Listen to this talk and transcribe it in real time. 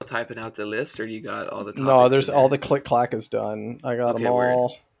typing out the list, or you got all the No, topics there's in all there? the click clack is done. I got them Okay, word.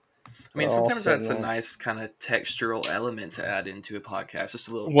 all. I mean, They're all sometimes sitting that's a there. nice kind of textural element to add into a podcast. Just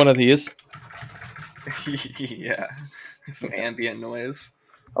a little, One of these. yeah, some ambient noise.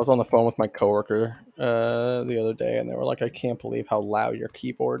 I was on the phone with my coworker the other day, and they were like, "I can't believe how loud your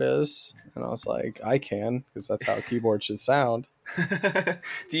keyboard is." And I was like, "I can, because that's how a keyboard should sound."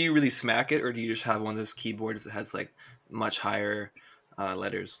 Do you really smack it, or do you just have one of those keyboards that has like much higher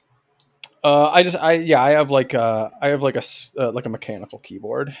letters? I have like like a mechanical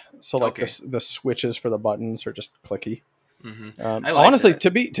keyboard, so like Okay. the switches for the buttons are just clicky. I like Honestly,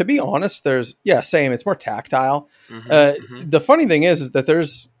 that. to be honest, same. It's more tactile. Mm-hmm. The funny thing is that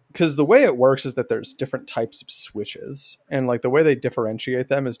because the way it works is that there's different types of switches, and like the way they differentiate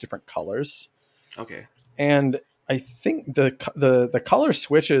them is different colors. Okay. And I think the color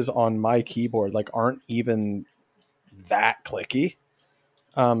switches on my keyboard like aren't even that clicky.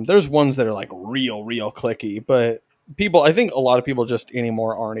 There's ones that are like real clicky, but I think a lot of people just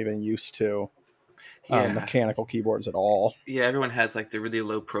anymore aren't even used to Yeah. mechanical keyboards at all. Yeah, everyone has like the really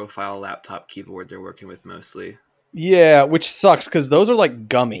low profile laptop keyboard they're working with mostly. Yeah, which sucks because those are like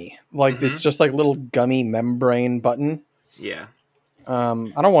gummy. Like Mm-hmm. it's just like little gummy membrane button. Yeah. I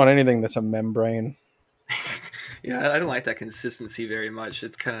don't want anything that's a membrane. Yeah, I don't like that consistency very much.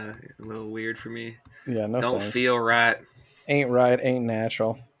 It's kind of a little weird for me. Yeah, no Don't thanks. feel right. Ain't right, ain't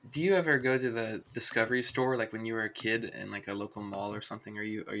natural. Do you ever go to the Discovery store like when you were a kid in like a local mall or something? Are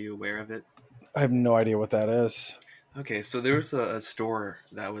you aware of it? I have no idea what that is. Okay, so there was a store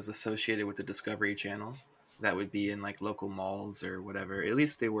that was associated with the Discovery Channel that would be in like local malls or whatever. At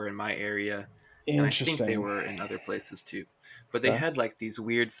least they were in my area, and I think they Interesting. were in other places too. But they Okay. had like these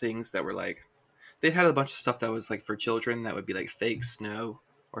weird things that were like they had a bunch of stuff that was like for children that would be like fake snow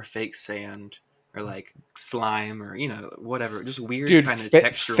or fake sand or like slime or whatever, just weird Dude, kind of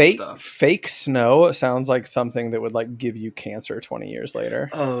textural stuff. fake snow sounds like something that would like give you cancer 20 years later.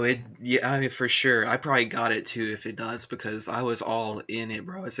 Oh, yeah, I mean, for sure. I probably got it too if it does, because I was all in it,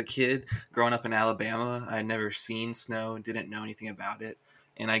 bro. As a kid, growing up in Alabama, I had never seen snow, didn't know anything about it.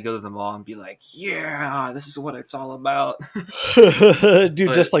 And I go to the mall and be like, yeah, this is what it's all about. Dude,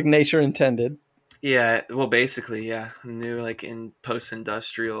 But just like nature intended. yeah, well, basically, yeah. New, like in post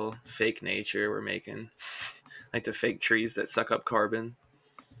industrial fake nature, we're making like the fake trees that suck up carbon.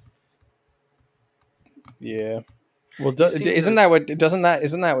 Yeah. Well, You seen isn't that those? what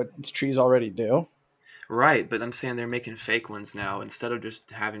isn't that what trees already do? Right, but I'm saying they're making fake ones now. Instead of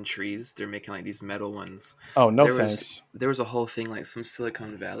just having trees, they're making like these metal ones. Oh, no There was thanks. there was a whole thing like some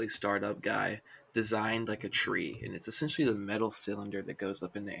Silicon Valley startup guy designed like a tree, and it's essentially the metal cylinder that goes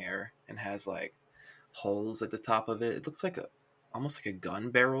up in the air and has like holes at the top of it. It looks like a almost like a gun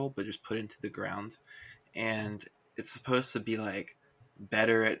barrel, but just put into the ground. And it's supposed to be like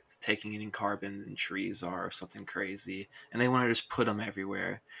better at taking in carbon than trees are, or something crazy. And they want to just put them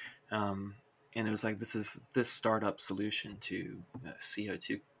everywhere. Um, and it was like this startup solution to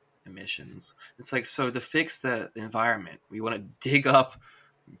CO2 emissions. It's like, so to fix the environment, we want to dig up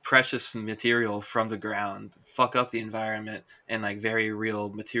precious material from the ground, fuck up the environment in like very real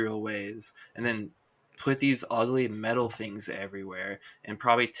material ways, and then put these ugly metal things everywhere and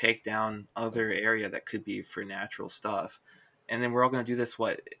probably take down other area that could be for natural stuff. And then we're all going to do this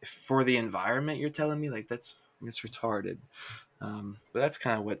what for the environment? You're telling me like it's retarded. But that's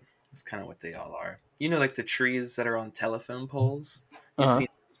kind of what they all are. Like the trees that are on telephone poles. You've Uh-huh. seen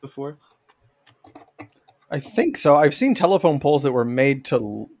those before? I think so. I've seen telephone poles that were made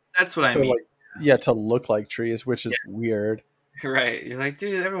That's what I to mean. like to look like trees, which is weird. Right. You're like,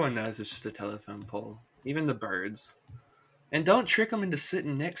 dude, everyone knows it's just a telephone pole. Even the birds. And don't trick them into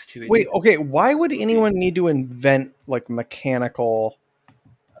sitting next to it Wait, either. okay, why would Goofy. anyone need to invent like mechanical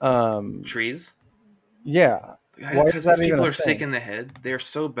Trees? yeah. Why is Because that these even people a are sick thing? in the head. They're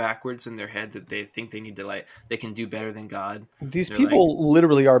so backwards in their head that they think they need to, like, they can do better than God. These They're like, people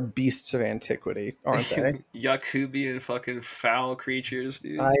literally are beasts of antiquity, aren't they? Yakubian fucking foul creatures,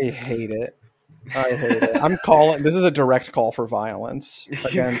 dude. I hate it. I hate it. I'm calling this is a direct call for violence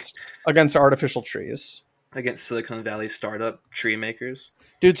against artificial trees. Against Silicon Valley startup tree makers.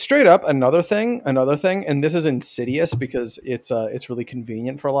 Dude, straight up, another thing, and this is insidious because it's really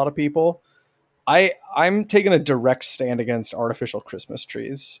convenient for a lot of people. I'm taking a direct stand against artificial Christmas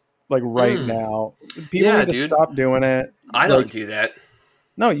trees. Like right Mm. now. People Yeah, need to dude. stop doing it. I don't Like do that.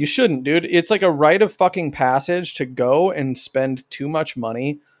 no, you shouldn't, dude. It's like a rite of fucking passage to go and spend too much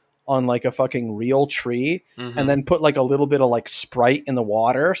money on like a fucking real tree and Mm-hmm. then put like a little bit of like Sprite in the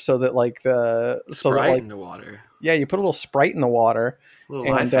water Sprite in the water. yeah, you put a little Sprite in the water Little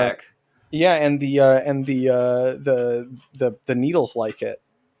life and hack. yeah, and the needles like it.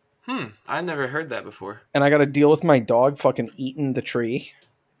 I never heard that before. And I got to deal with my dog fucking eating the tree.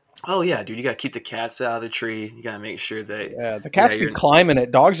 Oh yeah, dude, you gotta keep the cats out of the tree. You gotta make sure that Yeah, the cats be climbing it.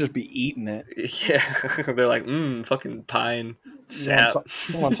 Dogs just be eating it. Yeah, they're like, fucking pine sap.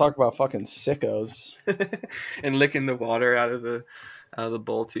 You want to talk about fucking sickos? And licking the water out of the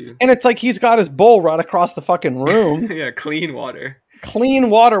bowl too. And it's like he's got his bowl right across the fucking room. Yeah, clean water. Clean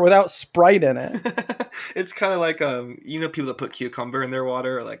water without Sprite in it. It's kind of like people that put cucumber in their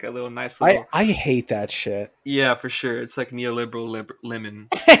water, or like a little nice little. I hate that shit. Yeah, for sure. It's like neoliberal lemon.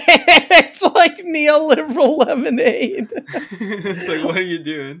 It's like neoliberal lemonade. It's like, what are you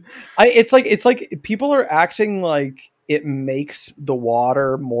doing? It's like people are acting like it makes the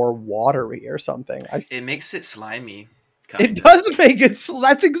water more watery or something. It makes it slimy. It does make it.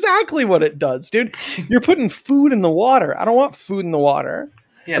 That's exactly what it does, dude. You're putting food in the water. I don't want food in the water.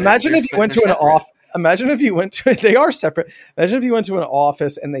 Yeah, Imagine if you went to an off. Imagine if you went to. They are separate. Imagine if you went to an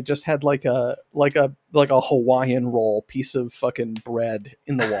office and they just had like a Hawaiian roll piece of fucking bread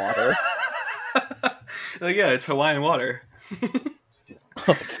in the water. Like, yeah, it's Hawaiian water.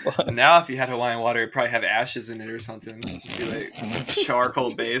 Now, if you had Hawaiian water, it'd probably have ashes in it or something. It'd be like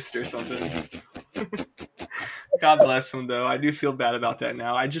charcoal based or something. God bless him, though. I do feel bad about that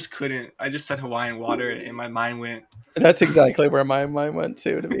now. I just couldn't. I just said Hawaiian water, and my mind went. That's exactly where my mind went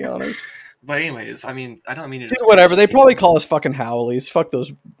to be honest. But anyways, I mean, I don't mean to. Dude, whatever. They probably call us fucking howlies. Fuck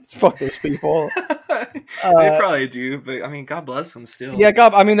those people. They probably do, but I mean, God bless them still. Yeah,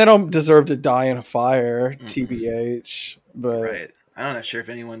 God. I mean, they don't deserve to die in a fire, TBH. But right. I'm not sure if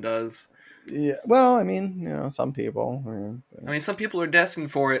anyone does. Yeah. Well, I mean, some people. I mean, some people are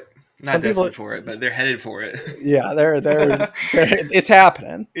destined for it. Not destined for it, but they're headed for it. Yeah, they're it's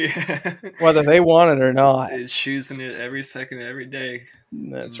happening. Yeah. Whether they want it or not. It's choosing it every second, every day.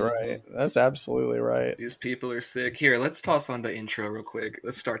 That's right. That's absolutely right. These people are sick. Here, let's toss on the intro real quick.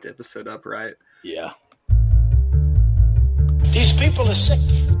 Let's start the episode up, right? Yeah. These people are sick.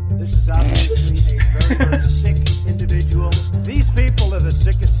 This is obviously a very, very sick individual. These people are the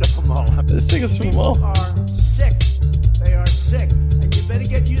sickest of them all. The sickest of them all. People are sick. They are sick. And you better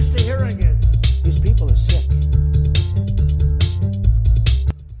get used to hearing it. These people are sick.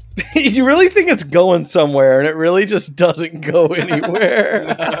 You really think it's going somewhere, and it really just doesn't go anywhere.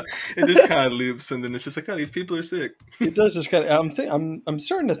 Nah, it just kind of loops, and then it's just like, oh, these people are sick. It does just kind of. I'm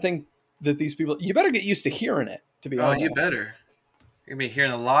starting to think that these people. You better get used to hearing it. To be honest. Oh, you better. You're gonna be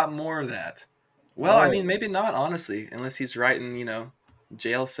hearing a lot more of that. Well, I mean, maybe not, honestly, unless he's writing,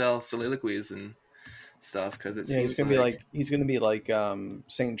 jail cell soliloquies and stuff. Because it seems he's gonna be like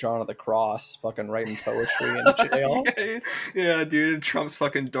Saint John of the Cross, fucking writing poetry in jail. Yeah, dude, Trump's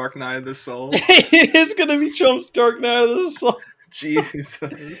fucking Dark Knight of the Soul. It is gonna be Trump's Dark Knight of the Soul. Jesus,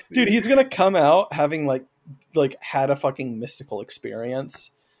 dude, he's gonna come out having like had a fucking mystical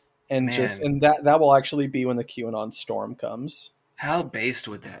experience, and that will actually be when the QAnon storm comes. How based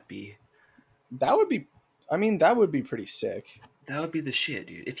would that be? That would be, that would be pretty sick. That would be the shit,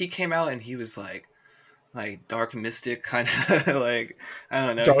 dude. If he came out and he was like dark mystic, kind of like, I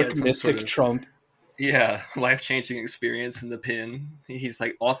don't know, dark mystic Trump. Yeah, life-changing experience in the pen. He's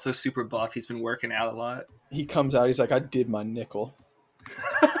like also super buff. He's been working out a lot. He comes out. He's like, I did my nickel.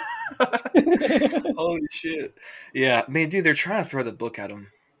 Holy shit! Yeah, man, dude, they're trying to throw the book at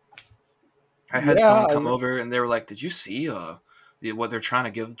him. I had someone come over and they were like, "Did you see what they're trying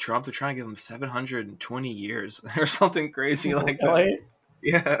to give Trump? They're trying to give him 720 years or something crazy like that." Right?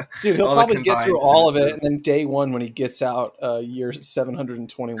 Yeah, dude, he'll probably get through all of it, and then day one when he gets out, year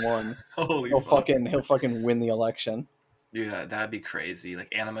 721, he'll fucking win the election. Yeah, that'd be crazy. Like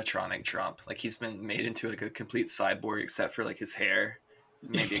animatronic Trump, like he's been made into like a complete cyborg except for like his hair,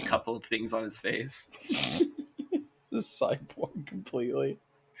 maybe a couple of things on his face. The cyborg completely.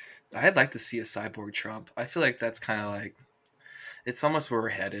 I'd like to see a cyborg Trump. I feel like that's kind of like, it's almost where we're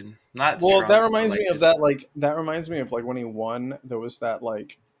headed. Not well. Trump, that reminds me of that. Like that reminds me of like when he won. There was that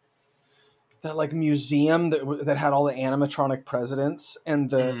museum that had all the animatronic presidents, and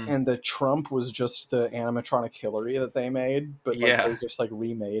the Trump was just the animatronic Hillary that they made, but they just like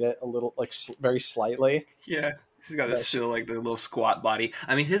remade it a little, like very slightly. Yeah, he's got still like the little squat body.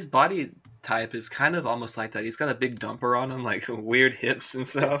 I mean, his body type is kind of almost like that. He's got a big dumper on him, like weird hips and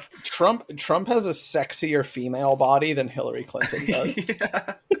stuff. Trump has a sexier female body than Hillary Clinton does.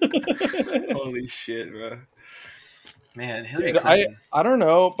 Holy shit, bro. Man, Hillary Clinton. I don't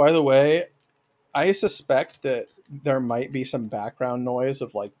know, by the way, I suspect that there might be some background noise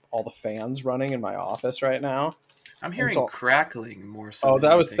of like all the fans running in my office right now. I'm hearing crackling more so. Oh,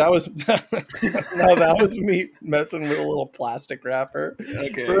 that was no, that was me messing with a little plastic wrapper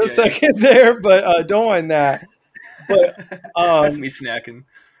for a second there, but don't mind that. But that's me snacking.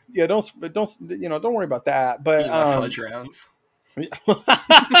 yeah, don't don't worry about that. But fudge rounds. Yeah,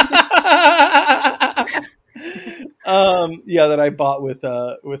 that I bought with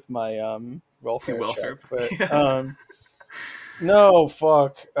my welfare Welfare. check. But no,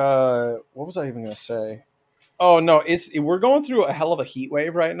 fuck. What was I even gonna say? Oh no, we're going through a hell of a heat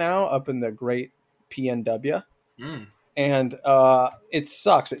wave right now up in the Great PNW, and it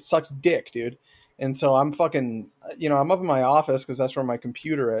sucks. It sucks dick, dude. And so I'm fucking, I'm up in my office because that's where my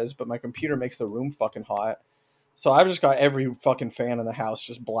computer is, but my computer makes the room fucking hot. So I've just got every fucking fan in the house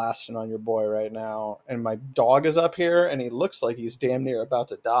just blasting on your boy right now. And my dog is up here and he looks like he's damn near about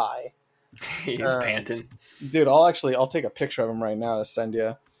to die. He's panting. Dude, I'll take a picture of him right now to send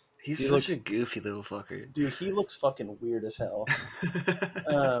you. He's such a goofy little fucker. Dude, he looks fucking weird as hell.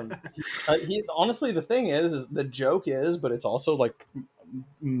 He honestly, the thing is the joke is, but it's also like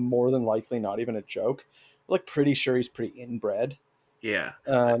more than likely not even a joke. I'm like pretty sure he's pretty inbred. Yeah.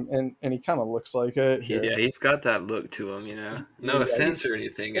 And he kind of looks like it. Yeah, he's got that look to him, No offense or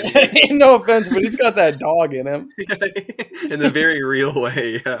anything. No offense, but he's got that dog in him. In a very real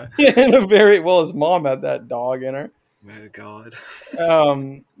way, yeah. In a very his mom had that dog in her. My God.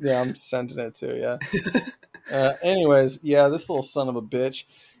 Yeah, I'm sending it to you. Anyways, yeah, this little son of a bitch.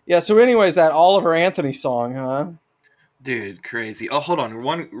 Yeah, so anyways, that Oliver Anthony song, huh? Dude, crazy. Oh, hold on.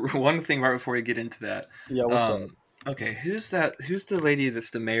 One thing right before we get into that. Yeah, what's up? Okay, who's that? Who's the lady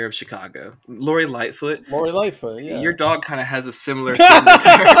that's the mayor of Chicago? Lori Lightfoot. Lori Lightfoot, yeah. Your dog kind of has a similar thing with her. With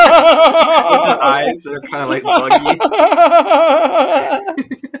the eyes that are kind of like buggy.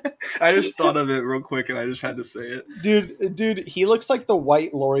 I just thought of it real quick and I just had to say it. Dude, he looks like the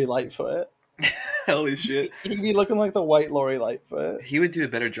white Lori Lightfoot. Holy shit. He'd be looking like the white Lori Lightfoot. He would do a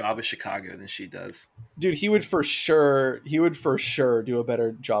better job with Chicago than she does. Dude, he would for sure do a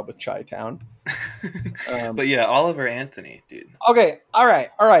better job with Chi-Town. But yeah, Oliver Anthony, dude. Okay, all right,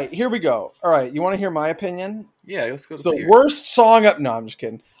 here we go. All right, you want to hear my opinion? Yeah, let's go. The worst song up. No, I'm just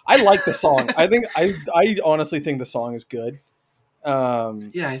kidding. I like the song. I honestly think the song is good.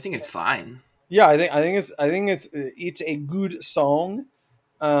 Yeah, I think it's fine. Yeah, I think it's a good song.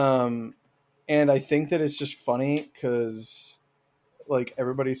 And I think that it's just funny because like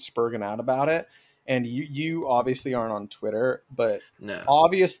everybody's spurging out about it. And you obviously aren't on Twitter, but no.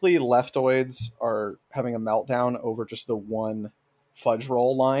 Obviously leftoids are having a meltdown over just the one fudge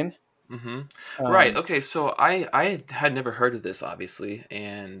roll line. Mm-hmm. Right. Okay. So I had never heard of this, obviously,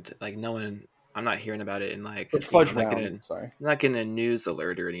 and like no one. I'm not hearing about it in like fudge round. I'm not getting a news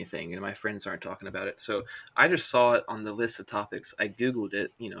alert or anything, and my friends aren't talking about it. So I just saw it on the list of topics. I googled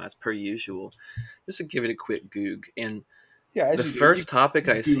it, as per usual, just to give it a quick goog. And yeah, the first topic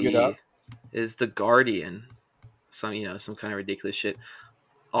I see is The Guardian, some kind of ridiculous shit.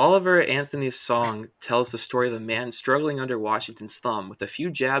 Oliver Anthony's song tells the story of a man struggling under Washington's thumb with a few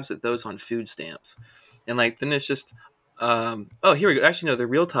jabs at those on food stamps. And like then it's just here we go. Actually, no, the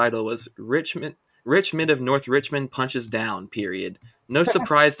real title was Richmond of North Richmond punches down, period. No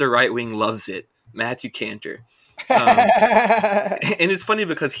surprise the right wing loves it. Matthew Cantor. And it's funny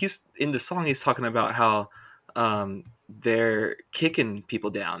because he's in the song he's talking about how they're kicking people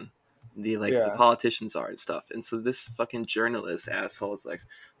down. The politicians are and stuff. And so this fucking journalist asshole is like,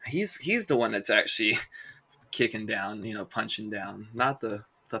 he's the one that's actually kicking down, punching down, not the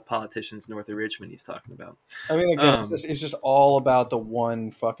politicians north of Richmond he's talking about. I mean, again, it's just all about the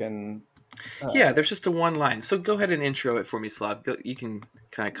one fucking... yeah, there's just a one line. So go ahead and intro it for me, Slav. You can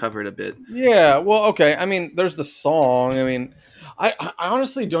kind of cover it a bit. Yeah, well, okay. I mean, there's the song. I mean, I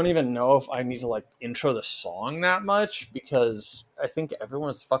honestly don't even know if I need to like intro the song that much because I think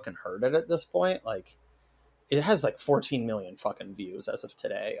everyone's fucking heard it at this point. Like, it has like 14 million fucking views as of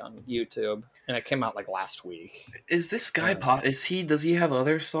today on YouTube, and it came out like last week. Is this guy does he have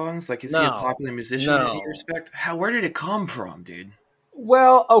other songs? Like, is he a popular musician in any respect? Where did it come from, dude?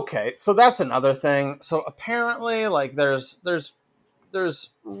 Well, okay, so that's another thing. So apparently, like, there's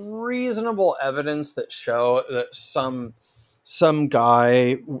reasonable evidence that show that some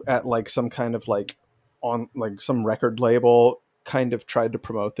guy at like some kind of like on like some record label kind of tried to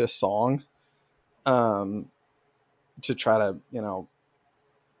promote this song, to try to you know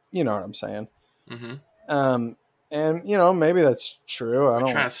what I'm saying. Mm-hmm. And maybe that's true. I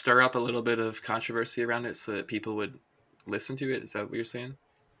don't trying to stir up a little bit of controversy around it so that people would listen to it. Is that what you're saying?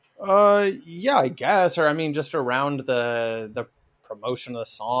 Yeah, I guess. Or I mean, just around the promotion of the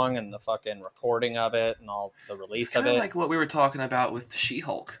song and the fucking recording of it and all the release of it. Like what we were talking about with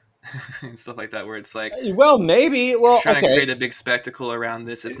She-Hulk and stuff like that, where it's like, well, maybe, trying to create a big spectacle around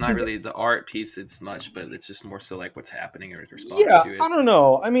this. It's not really the art piece, it's much, but it's just more so like what's happening or response to it. I don't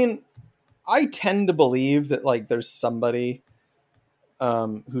know. I mean, I tend to believe that like there's somebody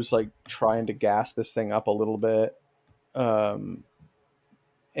who's like trying to gas this thing up a little bit. And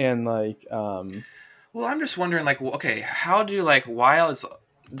like, Well, I'm just wondering, like, okay, how do, like, while is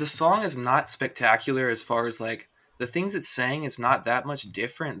the song is not spectacular as far as like the things it's saying is not that much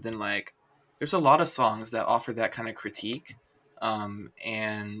different than like there's a lot of songs that offer that kind of critique,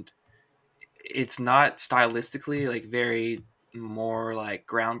 and it's not stylistically like very more like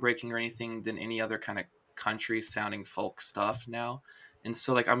groundbreaking or anything than any other kind of country sounding folk stuff now. And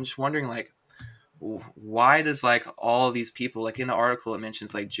so like I'm just wondering like why does like all of these people like in the article it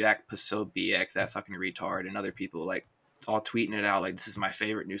mentions like Jack Posobiec, that fucking retard, and other people like all tweeting it out like this is my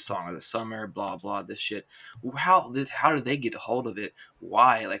favorite new song of the summer, blah blah this shit. How did they get a hold of it?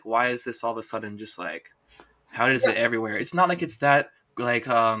 Why is this all of a sudden just like how is it everywhere? It's not like it's that like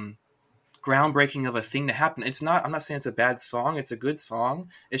groundbreaking of a thing to happen. It's not, I'm not saying it's a bad song, it's a good song.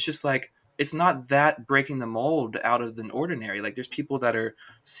 It's just like it's not that breaking the mold out of the ordinary. Like there's people that are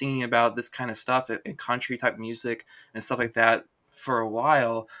singing about this kind of stuff in country type music and stuff like that for a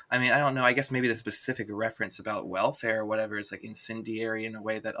while. I mean, I don't know, I guess maybe the specific reference about welfare or whatever is like incendiary in a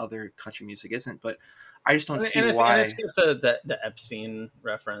way that other country music isn't, but I just don't see why. And it's the Epstein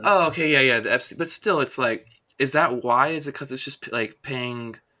reference. Oh, okay, yeah, the Epstein, but still it's like, is that why? Is it because it's just like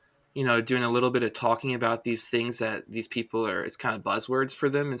paying, you know, doing a little bit of talking about these things that these people are, it's kind of buzzwords for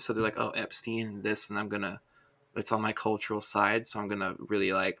them. And so they're like, oh, Epstein and this, and it's on my cultural side. So I'm going to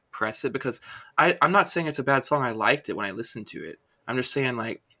really like press it because I'm not saying it's a bad song. I liked it when I listened to it. I'm just saying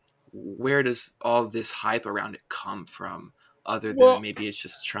like, where does all this hype around it come from other than maybe it's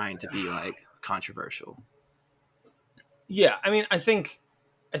just trying to be like controversial? Yeah. I mean, I think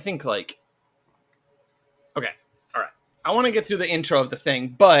like, okay. All right. I want to get through the intro of the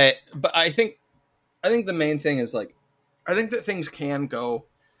thing, but I think the main thing is like, I think that things can go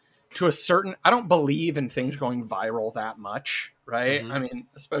to a certain, I don't believe in things going viral that much. Right. Mm-hmm. I mean,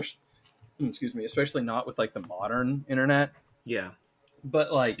 especially not with like the modern internet. Yeah.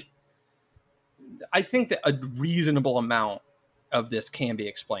 But like, I think that a reasonable amount of this can be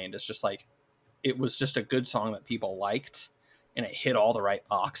explained as just like, it was just a good song that people liked and it hit all the right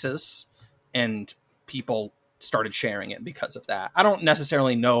boxes and people started sharing it because of that. I don't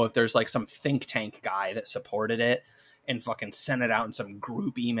necessarily know if there's like some think tank guy that supported it and fucking sent it out in some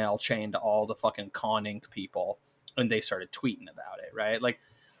group email chain to all the fucking Con Inc. people and they started tweeting about it, right? Like,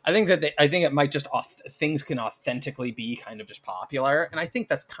 I think it might just things can authentically be kind of just popular, and I think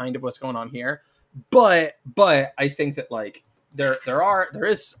that's kind of what's going on here. But I think that like there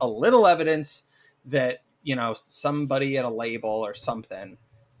is a little evidence that, you know, somebody at a label or something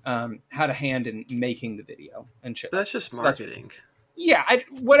had a hand in making the video and shit. That's just marketing.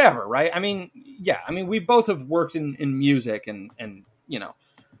 Whatever, right? I mean, we both have worked in music and you know.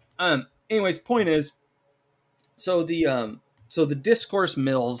 Anyways, point is, so the discourse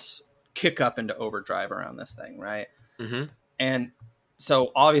mills kick up into overdrive around this thing, right? Mm-hmm. And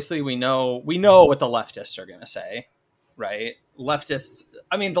so obviously we know what the leftists are going to say, right? The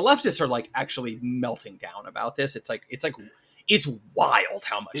leftists are like actually melting down about this. It's wild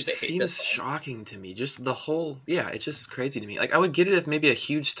how much they hate this. It seems shocking to me. Just the whole, it's just crazy to me. Like I would get it if maybe a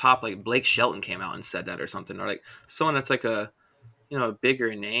huge top like Blake Shelton came out and said that or something, or like someone that's like a, you know, a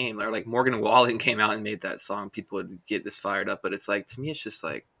bigger name, or like Morgan Wallen came out and made that song, people would get this fired up. But it's like, to me, it's just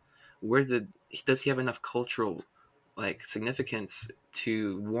like, does he have enough cultural like significance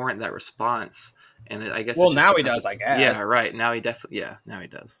to warrant that response? And I guess now he does, I guess. Yeah, right. Now he does.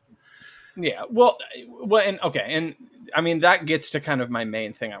 Yeah. Well, and okay, and I mean that gets to kind of my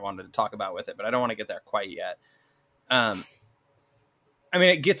main thing I wanted to talk about with it, but I don't want to get there quite yet. I mean,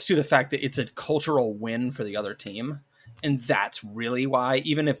 it gets to the fact that it's a cultural win for the other team. And that's really why,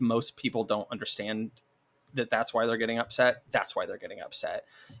 even if most people don't understand that that's why they're getting upset, that's why they're getting upset,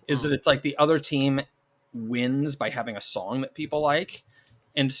 is that it's like the other team wins by having a song that people like.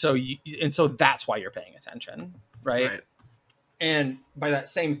 And so that's why you're paying attention. Right. And by that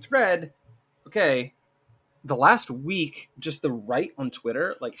same thread, okay, the last week, just the right on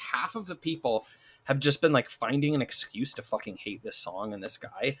Twitter, like half of the people have just been like finding an excuse to fucking hate this song and this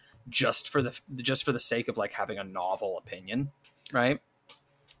guy just for the sake of like having a novel opinion, right?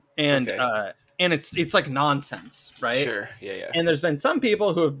 And and it's like nonsense, right? Sure, yeah. And there's been some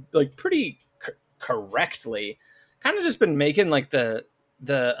people who have like pretty correctly kind of just been making like the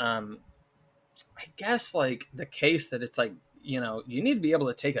I guess like the case that it's like, you know, you need to be able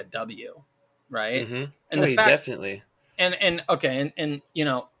to take a W, right? Mm-hmm. And definitely. And okay, and you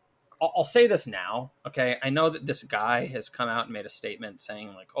know, I'll say this now, okay? I know that this guy has come out and made a statement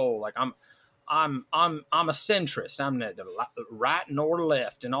saying like, "Oh, like I'm a centrist. I'm the right nor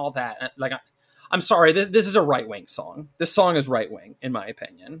left and all that." Like, I'm sorry, this is a right wing song. This song is right wing, in my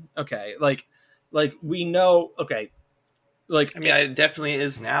opinion. Okay, like we know. Okay, like I mean, it definitely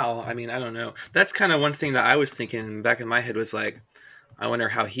is now. I mean, I don't know. That's kind of one thing that I was thinking back in my head was like, I wonder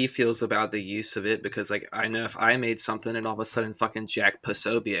how he feels about the use of it, because like I know if I made something and all of a sudden fucking Jack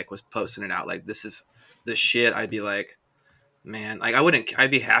Posobiec was posting it out like this is the shit, I'd be like, man, like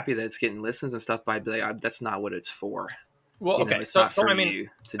I'd be happy that it's getting listens and stuff, but I'd be like, that's not what it's for. well, You know, okay, it's so not for I mean, you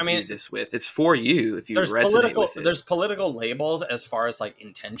to I mean, do this with. It's for you if you there's resonate with it. there's political labels as far as like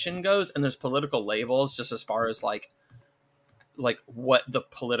intention goes, and there's political labels just as far as like what the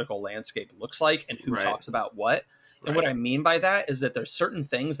political landscape looks like and who Right. talks about what. And what I mean by that is that there's certain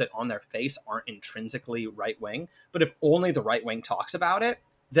things that on their face aren't intrinsically right wing, but if only the right wing talks about it,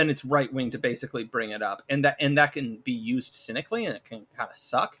 then it's right wing to basically bring it up, and that can be used cynically, and it can kind of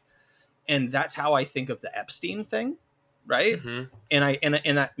suck. And that's how I think of the Epstein thing, right? Mm-hmm.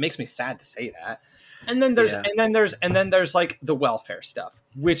 And that makes me sad to say that. And then there's Yeah. and then there's like the welfare stuff,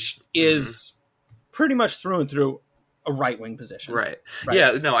 which is pretty much through and through a right wing position, Right.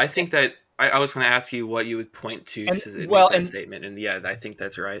 Yeah. No, I think that I was going to ask you what you would point to And- to well, make that and- statement, and yeah, I think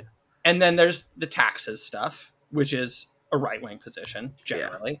that's right. And then there's the taxes stuff, which is a right wing position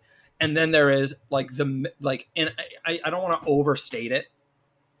generally. And then there is like and I don't want to overstate it,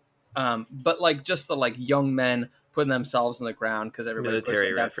 but like just the like young men putting themselves in the ground because everybody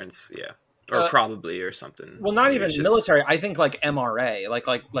Military reference, yeah, or probably or something. Well, not Maybe even it's just- military. I think like MRA,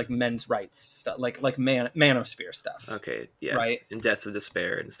 like men's rights stuff, like manosphere stuff. Okay, yeah, Right. and deaths of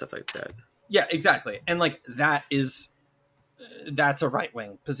despair and stuff like that. Yeah, exactly. And like that's a right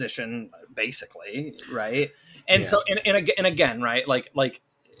wing position, basically, right? And Yeah. so and again, right? Like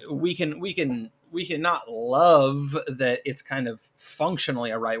we can not love that it's kind of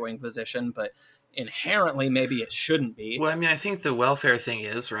functionally a right wing position, but inherently maybe it shouldn't be. Well, I mean, I think the welfare thing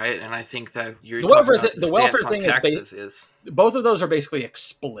is right, and I think that you're The talking welfare about thi- the welfare stance on thing is taxes is Both of those are basically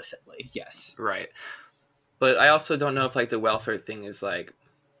explicitly yes. right, but I also don't know if like the welfare thing is like,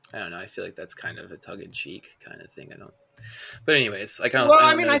 I don't know. I feel like that's kind of a tongue in cheek kind of thing. I don't. But anyways, like I don't. Well, I I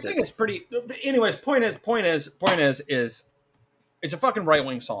don't mean, know I that- think it's pretty. Anyways, point is, it's a fucking right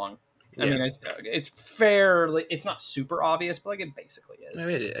wing song. I Yeah. mean, it's fairly. It's not super obvious, but like it basically is. I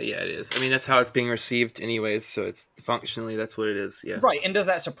mean, yeah, it is. I mean, that's how it's being received, anyways. So it's functionally that's what it is. Yeah. Right, and does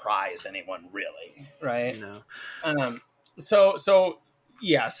that surprise anyone really? Right. No. So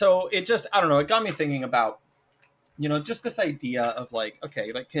yeah. So it just I don't know. It got me thinking about just this idea of like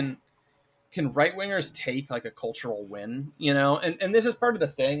okay, like can right wingers take like a cultural win? And this is part of the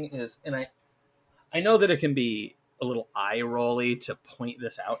thing is, and I know that it can be a little eye rolly to point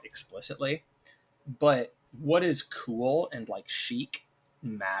this out explicitly, but what is cool and like chic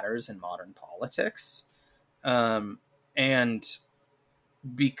matters in modern politics. And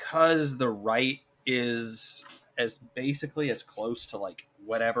because the right is as basically as close to like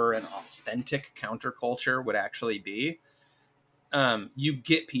whatever an authentic counterculture would actually be, you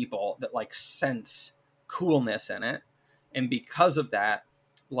get people that like sense coolness in it. And because of that,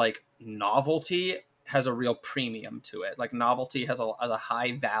 like novelty has a real premium to it. Like novelty has a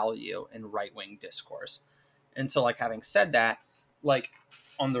high value in right-wing discourse. And so like having said that, like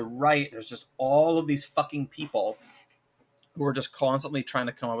on the right, there's just all of these fucking people who are just constantly trying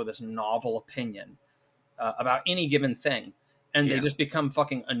to come up with this novel opinion about any given thing. And they just become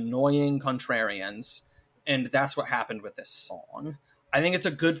fucking annoying contrarians. And that's what happened with this song. I think it's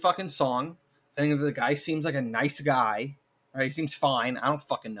a good fucking song. I think the guy seems like a nice guy. Right? He seems fine. I don't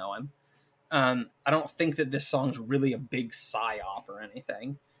fucking know him. I don't think that this song's really a big psyop or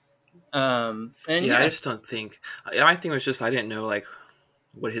anything. I just don't think. My thing was just I didn't know like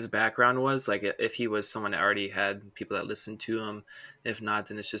what his background was. Like if he was someone that already had people that listened to him. If not,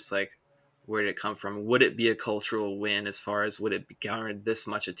 then it's just like where did it come from? Would it be a cultural win as far as would it garner this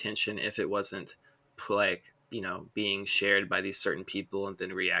much attention if it wasn't like being shared by these certain people and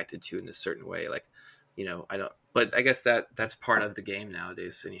then reacted to in a certain way? Like I don't. But I guess that's part of the game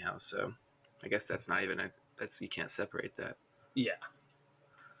nowadays, anyhow. So. I guess that's not even you can't separate that. Yeah.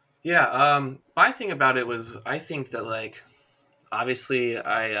 Yeah. My thing about it was, I think that like, obviously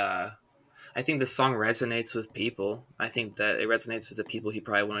I think the song resonates with people. I think that it resonates with the people he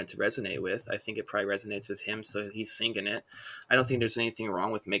probably wanted to resonate with. I think it probably resonates with him. So he's singing it. I don't think there's anything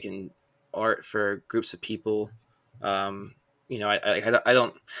wrong with making art for groups of people. I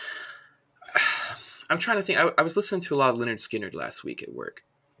don't, I'm trying to think. I was listening to a lot of Leonard Skinner last week at work.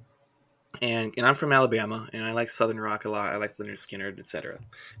 And I'm from Alabama, and I like Southern rock a lot. I like Leonard Skinner, etc.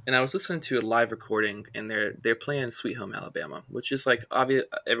 And I was listening to a live recording, and they're playing "Sweet Home Alabama," which is like obvious,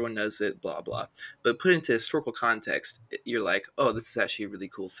 everyone knows it, blah blah. But put into historical context, you're like, oh, this is actually a really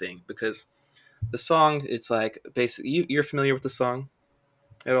cool thing because The song, it's like basically you're familiar with the song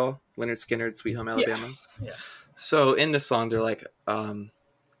at all? Leonard Skinner's Sweet Home Yeah. Alabama. Yeah. So in the song, they're like,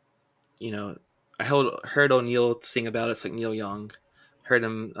 you know, I heard O'Neill sing about it. It's like Neil Young, heard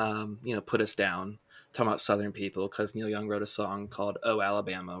him, put us down, talking about Southern people, because Neil Young wrote a song called "Oh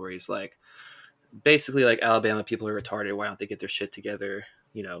Alabama," where he's like, basically like Alabama people are retarded. Why don't they get their shit together?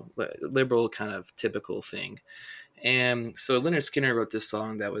 Liberal kind of typical thing. And so Leonard Skinner wrote this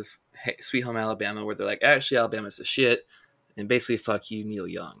song that was hey, Sweet Home Alabama, where they're like, actually, Alabama's the shit. And basically, fuck you, Neil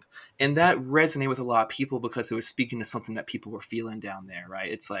Young. And that resonated with a lot of people because it was speaking to something that people were feeling down there, right?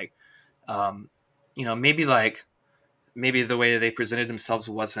 It's like, um, maybe the way they presented themselves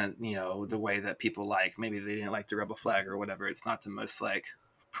wasn't, the way that people like. Maybe they didn't like the rebel flag or whatever. It's not the most like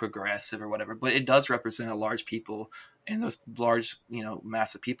progressive or whatever, but it does represent a large people, and those large,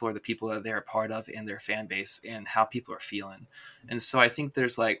 massive people are the people that they're a part of and their fan base and how people are feeling. And so I think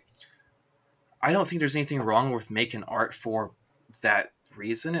I don't think there's anything wrong with making art for that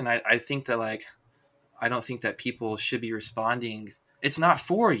reason. And I think that like, I don't think that people should be responding. It's not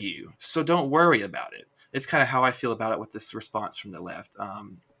for you, so don't worry about it. It's kind of how I feel about it with this response from the left.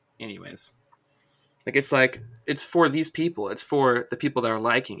 Anyways, like it's for these people. It's for the people that are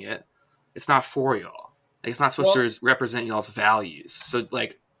liking it. It's not for y'all. Like, it's not supposed to represent y'all's values. So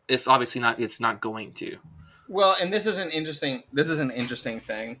like, it's obviously not. It's not going to. Well, and this is an interesting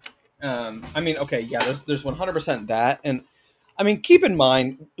thing. I mean, okay, yeah, there's 100% that, and I mean, keep in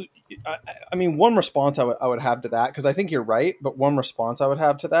mind, I mean, one response I would have to that, because I think you're right, but one response I would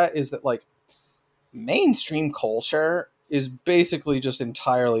have to that is that like mainstream culture is basically just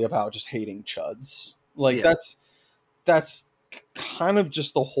entirely about just hating chuds. Like Yeah. that's kind of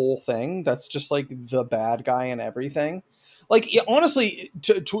just the whole thing. That's just like the bad guy and everything. Like honestly,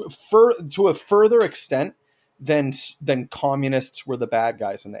 to a further extent than communists were the bad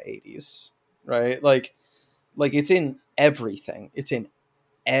guys in the 80s, right? Like it's in everything. It's in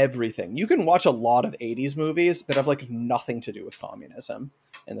everything. You can watch a lot of 80s movies that have like nothing to do with communism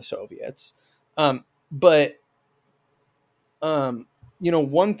and the Soviets. But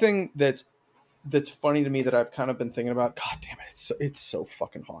one thing that's funny to me that I've kind of been thinking about, god damn it, it's so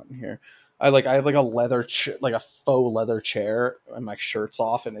fucking hot in here. I have like a leather like a faux leather chair, and my shirt's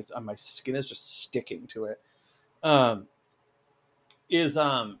off, and my skin is just sticking to it. Like,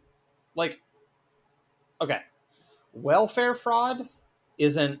 okay, welfare fraud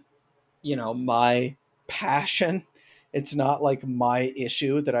isn't, my passion. It's not like my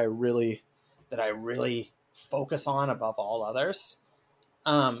issue that I really focus on above all others.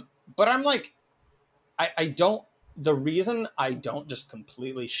 But I'm like, I don't, the reason I don't just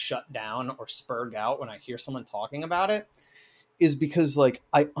completely shut down or spurg out when I hear someone talking about it is because like,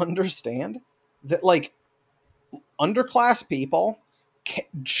 I understand that like underclass people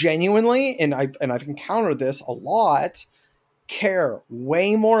genuinely, and I've encountered this a lot, care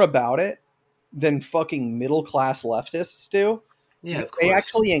way more about it than fucking middle class leftists do. Yeah, they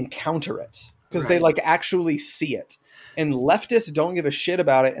actually encounter it because they like actually see it, and leftists don't give a shit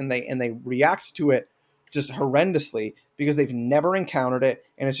about it, and they react to it just horrendously because they've never encountered it,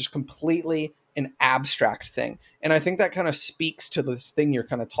 and it's just completely an abstract thing. And I think that kind of speaks to this thing you're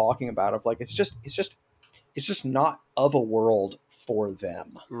kind of talking about of like it's just not of a world for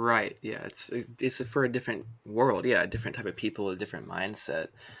them. Right. Yeah. It's for a different world. Yeah. A different type of people, a different mindset.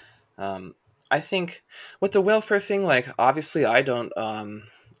 I think with the welfare thing, like, obviously I don't,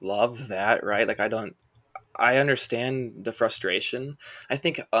 love that. Right. Like I understand the frustration. I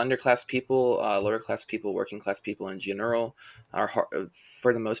think underclass people, lower class people, working class people in general are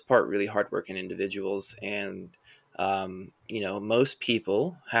for the most part, really hardworking individuals. And, most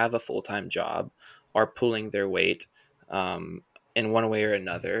people have a full-time job, are pulling their weight, in one way or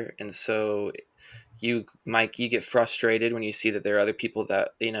another. And so Mike, you get frustrated when you see that there are other people that,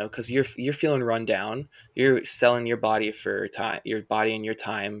 because you're feeling run down. You're selling your body for time, your body and your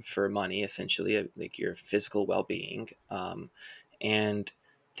time for money, essentially, like your physical well-being. And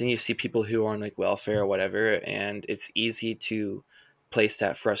then you see people who are on like welfare or whatever, and it's easy to place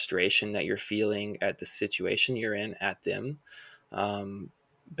that frustration that you're feeling at the situation you're in at them,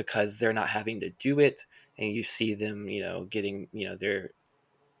 because they're not having to do it, and you see them, getting, they're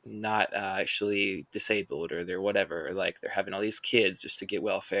not actually disabled, or they're whatever, like they're having all these kids just to get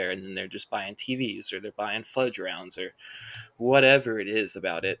welfare, and then they're just buying TVs, or they're buying fudge rounds, or whatever it is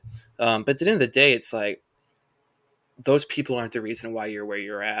about it. But at the end of the day, it's like those people aren't the reason why you're where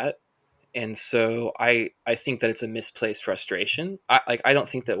you're at. And so I think that it's a misplaced frustration. I don't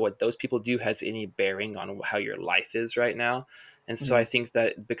think that what those people do has any bearing on how your life is right now. And so I think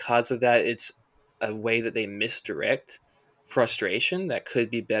that because of that, it's a way that they misdirect frustration that could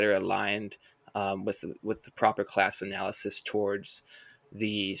be better aligned, with the proper class analysis towards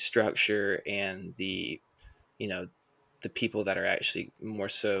the structure and the, you know, the people that are actually more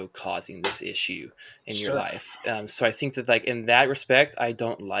so causing this issue in your Sure. life. So I think that, like, in that respect, I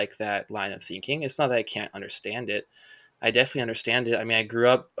don't like that line of thinking. It's not that I can't understand it. I definitely understand it. I mean, I grew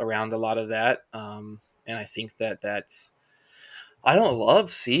up around a lot of that. And I think that that's, I don't love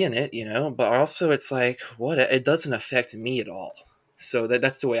seeing it, you know, but also it's like, what, it doesn't affect me at all. So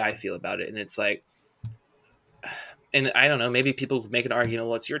that's the way I feel about it. And it's like, and I don't know, maybe people make an argument,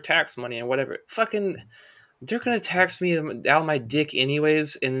 well, it's your tax money and whatever. Fucking, they're gonna tax me out my dick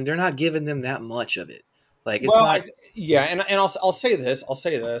anyways, and they're not giving them that much of it. Like, it's Well, not. yeah, and I'll say this. I'll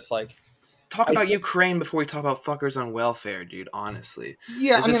say this. Like, Talk I about think, Ukraine before we talk about fuckers on welfare, dude. Honestly,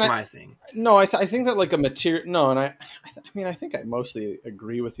 yeah, it's I mean, just my thing. no, I think that like a material. No, and I mean, I think I mostly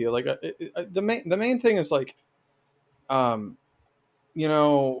agree with you. Like, the main thing is like, um, you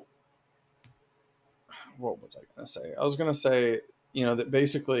know, what was I gonna say? I was gonna say, you know, that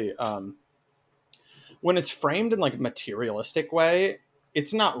basically, when it's framed in like a materialistic way,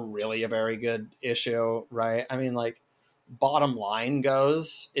 it's not really a very good issue, right? I mean, like, bottom line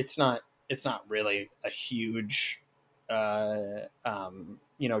goes, it's not really a huge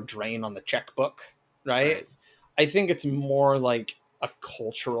you know, drain on the checkbook, right? Right, I think it's more like a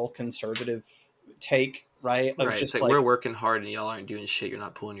cultural conservative take, right? Of right. It's just like we're like, working hard and y'all aren't doing shit. You're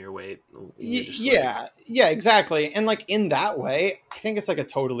not pulling your weight. You're just like, yeah, exactly. And like in that way, I think it's like a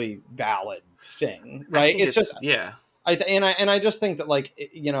totally valid thing, I right? think It's just, yeah, and I just think that, like,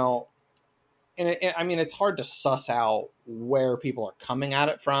 you know, I mean, it's hard to suss out where people are coming at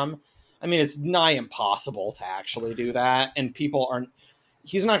it from. I mean, it's nigh impossible to actually do that, and people aren't.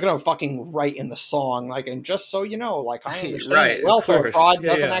 He's not going to fucking write in the song like, and just so you know, like, I understand that right. Of welfare course, fraud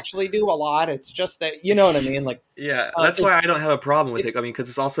yeah, doesn't yeah. actually do a lot. It's just that, you know what I mean. Like, Yeah, that's why it's I don't have a problem with it, it. I mean, because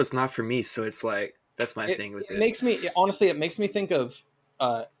it's also, it's not for me, so it's like that's my thing with it it. makes me, honestly, it makes me think of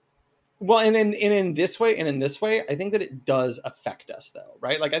well, and in this way, I think that it does affect us, though,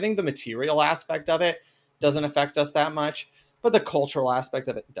 right? Like, I think the material aspect of it doesn't affect us that much, but the cultural aspect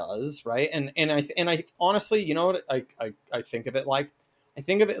of it does, right? And I honestly, you know what I think of it like? I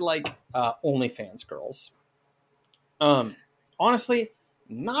think of it like OnlyFans girls. Um, Honestly,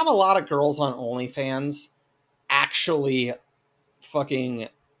 not a lot of girls on OnlyFans actually fucking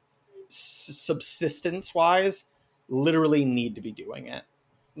subsistence wise literally need to be doing it.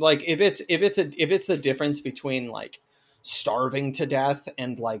 Like, if it's the difference between like starving to death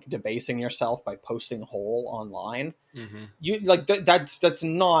and like debasing yourself by posting whole online, Hmm. you like that's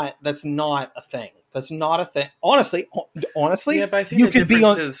not a thing. That's not a thing. Honestly, Yeah, but I think you the could be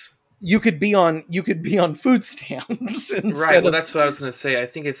difference on is you could be on food stamps right. instead Well, of. that's what I was gonna say. I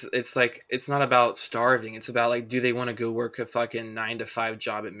think it's like it's not about starving. It's about like, do they want to go work a fucking 9 to 5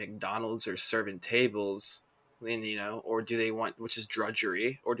 job at McDonald's or serving tables, and you know, or do they want, which is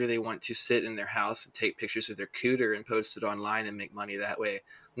drudgery, or do they want to sit in their house and take pictures of their cooter and post it online and make money that way,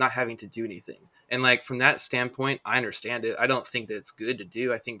 not having to do anything? And like from that standpoint, I understand it. I don't think that it's good to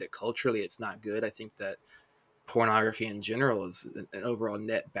do. I think that culturally it's not good. I think that pornography in general is an overall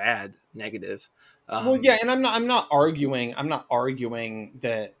net bad negative. Well, yeah, Um, and I'm not arguing. I'm not arguing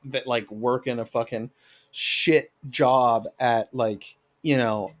that like working a fucking shit job at, like, you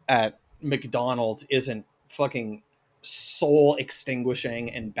know, at McDonald's isn't fucking soul extinguishing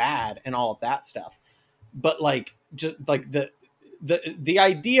and bad and all of that stuff. But like, just like the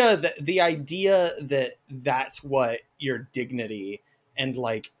idea that that's what your dignity and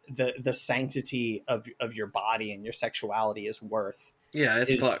like the sanctity of your body and your sexuality is worth yeah,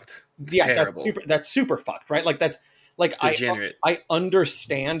 it's is, fucked. It's yeah, terrible. that's super fucked, right? Like, that's like, It's degenerate. I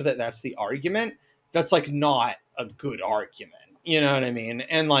understand that that's the argument. That's like not a good argument, you know what I mean?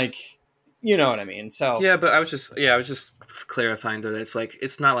 And like, you know what I mean? So Yeah, but I was just clarifying that it's like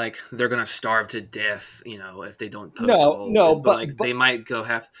it's not like they're gonna starve to death, you know, if they don't post whole. no, But like but they might go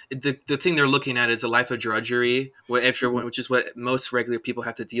have the thing they're looking at is a life of drudgery, which is what most regular people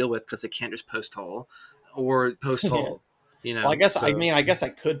have to deal with because they can't just post whole or post yeah. whole, you Well, know. So I guess I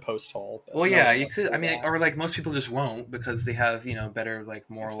could post whole, but well, no yeah, one you would could. do I mean, that or like most people just won't because they have, you know, better like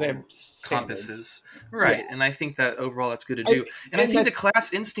because they have moral standards. compasses, Yeah, right? And I think that overall that's good to do. And I and think the that's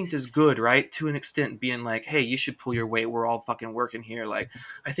class instinct is good, right? To an extent, being like, hey, you should pull your weight. We're all fucking working here. Like,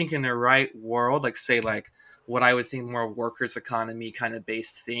 I think in the right world, like say like what I would think more workers economy kind of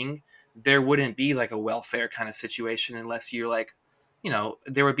based thing, there wouldn't be like a welfare kind of situation unless you're like, you know,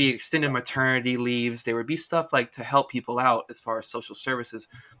 there would be extended maternity leaves. There would be stuff like to help people out as far as social services,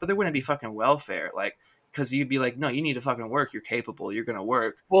 but there wouldn't be fucking welfare. Like because you'd be like, no, you need to fucking work. You're capable. You're gonna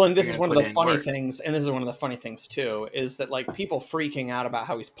work. Well, and this You're is gonna one of put the in funny work. things, and this is one of the funny things too, is that like people freaking out about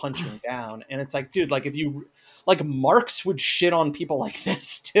how he's punching down, and it's like, dude, like if you like Marx would shit on people like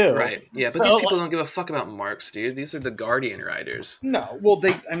this too, Right? Yeah, but So, these people like, don't give a fuck about Marx, dude. These are the Guardian riders. no, well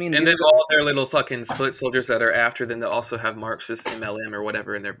I mean, And these then are just- all their little fucking foot soldiers that are after them that also have Marxist MLM or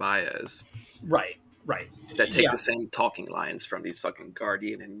whatever in their bios right, that take yeah. the same talking lines from these fucking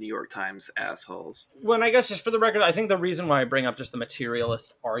Guardian and New York Times assholes. Well, and I guess just for the record, I think the reason why I bring up just the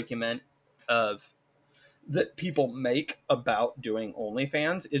materialist argument of that people make about doing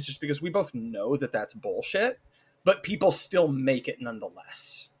OnlyFans is just because we both know that that's bullshit, but people still make it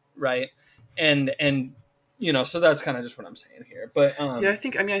nonetheless, right? And you know, so that's kind of just what I'm saying here. But Yeah, I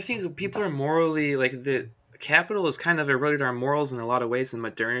think people are morally like the capital has kind of eroded our morals in a lot of ways, and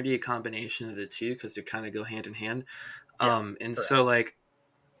modernity a combination of the two because they kind of go hand in hand. And so like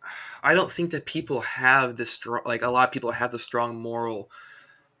I don't think that people have this strong, like a lot of people have the strong moral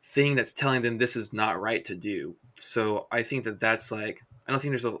thing that's telling them this is not right to do. So I think that that's like, I don't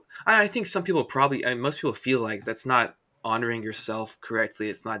think there's I think some people probably, most people feel like that's not honoring yourself correctly.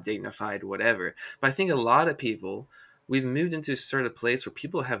 It's not dignified, whatever. But I think a lot of people, we've moved into a sort of place where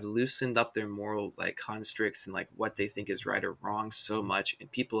people have loosened up their moral like constructs and like what they think is right or wrong so much.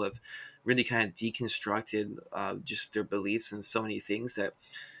 And people have really kind of deconstructed just their beliefs in so many things that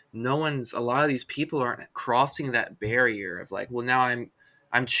a lot of these people aren't crossing that barrier of like, well, now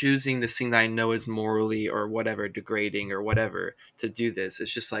I'm choosing this thing that I know is morally or whatever degrading or whatever to do this.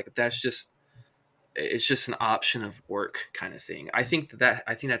 It's just like, it's just an option of work kind of thing. I think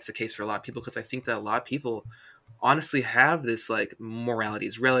that's the case for a lot of people, because I think that a lot of people honestly have this like morality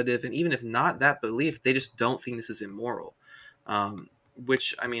is relative, and even if not that belief, they just don't think this is immoral.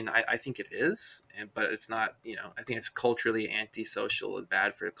 Which I mean, I think it is, but it's not. You know, I think it's culturally antisocial and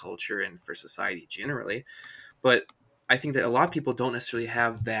bad for the culture and for society generally. But I think that a lot of people don't necessarily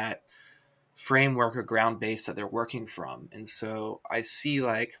have that framework or ground base that they're working from, and so I see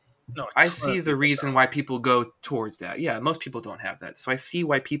the reason why people go towards that. Yeah, most people don't have that, so I see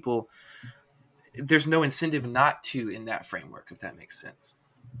why people. There's no incentive not to in that framework, if that makes sense.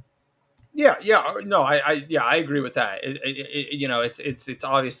 Yeah, no, I agree with that. You know, it's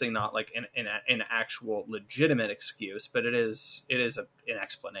obviously not like an actual legitimate excuse, but it is an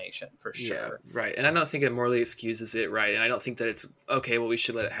explanation for sure. Yeah, right. And I don't think it morally excuses it, right? And I don't think that it's okay, well, we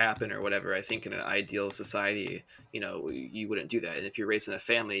should let it happen or whatever. I think in an ideal society, you know, you wouldn't do that. And if you're raising a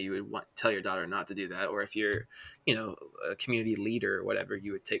family, you would tell your daughter not to do that. Or if you're, you know, a community leader or whatever,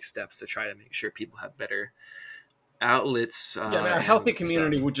 you would take steps to try to make sure people have better outlets. Yeah, I mean, a healthy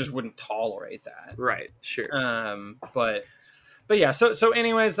community wouldn't tolerate that. Right, sure. But yeah, so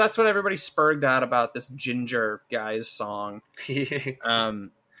anyways, that's what everybody spurred out about this Ginger guy's song.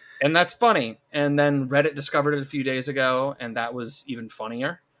 And that's funny. And then Reddit discovered it a few days ago, and that was even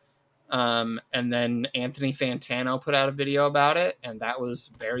funnier. And then Anthony Fantano put out a video about it, and that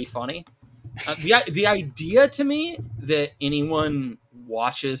was very funny. The idea to me that anyone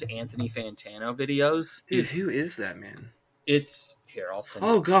watches Anthony Fantano videos, dude, who is that man? It's here. I'll send.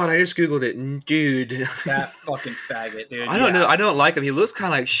 Oh God, I just googled it, dude. That fucking faggot, dude. I don't know. I don't like him. He looks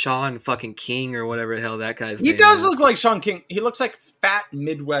kind of like Sean fucking King or whatever the hell that guy's name is. He does look like Sean King. He looks like fat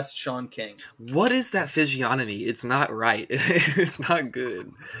Midwest Sean King. What is that physiognomy? It's not right. It's not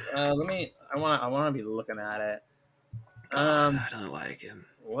good. I want to be looking at it. God, I don't like him.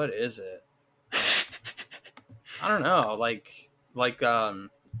 What is it? I don't know. Like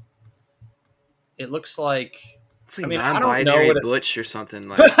it looks like. It's like I don't non-binary know butch or something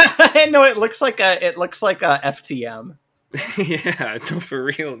like. No, it looks like a FTM. Yeah, for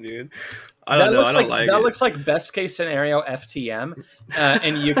real, dude. I don't know. I don't like that. It looks like best case scenario FTM,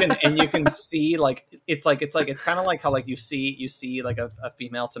 and you can see like it's kind of like how like you see like a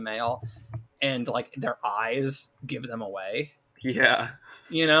female to male, and like their eyes give them away. Yeah,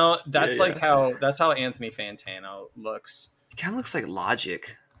 you know that's how Anthony Fantano looks. He kind of looks like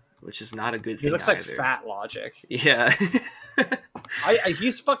Logic, which is not a good thing. He looks either. like fat Logic. Yeah,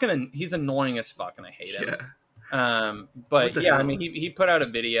 he's annoying as fuck, and I hate him. Yeah. But yeah, hell? I mean, he put out a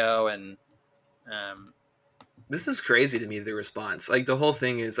video, and this is crazy to me, the response. Like the whole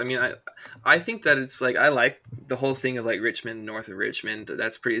thing is, I mean, I think that it's like I like the whole thing of like Richmond, north of Richmond.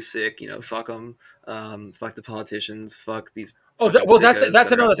 That's pretty sick. You know, fuck them, fuck the politicians, fuck these. Oh,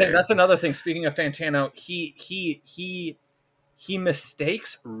 that's another thing. That's another thing. Speaking of Fantano, he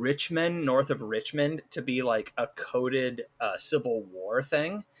mistakes Richmond, north of Richmond, to be like a coded Civil War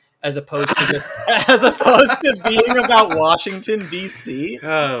thing, as opposed to being about Washington D.C.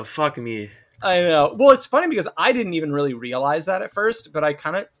 Oh, fuck me. I know. Well, it's funny because I didn't even really realize that at first, but I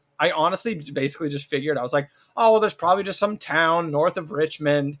I honestly basically just figured, I was like, oh, well, there's probably just some town north of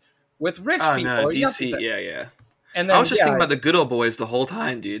Richmond with rich Oh people. no, Or DC, yeah. And I then was just thinking about the good old boys the whole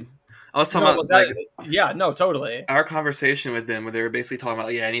time, dude. I was talking no, about but no, totally. our conversation with them, where they were basically talking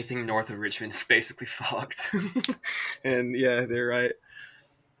about anything north of Richmond is basically fucked. And yeah, they're right.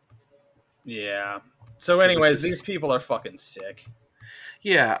 Yeah. So, anyways, these people are fucking sick.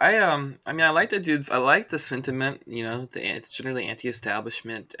 Yeah, I mean, I like the dudes. I like the sentiment. It's generally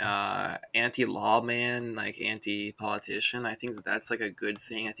anti-establishment, anti-lawman, like anti-politician. I think that's like a good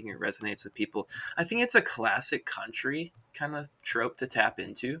thing. I think it resonates with people. I think it's a classic country kind of trope to tap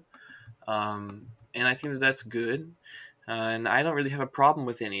into, and I think that's good. And I don't really have a problem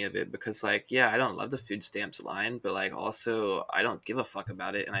with any of it because, like, yeah, I don't love the food stamps line, but like, also, I don't give a fuck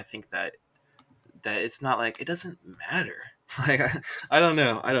about it, and I think that it's not like it doesn't matter. Like I don't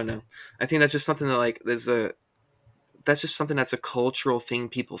know. I think that's just something that like that's just something that's a cultural thing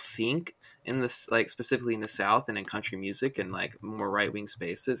people think in this, like specifically in the South and in country music and like more right wing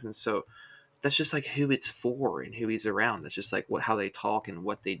spaces, and so that's just like who it's for and who he's around. That's just like how they talk and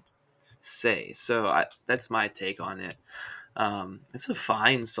what they say. So that's my take on it. It's a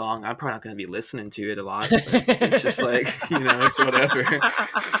fine song. I'm probably not going to be listening to it a lot. But it's just like it's whatever.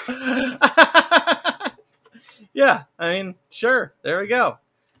 Yeah, I mean, sure. There we go.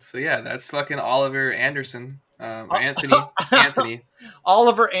 So yeah, that's fucking Oliver Anderson. Anthony.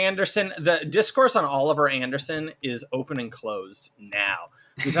 Oliver Anderson. The discourse on Oliver Anderson is open and closed now.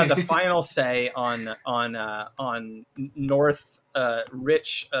 We've had the final say on North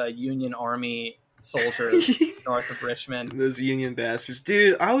rich Union Army soldiers north of Richmond. Those Union bastards,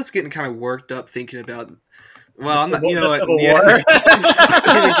 dude. I was getting kind of worked up thinking about. Well, I'm not. You know what? I'm just not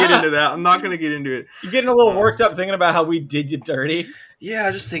going to get into that. I'm not going to get into it. You're getting a little worked up thinking about how we did you dirty. Yeah,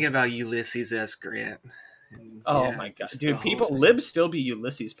 just thinking about Ulysses S. Grant. And, my god, dude! Libs still be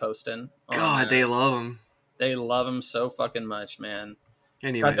Ulysses posting. God, they love him. They love him so fucking much, man.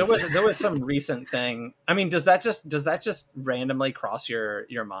 Anyways. God, there was some recent thing. I mean, does that just randomly cross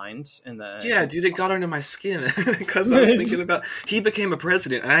your mind in the? Yeah, dude, it got under my skin because I was thinking about he became a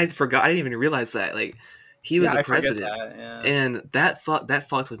president, and I forgot. I didn't even realize that. Like. He was a president, and that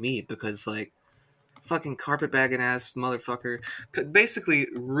fucked with me because like, fucking carpetbagging ass motherfucker basically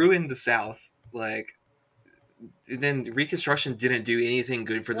ruined the South. Like, then Reconstruction didn't do anything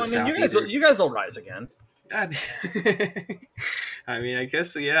good for the South. You guys will rise again. I mean, I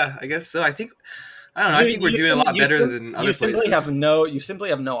guess, yeah, I guess so. I think I don't know. Dude, I think we're doing a lot better than other places. You simply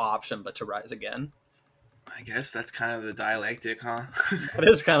have no option but to rise again. I guess that's kind of the dialectic, huh? That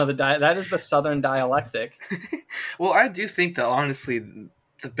is kind of that is the Southern dialectic. Well, I do think that honestly,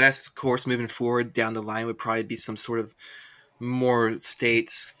 the best course moving forward down the line would probably be some sort of more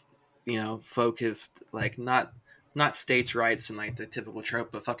states, focused, like not states' rights and like the typical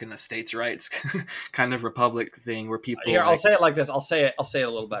trope, but fucking a states' rights kind of republic thing where people. Here, I'll say it like this. I'll say it a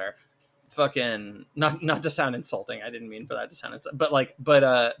little better. Fucking not to sound insulting. I didn't mean for that to sound insulting.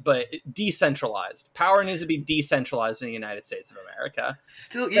 But decentralized. Power needs to be decentralized in the United States of America.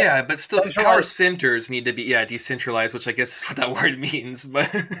 Still power centers need to be decentralized, which I guess is what that word means.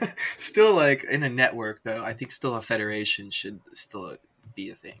 But still, like in a network, though, I think still a federation should still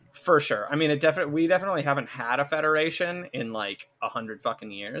be a thing for sure. I mean, we definitely haven't had a federation in like 100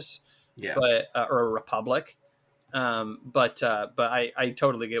 fucking years. Yeah, but or a republic. But I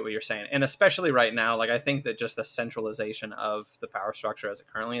totally get what you're saying, and especially right now, like I think that just the centralization of the power structure as it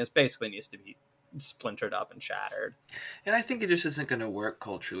currently is basically needs to be splintered up and shattered. And I think it just isn't going to work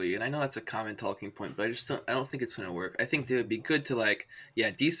culturally. And I know that's a common talking point, but I don't think it's going to work. I think it would be good to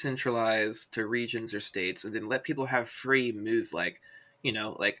decentralize to regions or states, and then let people have free move, like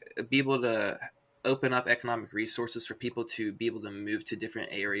be able to open up economic resources for people to be able to move to different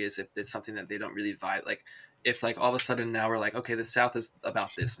areas if it's something that they don't really vibe like. If like all of a sudden now we're like, okay, the South is about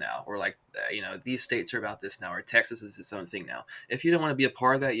this now, or like, these states are about this now, or Texas is its own thing now. If you don't want to be a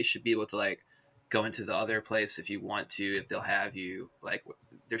part of that, you should be able to like go into the other place if you want to, if they'll have you. Like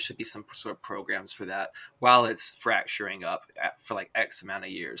there should be some sort of programs for that while it's fracturing up for like X amount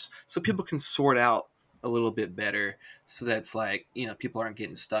of years, so people can sort out a little bit better, so that's like, people aren't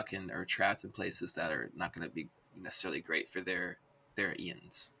getting stuck in or trapped in places that are not going to be necessarily great for their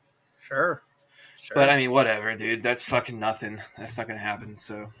ends. Sure. But I mean, whatever, dude. That's fucking nothing. That's not gonna happen.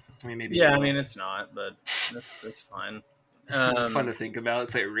 So I mean, maybe. Yeah, I mean, it's not, but that's fine. It's fun to think about.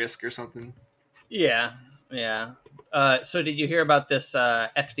 It's like Risk or something. Yeah. So did you hear about this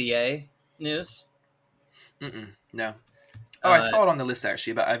FDA news? No. Oh, I saw it on the list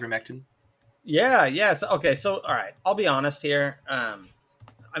actually about ivermectin. Yeah. Yes. Okay. So all right, I'll be honest here.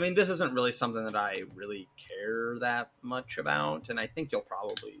 I mean, this isn't really something that I really care that much about, and I think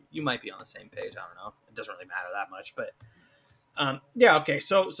you might be on the same page. I don't know. It doesn't really matter that much, but yeah, okay.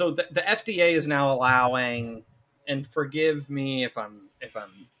 So the FDA is now allowing, and forgive me if I'm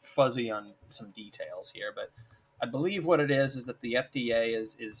fuzzy on some details here, but I believe what it is that the FDA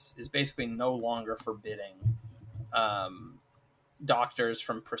is basically no longer forbidding doctors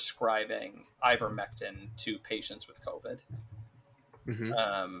from prescribing ivermectin to patients with COVID,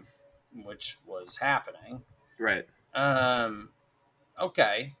 which was happening. Right.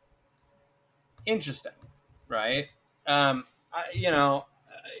 Okay. Interesting. Right.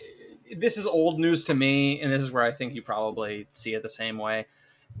 This is old news to me, and this is where I think you probably see it the same way.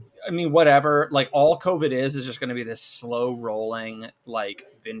 I mean, whatever, like all COVID is just going to be this slow rolling, like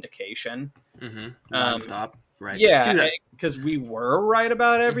vindication. Non-stop. Right. Yeah, because we were right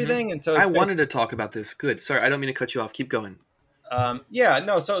about everything. And so I wanted to talk about this. Good. Sorry, I don't mean to cut you off. Keep going. Yeah,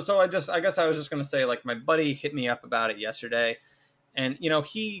 no. So I guess I was just going to say, like, my buddy hit me up about it yesterday. And,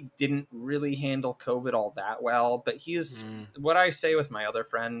 he didn't really handle COVID all that well, but he's what I say with my other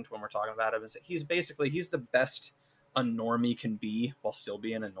friend when we're talking about him is that he's the best a normie can be while still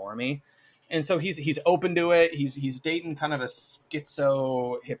being a normie. And so he's open to it. He's dating kind of a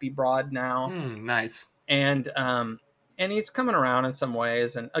schizo hippie broad now. Nice. And he's coming around in some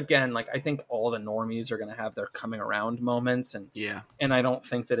ways. And again, like, I think all the normies are going to have their coming around moments. And and I don't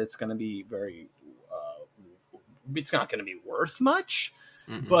think that it's going to be it's not going to be worth much,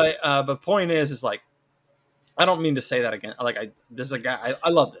 but point is like, I don't mean to say that again. Like, this is a guy, I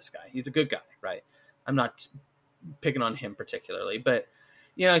love this guy. He's a good guy, right? I'm not picking on him particularly, but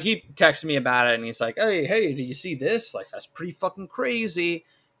he texted me about it and he's like, hey, do you see this? Like, that's pretty fucking crazy.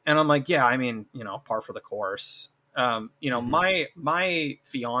 And I'm like, yeah, I mean, par for the course. My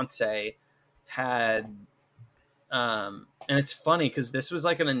fiance had, and it's funny because this was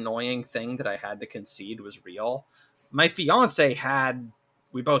like an annoying thing that I had to concede was real. My fiance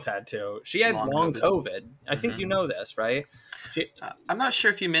we both had to. She had long COVID. I think you know this, right? I'm not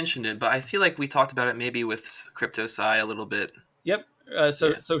sure if you mentioned it, but I feel like we talked about it maybe with Crypto Sci a little bit. Yep.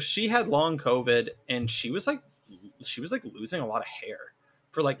 So she had long COVID, and she was like losing a lot of hair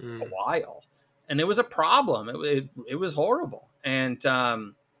for like a while, and it was a problem. It was horrible, and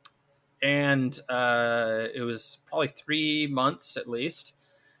it was probably 3 months at least,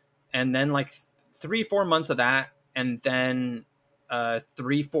 and then like 3-4 months of that, and then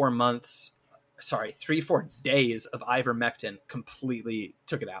 3-4 days of ivermectin completely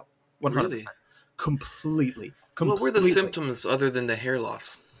took it out. 100%. Really? Completely. What were the symptoms other than the hair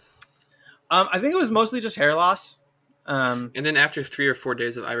loss? I think it was mostly just hair loss. And then after 3 or 4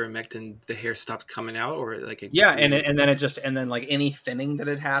 days of ivermectin, the hair stopped coming out, or like and then like any thinning that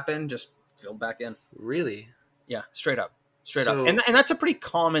had happened just filled back in. Really? Yeah, straight up, and that's a pretty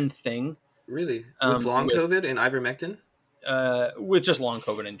common thing. Really, with long COVID and ivermectin. With just long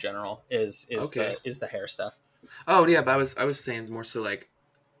COVID in general is the hair stuff. Oh yeah, but I was saying more so like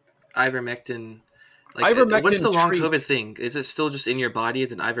ivermectin. Like, ivermectin, what's the long COVID thing? Is it still just in your body?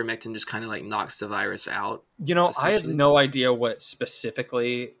 Then ivermectin just kind of like knocks the virus out. I have no idea what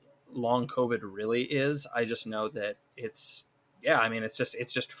specifically long COVID really is. I just know that it's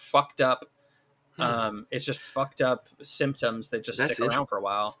just fucked up. It's just fuct up symptoms that just stick around for a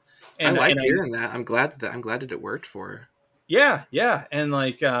while. And I like hearing that. I'm glad that it worked for her. Yeah, and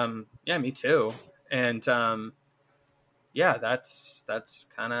like me too. And that's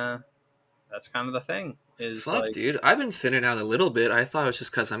kind of the thing. Is fuck, like, dude, I've been thinning out a little bit. I thought it was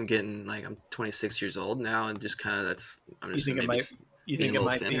just because I'm 26 years old now, and just kind of I'm just. You think it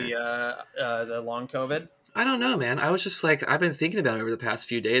might be the long COVID? I don't know, man. I was just like, I've been thinking about it over the past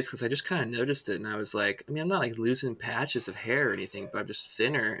few days because I just kind of noticed it, and I was like, I mean, I'm not like losing patches of hair or anything, but I'm just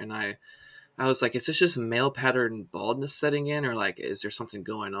thinner, and I was like, is this just male pattern baldness setting in, or like, is there something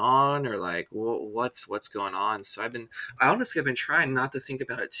going on, or like, what's going on? So I've been trying not to think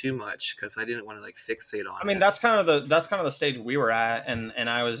about it too much because I didn't want to like fixate on it. I mean, that's kind of the stage we were at, and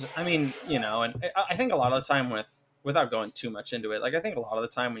I was, I mean, and I think a lot of the time without going too much into it, like, I think a lot of the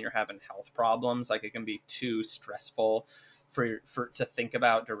time when you're having health problems, like, it can be too stressful to think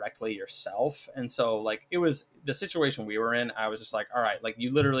about directly yourself. And so, like, it was the situation we were in. I was just like, all right, like,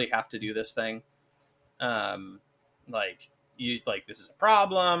 you literally have to do this thing. Like, this is a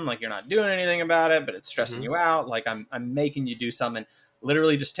problem. Like, you're not doing anything about it, but it's stressing you out. Like, I'm making you do something.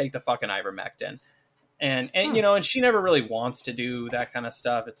 Literally just take the fucking ivermectin. And and she never really wants to do that kind of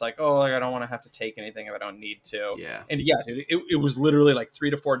stuff. It's like, oh, like, I don't want to have to take anything if I don't need to. Yeah. And yeah, dude, it was literally like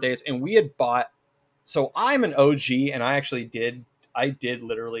 3 to 4 days. And we had bought, so I'm an OG, and I did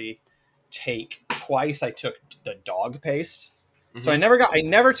literally take twice. I took the dog paste, So I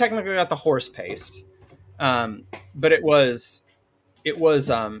never technically got the horse paste, but it was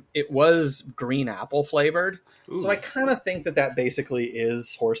green apple flavored. Ooh. So I kind of think that basically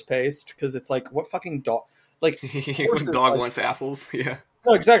is horse paste, because it's like, what fucking dog? Like, dog wants apples. Yeah.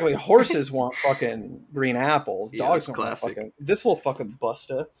 No, exactly. Horses want fucking green apples. Yeah, Dogs that's don't want classic. fucking. This little fucking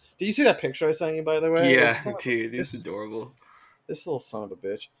busta. Did you see that picture I sent you, by the way? Yeah, dude, it's adorable. This little son of a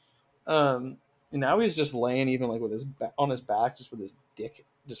bitch. Now he's just laying, even like with his on his back, just with his dick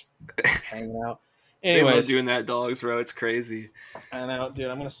just hanging out. They love Anyways, doing that, dogs, bro. It's crazy. I know, dude.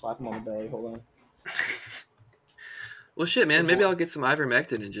 I'm gonna slap him on the belly. Hold on. Well, shit, man. Maybe I'll get some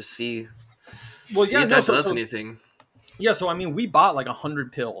ivermectin and just see. Well, if that does anything. Yeah, so I mean, we bought like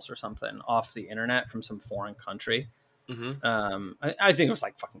 100 pills or something off the internet from some foreign country. Mm-hmm. I think it was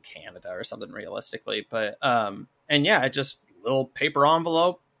like fucking Canada or something, realistically. But and yeah, just little paper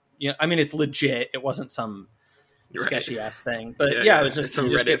envelope. Yeah, I mean, it's legit. It wasn't some sketchy ass thing, but it was just some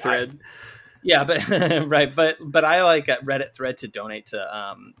Reddit thread. Yeah, but right, but I like a Reddit thread to donate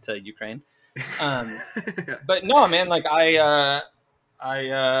to Ukraine. But no, man, like I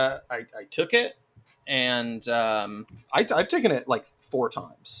took it, and I've taken it like 4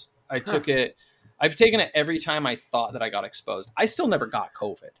 times. I've taken it every time I thought that I got exposed. I still never got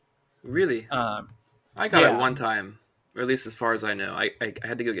COVID. Really? I got it one time, or at least as far as I know. I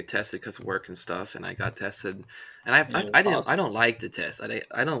had to go get tested because of work and stuff, and I got tested. And I don't like the test.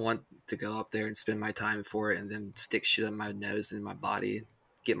 I don't want to go up there and spend my time for it and then stick shit in my nose and my body,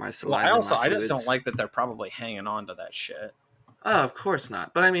 get my saliva. Well, I just don't like that they're probably hanging on to that shit. Oh, of course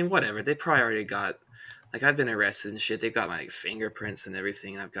not. But I mean, whatever. They probably already got, like, I've been arrested and shit. They've got my fingerprints and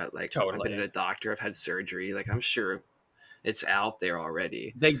everything. I've got, like, I've been at a doctor. I've had surgery. Like, I'm sure it's out there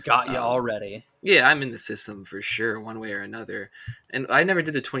already. They got you already. Yeah, I'm in the system for sure, one way or another. And I never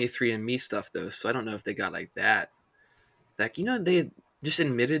did the 23andMe stuff, though, so I don't know if they got, like, that. Like, you know, they just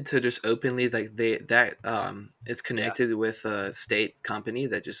admitted to just openly, like, is connected with a state company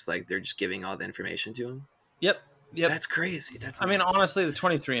that just, like, they're just giving all the information to them. Yep. That's crazy. I mean, honestly, the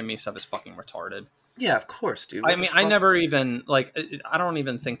 23andMe stuff is fucking retarded. Yeah, of course, dude. I mean, I never even, like, I don't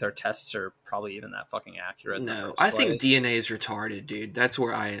even think their tests are probably even that fucking accurate. No, I think DNA is retarded, dude.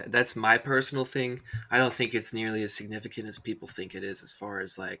 That's my personal thing. I don't think it's nearly as significant as people think it is, as far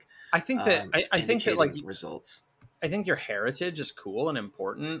as, like, I think that like results. I think your heritage is cool and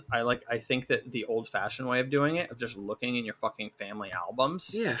important. I think that the old fashioned way of doing it, of just looking in your fucking family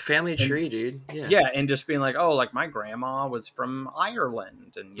albums. Yeah, family tree, dude. Yeah. Yeah, and just being like, oh, like my grandma was from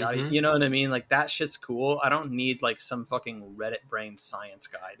Ireland, and you know what I mean? Like, that shit's cool. I don't need like some fucking Reddit brain science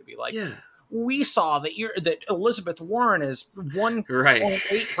guy to be like, we saw that Elizabeth Warren is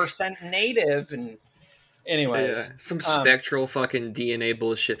 1.8% native, and anyways, some spectral fucking DNA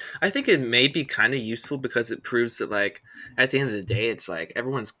bullshit. I think it may be kind of useful because it proves that, like, at the end of the day, it's like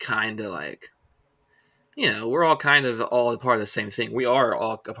everyone's kind of like, you know, we're all kind of all a part of the same thing. We are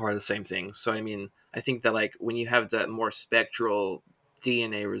all a part of the same thing. So, I mean, I think that, like, when you have that more spectral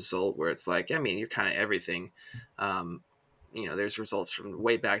DNA result where it's like, I mean, you're kind of everything. You know, there's results from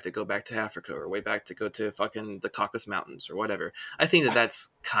way back to go back to Africa, or way back to go to fucking the Caucasus Mountains or whatever. I think that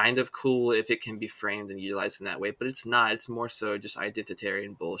that's kind of cool if it can be framed and utilized in that way, but it's not. It's more so just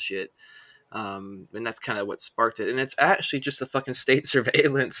identitarian bullshit. And that's kind of what sparked it. And it's actually just a fucking state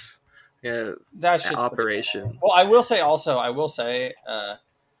surveillance operation. Well, I will say,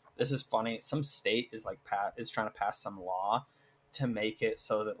 this is funny. Some state is like is trying to pass some law to make it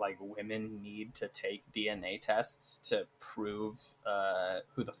so that, like, women need to take DNA tests to prove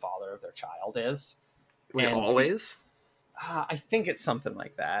who the father of their child is. Wait, always? I think it's something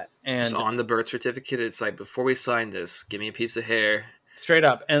like that. And just on the birth certificate, it's like, before we sign this, give me a piece of hair. Straight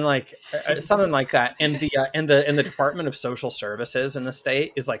up, and like something like that. And the Department of Social Services in the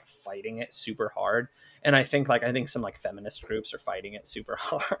state is like fighting it super hard. And I think some like feminist groups are fighting it super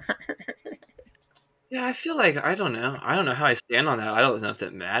hard. Yeah, I feel like I don't know how I stand on that. I don't know if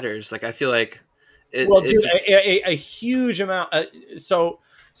that matters. Like, I feel like dude, a huge amount. So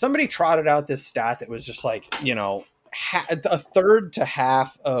somebody trotted out this stat that was just like, you know, a third to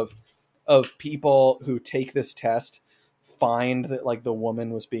half of people who take this test find that, like, the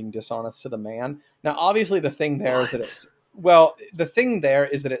woman was being dishonest to the man. Now, obviously, the thing there is that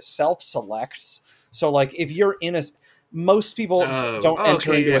it self-selects. So, like, if you're in a most people don't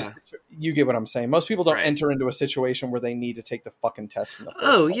enter into a. You get what I'm saying. Most people don't enter into a situation where they need to take the fucking test. In the first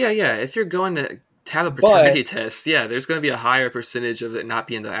place. Yeah. If you're going to have a paternity test, there's going to be a higher percentage of it not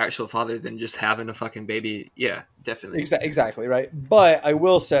being the actual father than just having a fucking baby. Yeah, definitely. Exactly right. But I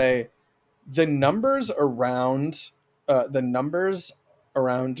will say, the numbers around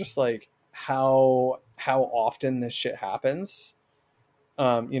just like how often this shit happens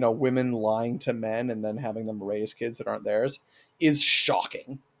women lying to men and then having them raise kids that aren't theirs is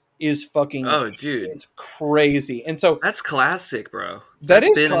shocking. Is fucking Oh, dude, it's crazy. And so that's classic, bro. that That's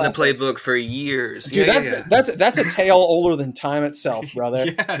is been in the classic. playbook for years. Dude, Yeah, yeah, that's a tale older than time itself, brother.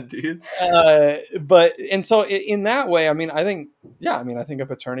 yeah, dude. But and so in that way, I mean, I think a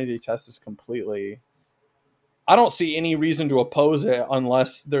paternity test is completely. I don't see any reason to oppose it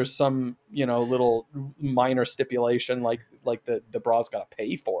unless there's some little minor stipulation like the bra's got to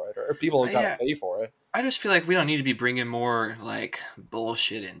pay for it or people have got to pay for it. I just feel like we don't need to be bringing more like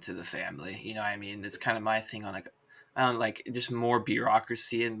bullshit into the family. You know what I mean? It's kind of my thing on like just more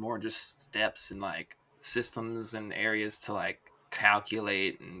bureaucracy and more just steps and like systems and areas to like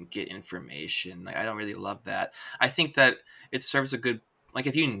calculate and get information. Like I don't really love that. I think that it serves a good like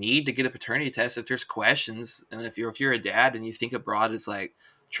if you need to get a paternity test, if there's questions, and if you're a dad and you think abroad is like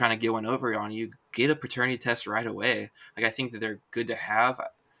trying to get one over on you, get a paternity test right away. Like I think that they're good to have.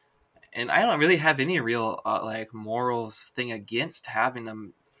 And I don't really have any real like morals thing against having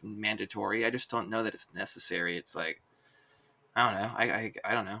them mandatory. I just don't know that it's necessary. It's like I don't know.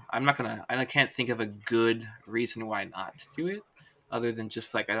 I don't know. I can't think of a good reason why not to do it, other than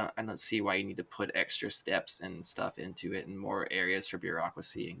just like I don't see why you need to put extra steps and stuff into it and more areas for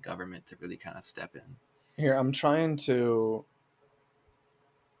bureaucracy and government to really kind of step in. Here, I'm trying to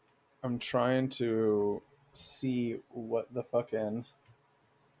see what the fucking.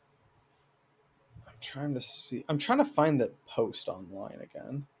 I'm trying to find that post online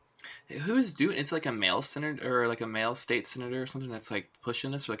again. Who's doing it's like a male senator or like a male state senator or something that's like pushing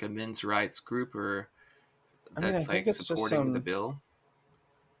this, or like a men's rights group or that's like supporting the bill.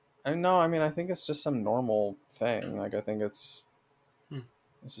 I know. I mean, I think it's just some normal thing. Like, I think it's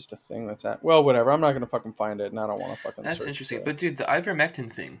just a thing that's at. Well, whatever. I'm not gonna fucking find it, and I don't want to fucking. That's interesting. But dude, the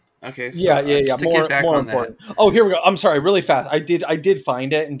ivermectin thing. Okay. So, yeah. More important. That. Oh, here we go. I'm sorry. Really fast. I did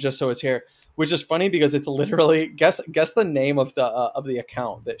find it, and just so it's here, which is funny because it's literally guess the name of the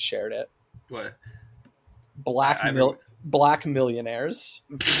account that shared it. What? Black millionaires.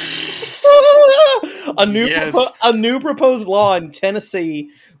 A new proposed law in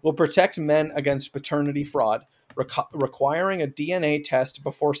Tennessee will protect men against paternity fraud, requiring a DNA test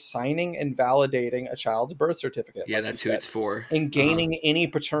before signing and validating a child's birth certificate. Yeah, that's who it's for. And gaining any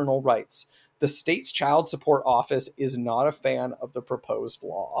paternal rights. The state's child support office is not a fan of the proposed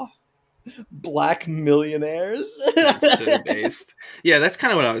law. Black millionaires. City based. Yeah, that's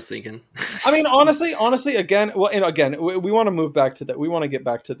kind of what I was thinking. I mean, honestly, again, we want to move back to that. We want to get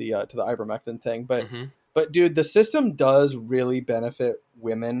back to the ivermectin thing, but dude, the system does really benefit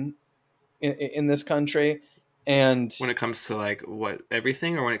women in this country, and when it comes to like what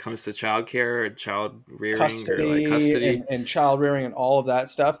everything, or when it comes to childcare or child rearing custody, or like custody and child rearing and all of that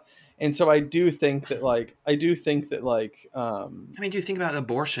stuff. And so I do think that I mean, do you think about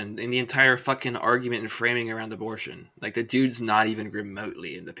abortion and the entire fucking argument and framing around abortion? Like the dude's not even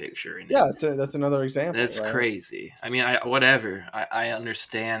remotely in the picture. That's another example. That's crazy. I mean, I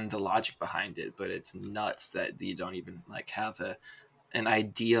understand the logic behind it, but it's nuts that you don't even like have an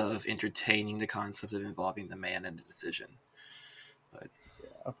idea of entertaining the concept of involving the man in the decision. But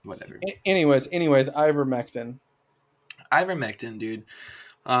whatever. Anyways, ivermectin, dude.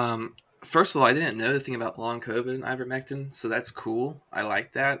 First of all, I didn't know the thing about long COVID and ivermectin, so that's cool. I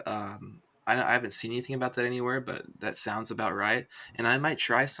like that. I haven't seen anything about that anywhere, but that sounds about right. And I might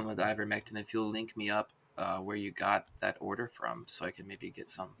try some of the ivermectin if you'll link me up where you got that order from, so I can maybe get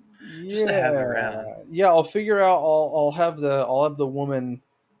some just to have it around. Yeah, I'll figure out. I'll have the woman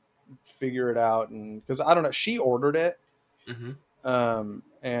figure it out, and because I don't know, she ordered it. Mm-hmm.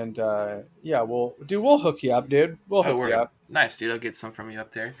 We'll hook you up, dude. We'll hook you up. Nice, dude. I'll get some from you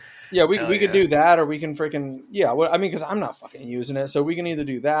up there. Yeah, we could do that, or we can freaking I mean, because I'm not fucking using it, so we can either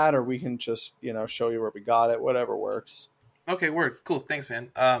do that, or we can just show you where we got it. Whatever works. Okay, word. Cool. Thanks, man.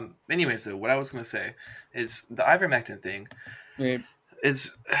 Anyways, though, what I was gonna say is the ivermectin thing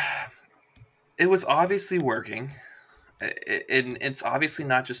is it was obviously working. It's obviously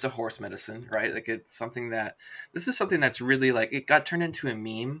not just a horse medicine, right? Like this is something that's really like it got turned into a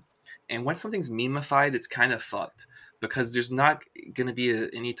meme, and when something's memeified, it's kind of fucked because there's not going to be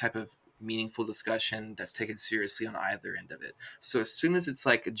any type of meaningful discussion that's taken seriously on either end of it. So as soon as it's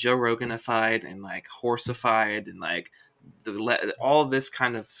like Joe Roganified and like horseified and like all this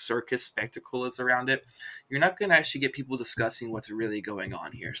kind of circus spectacle is around it, you're not going to actually get people discussing what's really going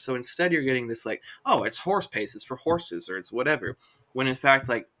on here. So instead you're getting this like, oh, it's horse pace, it's for horses, or it's whatever. When in fact,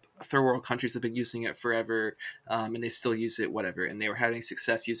 like third world countries have been using it forever, and they still use it, whatever. And they were having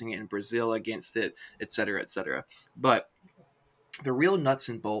success using it in Brazil against it, et cetera, et cetera. But the real nuts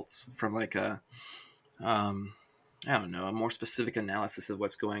and bolts from like a I don't know, a more specific analysis of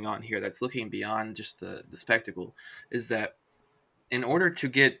what's going on here that's looking beyond just the spectacle is that in order to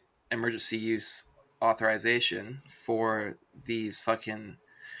get emergency use authorization for these fucking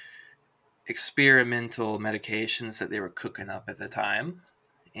experimental medications that they were cooking up at the time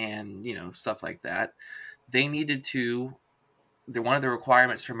and, stuff like that, they needed to, one of the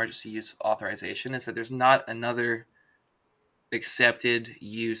requirements for emergency use authorization is that there's not another accepted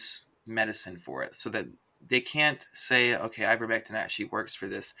use medicine for it, so that they can't say, okay, ivermectin actually works for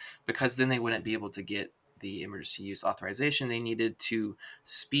this, because then they wouldn't be able to get the emergency use authorization. They needed to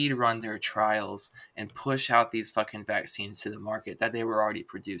speed run their trials and push out these fucking vaccines to the market that they were already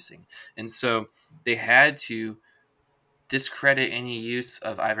producing. And so they had to discredit any use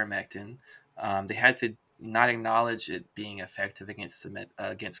of ivermectin. They had to not acknowledge it being effective against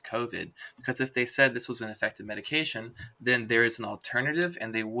against COVID, because if they said this was an effective medication, then there is an alternative,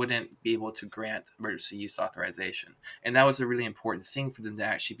 and they wouldn't be able to grant emergency use authorization. And that was a really important thing for them to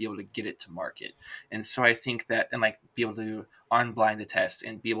actually be able to get it to market. And so I think that, and like be able to unblind the test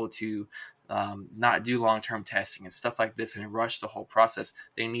and be able to not do long-term testing and stuff like this and rush the whole process,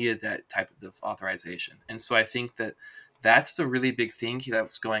 they needed that type of authorization. And so I think that that's the really big thing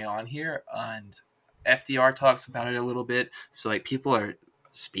that's going on here. And FDR talks about it a little bit. So like people are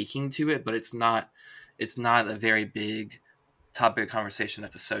speaking to it, but it's not a very big topic of conversation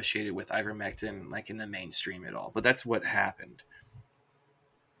that's associated with ivermectin like in the mainstream at all. But that's what happened.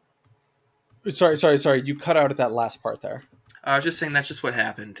 Sorry. You cut out at that last part there. I was just saying that's just what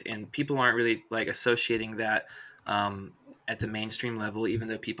happened, and people aren't really like associating that at the mainstream level, even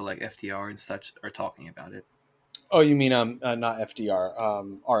though people like FDR and such are talking about it. Oh, you mean not FDR,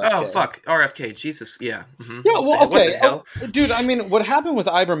 RFK. Oh, fuck, RFK, Jesus, yeah. Mm-hmm. Yeah, well, okay. Oh, dude, I mean, what happened with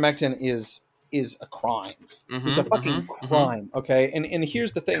ivermectin is a crime. Mm-hmm, it's a fucking crime, okay? And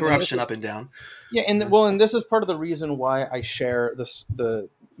here's the thing. Corruption up and down. Yeah, and and this is part of the reason why I share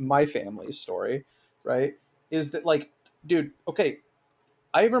my family's story, right? Is that, like, dude, okay,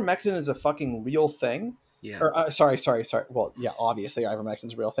 ivermectin is a fucking real thing. Yeah. Or, sorry. Well, yeah, obviously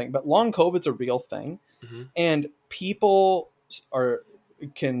ivermectin's a real thing, but long COVID's a real thing. Mm-hmm. And people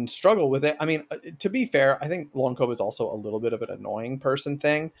can struggle with it. I mean, to be fair, I think long COVID is also a little bit of an annoying person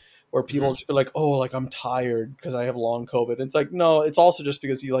thing, where people just be like, "Oh, like I'm tired because I have long COVID." And it's like, no, it's also just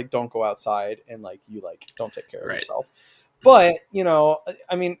because you like don't go outside and like you like don't take care of yourself. But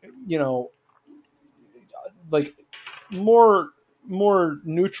I mean, like more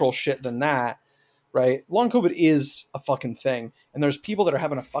neutral shit than that. Right? Long COVID is a fucking thing, and there's people that are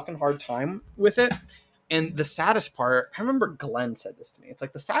having a fucking hard time with it. And the saddest part, I remember Glenn said this to me. It's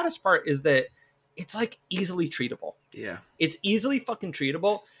like the saddest part is that it's like easily treatable. Yeah. It's easily fucking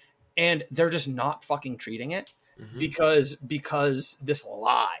treatable, and they're just not fucking treating it because this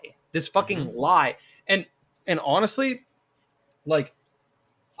fucking lie. And honestly, like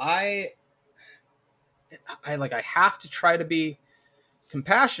I have to try to be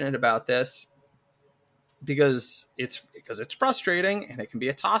compassionate about this because it's frustrating and it can be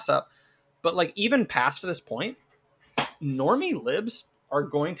a toss up. But like even past this point, normie libs are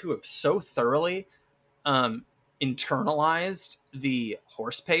going to have so thoroughly internalized the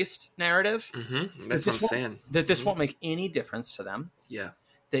horse paste narrative. That's what I'm saying. That this won't make any difference to them. Yeah.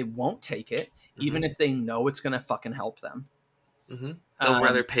 They won't take it, even if they know it's going to fucking help them. They'll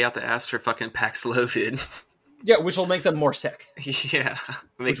rather pay out the ass for fucking Paxlovid. Yeah, which will make them more sick. Yeah,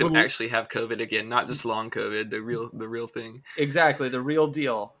 make them actually have COVID again, not just long COVID, the real thing. Exactly, the real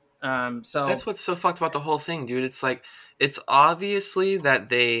deal. So that's what's so fucked about the whole thing, dude. It's like, it's obviously that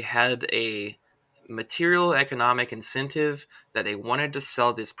they had a material economic incentive that they wanted to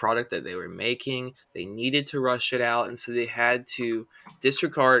sell this product that they were making. They needed to rush it out, and so they had to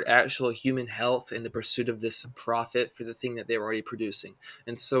disregard actual human health in the pursuit of this profit for the thing that they were already producing.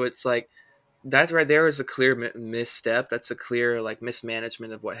 And so it's like, that right there is a clear misstep. That's a clear like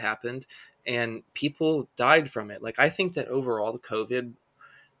mismanagement of what happened, and people died from it. Like, I think that overall the COVID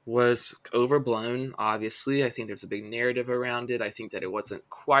was overblown. Obviously, I think there's a big narrative around it. I think that it wasn't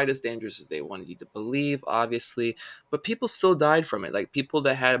quite as dangerous as they wanted you to believe, obviously, but people still died from it. Like people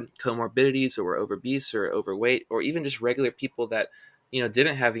that had comorbidities or were obese or overweight, or even just regular people that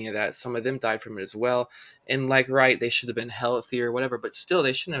didn't have any of that. Some of them died from it as well. And like, right, they should have been healthier or whatever, but still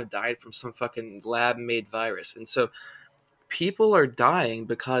they shouldn't have died from some fucking lab made virus. And so people are dying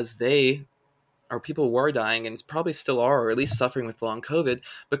because people were dying, and probably still are, or at least suffering with long COVID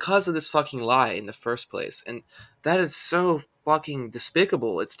because of this fucking lie in the first place. And that is so fucking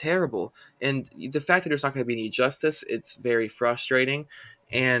despicable. It's terrible. And the fact that there's not going to be any justice, it's very frustrating.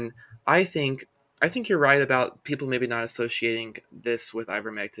 And I think I think you're right about people maybe not associating this with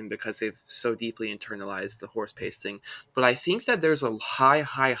ivermectin because they've so deeply internalized the horse paste thing. But I think that there's a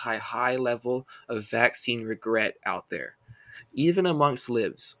high level of vaccine regret out there, even amongst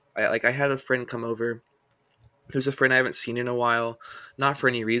libs. I had a friend come over. Who's a friend I haven't seen in a while, not for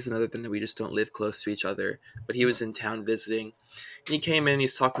any reason other than that we just don't live close to each other. But he was in town visiting. He came in,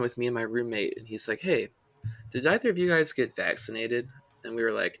 he's talking with me and my roommate, and he's like, "Hey, did either of you guys get vaccinated?" And we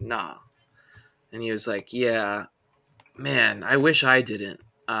were like, "Nah." And he was like, "Yeah, man, I wish I didn't.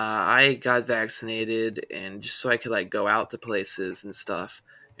 I got vaccinated and just so I could like go out to places and stuff.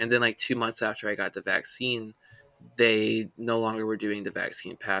 And then like 2 months after I got the vaccine, they no longer were doing the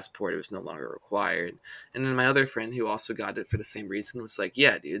vaccine passport. It was no longer required." And then my other friend who also got it for the same reason was like,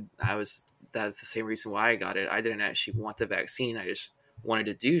 "Yeah, dude, that's the same reason why I got it. I didn't actually want the vaccine. I just wanted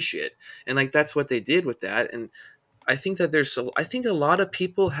to do shit." And like that's what they did with that. And I think that I think a lot of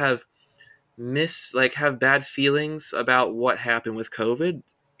people have bad feelings about what happened with COVID.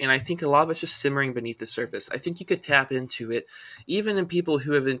 And I think a lot of it's just simmering beneath the surface. I think you could tap into it, even in people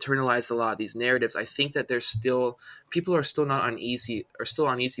who have internalized a lot of these narratives. I think that people are still not uneasy, or still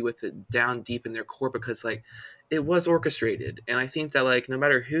uneasy with it down deep in their core because like it was orchestrated. And I think that like no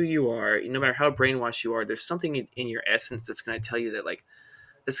matter who you are, no matter how brainwashed you are, there's something in your essence that's going to tell you that like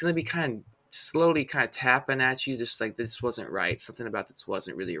that's going to be kind of slowly kind of tapping at you, just like this wasn't right, something about this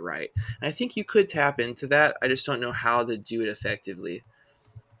wasn't really right. And I think you could tap into that. I just don't know how to do it effectively.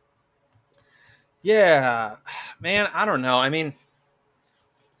 Yeah, man, I don't know. I mean,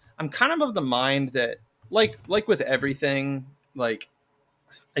 I'm kind of the mind that like with everything, like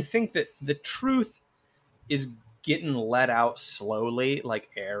I think that the truth is getting let out slowly, like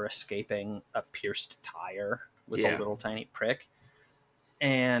air escaping a pierced tire with a little tiny prick.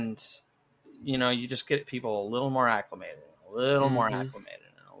 And you just get people a little more acclimated,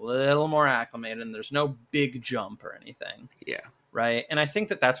 and there's no big jump or anything. Yeah. Right. And I think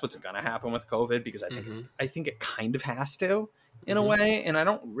that that's what's going to happen with COVID, because I think it kind of has to in a way. And I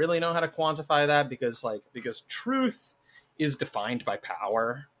don't really know how to quantify that because truth is defined by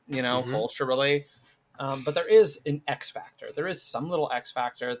power, culturally. But there is an X factor. There is some little X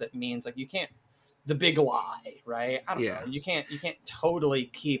factor that means like you can't, the big lie, right? I don't know. You can't totally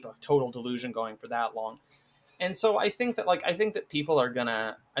keep a total delusion going for that long. And so I think that people are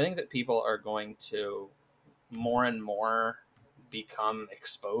going to more and more become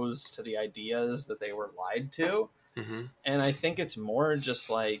exposed to the ideas that they were lied to. And I think it's more just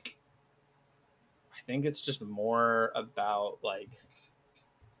like, more about like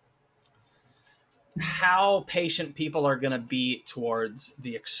how patient people are going to be towards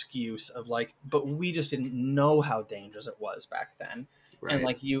the excuse of like, but we just didn't know how dangerous it was back then. Right. And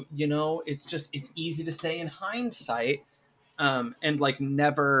like, it's easy to say in hindsight, and like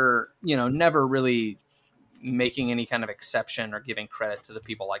never really making any kind of exception or giving credit to the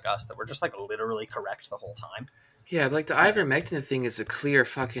people like us that were just like literally correct the whole time. Yeah, but like the ivermectin thing is a clear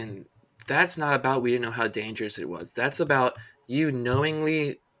fucking, that's not about we didn't know how dangerous it was. That's about you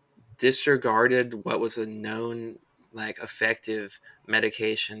knowingly disregarded what was a known like effective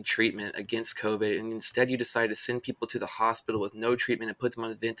medication treatment against COVID, and instead you decided to send people to the hospital with no treatment and put them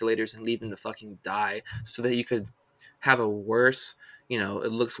on ventilators and leave them to fucking die so that you could have a worse,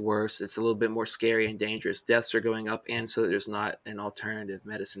 it looks worse, it's a little bit more scary and dangerous, deaths are going up, and so there's not an alternative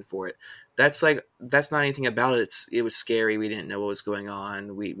medicine for it. That's not anything about it. It was scary. We didn't know what was going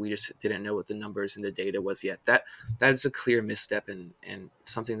on. We just didn't know what the numbers and the data was yet. That is a clear misstep and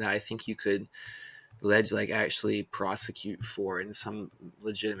something that I think you could actually prosecute for in some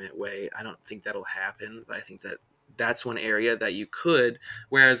legitimate way. I don't think that'll happen, but I think that's one area that you could.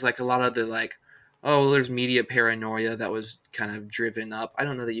 Whereas like a lot of the like, oh, well, there's media paranoia that was kind of driven up. I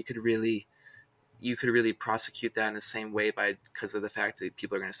don't know that you could really prosecute that in the same way because of the fact that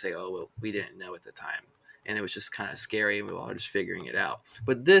people are going to say, oh, well, we didn't know at the time. And it was just kind of scary and we were all just figuring it out.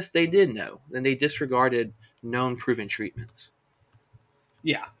 But this, they did know. And they disregarded known proven treatments.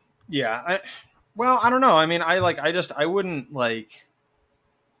 Yeah. Yeah. I don't know. I mean, I wouldn't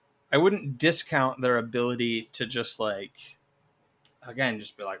discount their ability to just like, again,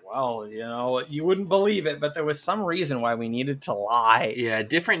 just be like, well, you wouldn't believe it, but there was some reason why we needed to lie. Yeah,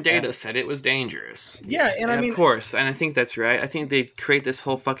 different data said it was dangerous. Yeah, and I mean, of course, and I think that's right. I think they create this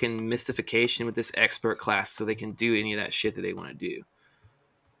whole fucking mystification with this expert class so they can do any of that shit that they want to do.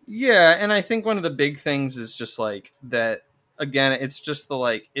 Yeah, and I think one of the big things is just like that. Again, it's just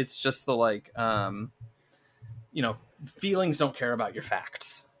the feelings don't care about your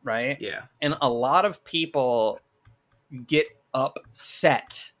facts, right? Yeah, and a lot of people get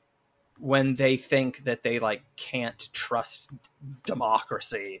upset when they think that they like can't trust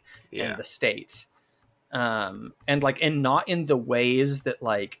democracy and the state. and not in the ways that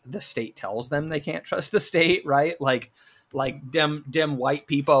like the state tells them they can't trust the state, right? Like dem white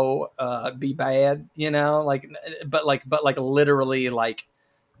people be bad, but literally like,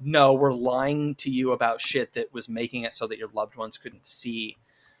 no, we're lying to you about shit that was making it so that your loved ones couldn't see,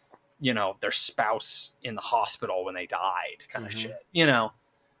 their spouse in the hospital when they died, kind of shit,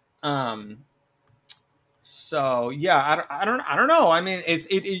 So yeah, I don't know. I mean, it's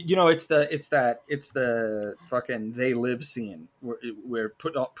the fucking They Live scene where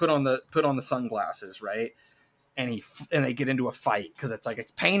put on the sunglasses, right? And they get into a fight because it's like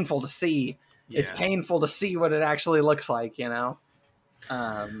it's painful to see. Yeah. It's painful to see what it actually looks like, Yeah,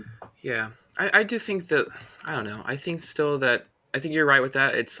 I do think that I don't know. I think you're right with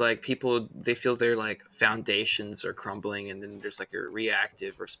that. It's like people, they feel their like foundations are crumbling, and then there's like a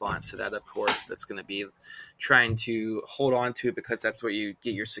reactive response to that, of course, that's going to be trying to hold on to it because that's where you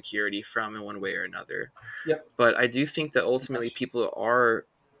get your security from in one way or another. Yep. But I do think that ultimately people are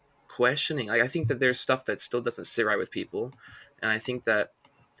questioning. Like, I think that there's stuff that still doesn't sit right with people, and I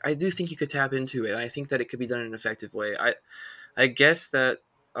do think you could tap into it. I think that it could be done in an effective way. I guess that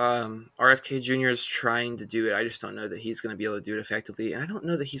RFK Jr. is trying to do it. I just don't know that he's going to be able to do it effectively, and I don't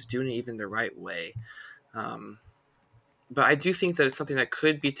know that he's doing it even the right way. But I do think that it's something that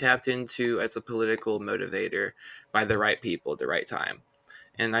could be tapped into as a political motivator by the right people at the right time.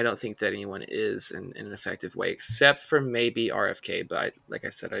 And I don't think that anyone is in an effective way, except for maybe RFK. But like I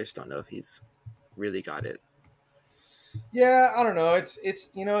said, I just don't know if he's really got it. Yeah, I don't know. It's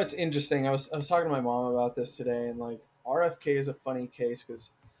interesting. I was talking to my mom about this today, and like RFK is a funny case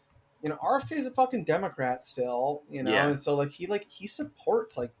because RFK is a fucking Democrat still, Yeah. And so like he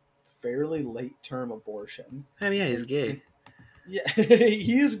supports like fairly late term abortion. I mean, yeah, he's gay. Yeah,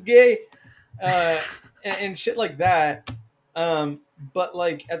 he is gay, and shit like that. But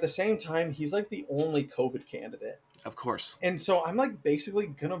like at the same time, he's like the only COVID candidate, of course. And so I'm like basically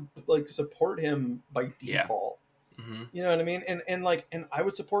gonna like support him by default. Yeah. Mm-hmm. You know what I mean? And I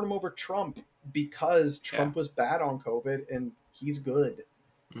would support him over Trump because Trump was bad on COVID and he's good.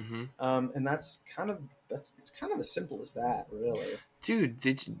 Mm-hmm. And it's kind of as simple as that, really. Dude,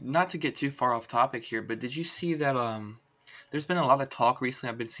 not to get too far off topic here, but did you see that there's been a lot of talk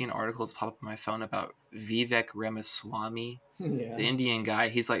recently? I've been seeing articles pop up on my phone about Vivek Ramaswamy, the Indian guy.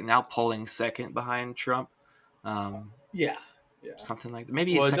 He's like now polling second behind Trump. Yeah. Something like that.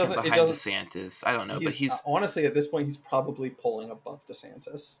 Maybe he's second behind DeSantis. I don't know, but he's honestly at this point he's probably polling above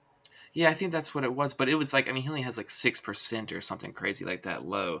DeSantis. Yeah, I think that's what it was. But it was like, I mean, he only has like 6% or something crazy like that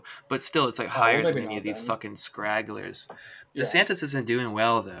low. But still, it's like higher than any of these fucking scragglers. Yeah. DeSantis isn't doing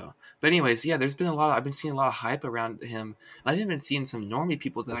well, though. But anyways, yeah, I've been seeing a lot of hype around him. And I've even been seeing some normie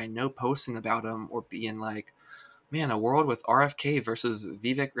people that I know posting about him or being like, man, a world with RFK versus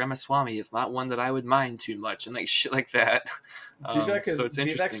Vivek Ramaswamy is not one that I would mind too much. And like shit like that. So it's interesting.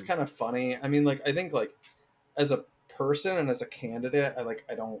 Vivek's kind of funny. I mean, like, I think like as a person and as a candidate,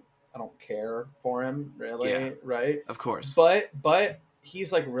 I don't care for him really, right? Of course. But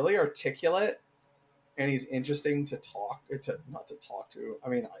he's like really articulate and he's interesting to not to talk to. I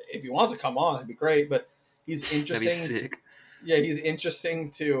mean, if he wants to come on, that'd be great, but he's interesting. That'd be sick. Yeah, he's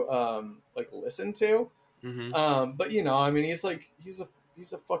interesting to like listen to. Mm-hmm. But I mean, he's a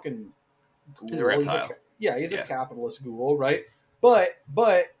fucking ghoul. He's a reptile. He's a capitalist ghoul, right? But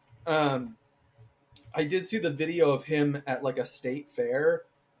I did see the video of him at like a state fair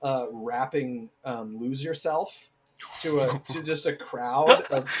rapping "Lose Yourself" to just a crowd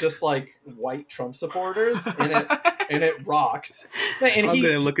of just like white Trump supporters, and it rocked. And I'm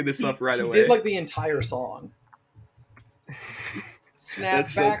gonna look at this up right away. He did like the entire song. Snap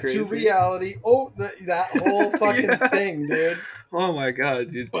back to reality. Oh, that whole fucking thing, dude. Oh my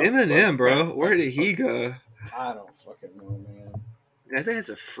god, dude. Eminem, bro. Where did he go? I don't fucking know, man. I think it's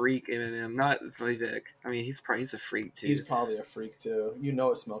a freak, Eminem, not Vivek. I mean, he's a freak too. He's probably a freak too.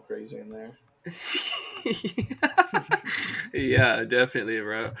 It smells crazy in there. Yeah, definitely,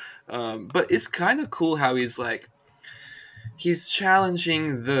 bro. But it's kind of cool how he's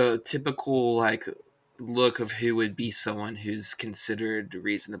challenging the typical like look of who would be someone who's considered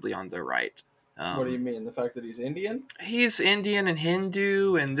reasonably on the right. What do you mean? The fact that he's Indian? He's Indian and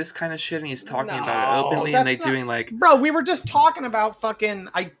Hindu and this kind of shit, and he's talking about it openly, and doing like... Bro, we were just talking about fucking...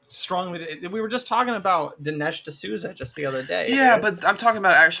 We were just talking about Dinesh D'Souza just the other day. Yeah, dude. But I'm talking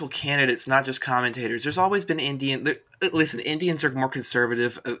about actual candidates, not just commentators. There's always been Listen, Indians are more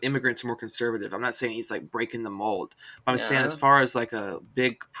conservative. Immigrants are more conservative. I'm not saying he's like breaking the mold. But I'm saying as far as like a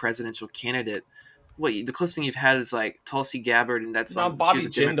big presidential candidate... the closest thing you've had is like Tulsi Gabbard, and that's Bobby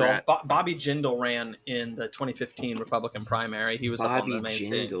Jindal. Bobby Jindal ran in the 2015 Republican primary. He was up on the main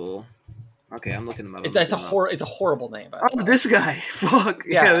stage. Okay, I'm looking him up. It's a horrible name. Oh, this guy! Fuck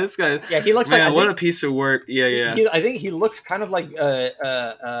yeah, this guy. Yeah, he looks man, what a piece of work. Yeah. I think he looks kind of like Vivek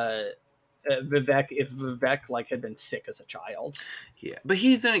if Vivek like had been sick as a child. Yeah, but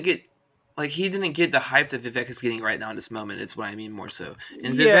he didn't get the hype that Vivek is getting right now in this moment. Is what I mean more so.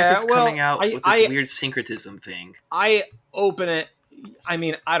 And Vivek is coming out with this weird syncretism thing. I open it. I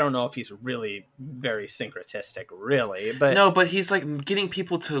mean, I don't know if he's really very syncretistic, really, but no, but he's like getting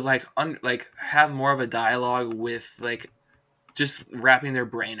people to like have more of a dialogue with like just wrapping their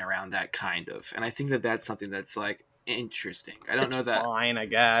brain around that kind of, and I think that that's something that's like interesting. I don't know that. Fine, I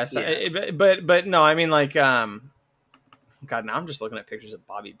guess, Yeah. but no, I mean like God, now I'm just looking at pictures of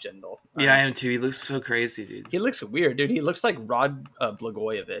Bobby Jindal. Yeah, I am too. He looks so crazy, dude. He looks weird, dude. He looks like Rod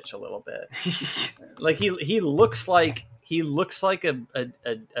Blagojevich a little bit. Like he looks like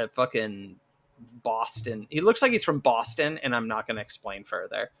a fucking Boston. He looks like he's from Boston, and I'm not going to explain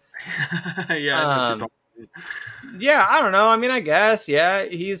further. Yeah. Yeah, I don't know. I mean, I guess yeah,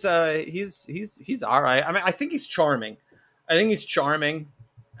 he's all right. I mean, I think he's charming.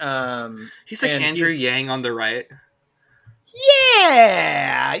 He's like Andrew Yang on the right.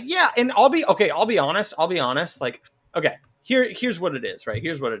 Yeah, and I'll be honest. Like, okay, here's what it is, right?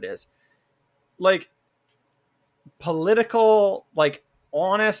 Here's what it is. Like, political, like,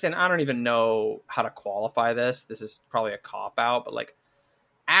 honest, and I don't even know how to qualify this. This is probably a cop out, but like,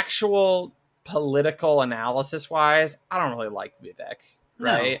 actual political analysis wise, I don't really like Vivek,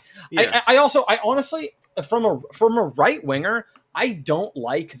 right? No. Yeah. I honestly, from a right winger, I don't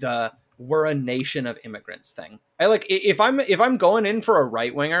like the "we're a nation of immigrants" thing. I like, if I'm going in for a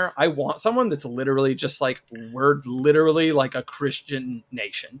right winger, I want someone that's literally just like, we're literally like a Christian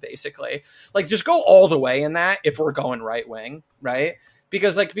nation, basically. Like, just go all the way in that if we're going right wing, right?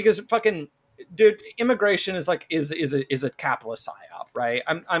 Because fucking dude, immigration is like is a capitalist psyop, right?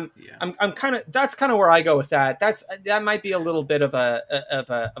 I'm kind of, that's kind of where I go with that. That might be a little bit of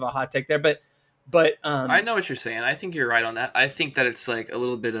a hot take there, but I know what you're saying. I think you're right on that. I think that it's like a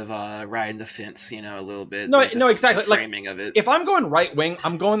little bit of riding the fence, you know, a little bit. No, exactly. The framing of it. If I'm going right wing,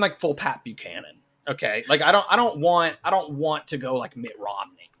 I'm going like full Pat Buchanan. Okay, like I don't want to go like Mitt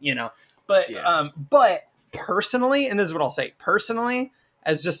Romney, you know. But but personally, and this is what I'll say, personally,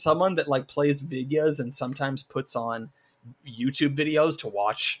 as just someone that like plays videos and sometimes puts on YouTube videos to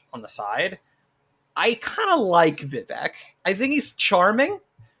watch on the side, I kind of like Vivek. I think he's charming.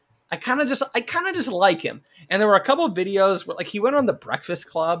 I kind of just like him. And there were a couple of videos where like he went on the Breakfast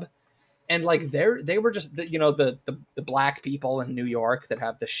Club, and like they were just the black people in New York that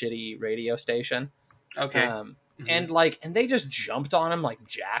have the shitty radio station. Okay. And they just jumped on him like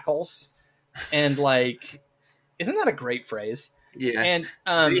jackals. And like, isn't that a great phrase? Yeah. And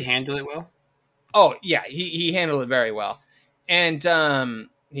did he handle it well? Oh yeah, he handled it very well. And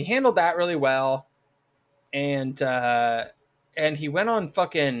he handled that really well. And he went on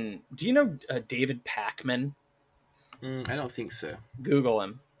fucking... Do you know David Pakman? I don't think so. Google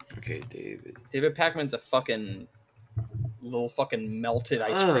him. Okay, David. David Pakman's a fucking little fucking melted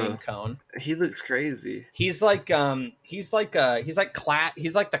ice cream cone. He looks crazy. He's like the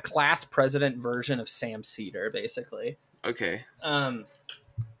class president version of Sam Cedar, basically. Okay.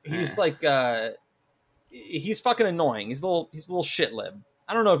 He's like he's fucking annoying. He's a little shit lib.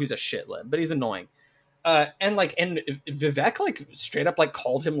 I don't know if he's a shit lib, but he's annoying. And Vivek like straight up like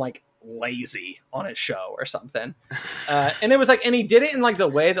called him like lazy on his show or something. And it was like, and he did it in like the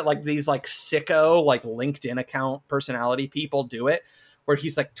way that like these like sicko like LinkedIn account personality people do it, where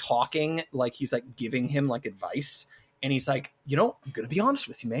he's like talking, like he's like giving him like advice, and he's like, you know, I'm gonna be honest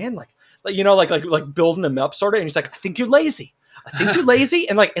with you, man, like you know, like building him up sort of, and he's like, I think you're lazy.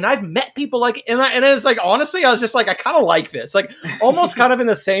 And like, and I've met people like, and it's like, honestly, I was just like, I kind of like this, like almost kind of in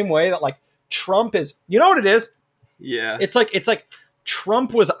the same way that like Trump is, you know what it is? Yeah. It's like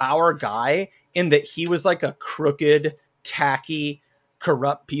Trump was our guy in that he was like a crooked, tacky,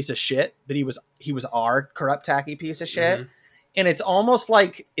 corrupt piece of shit, but he was our corrupt, tacky piece of shit. Mm-hmm. And it's almost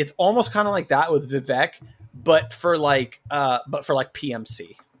kind of like that with Vivek, but for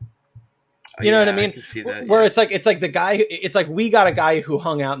PMC. You know what I mean? I can see that, where it's like the guy, it's like we got a guy who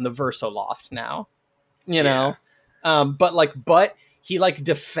hung out in the Verso loft now, you know? But he like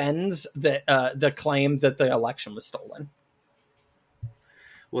defends the claim that the election was stolen.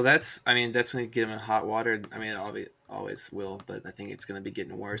 Well, that's going to get him in hot water. I mean, always will, but I think it's going to be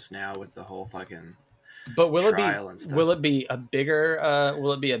getting worse now with the whole fucking trial and stuff. Will it be a bigger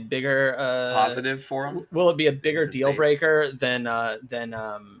positive for him? Will it be a bigger deal breaker than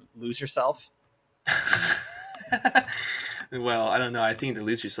Lose Yourself? Well, I don't know. I think the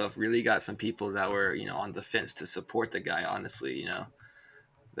Lose Yourself really got some people that were, you know, on the fence to support the guy, honestly, you know.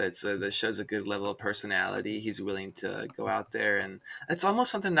 that shows a good level of personality. He's willing to go out there, and it's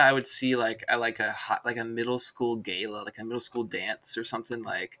almost something that I would see like at like a middle school gala, like a middle school dance or something,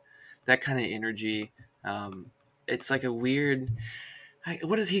 like that kind of energy. It's like a weird.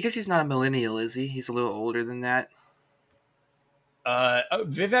 What is he? I guess he's not a millennial, is he? He's a little older than that.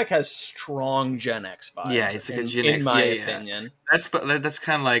 Vivek has strong Gen X vibes. Yeah, he's like a Gen X. In my yeah. opinion. That's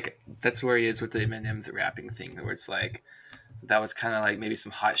kind of like that's where he is with the Eminem the rapping thing, where it's like that was kind of like maybe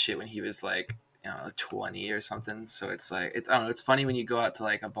some hot shit when he was like 20 or something. So it's like I don't know. It's funny when you go out to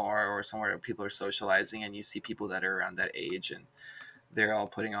like a bar or somewhere where people are socializing and you see people that are around that age and they're all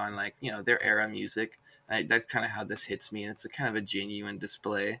putting on like their era music. And that's kind of how this hits me, and it's a kind of a genuine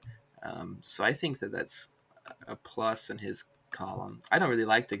display. So I think that that's a plus in his column. I don't really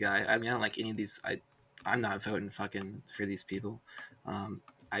like the guy. I mean, I don't like any of these. I'm not voting fucking for these people. I'm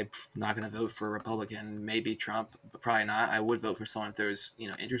not going to vote for a Republican. Maybe Trump, but probably not. I would vote for someone if there was,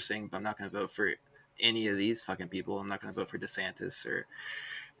 interesting, but I'm not going to vote for any of these fucking people. I'm not going to vote for DeSantis or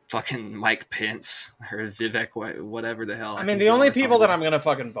fucking Mike Pence or Vivek, whatever the hell. I mean, the only people that I'm going to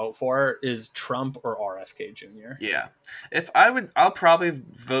fucking vote for is Trump or RFK Jr. Yeah. I'll probably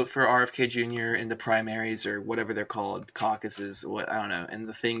vote for RFK Jr. in the primaries or whatever they're called, caucuses, I don't know, and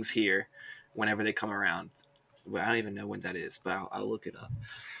the things here whenever they come around. Well, I don't even know when that is, but I'll look it up.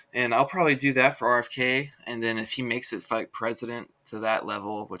 And I'll probably do that for RFK, and then if he makes it like president to that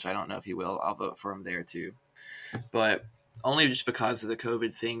level, which I don't know if he will, I'll vote for him there too. But only just because of the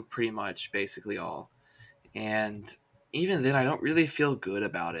COVID thing, pretty much, basically all. And even then, I don't really feel good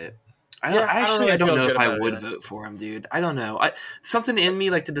about it. I don't know if I would vote for him, dude. I don't know. Something in me,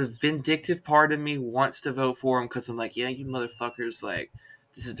 like the vindictive part of me, wants to vote for him because I'm like, yeah, you motherfuckers, like,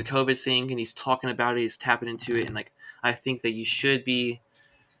 this is the COVID thing, and he's talking about it, he's tapping into it, and like, I think that you should be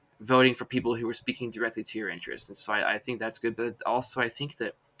voting for people who are speaking directly to your interests. And so I think that's good, but also I think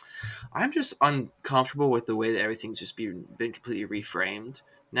that I'm just uncomfortable with the way that everything's just been completely reframed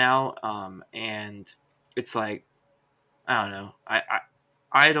now. And it's like, I don't know.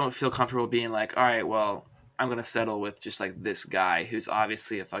 I don't feel comfortable being like, all right, well, I'm going to settle with just like this guy who's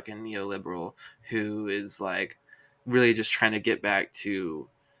obviously a fucking neoliberal who is like really just trying to get back to,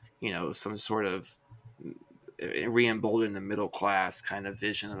 some sort of re-embolden the middle class kind of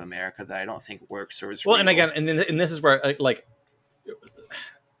vision of America that I don't think works or is well. real. And again, and this is where like,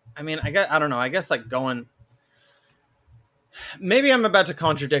 I mean, I don't know. I guess like going, maybe I'm about to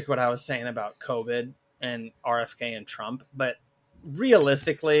contradict what I was saying about COVID and RFK and Trump, but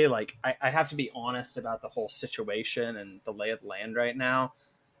realistically, like I have to be honest about the whole situation and the lay of the land right now.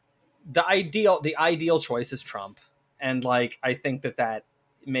 The ideal choice is Trump. And like, I think that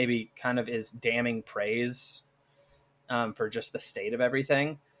maybe kind of is damning praise for just the state of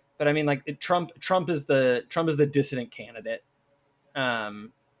everything. But I mean, like Trump is the dissident candidate.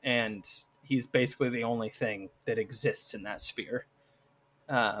 And he's basically the only thing that exists in that sphere.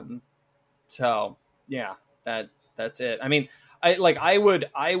 So yeah, that's it. I mean, I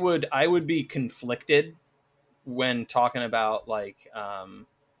would be conflicted when talking about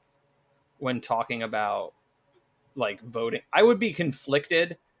voting. I would be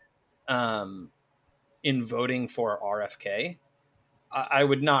conflicted in voting for RFK. I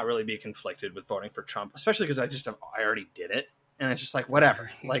would not really be conflicted with voting for Trump, especially because I already did it. And it's just like, whatever,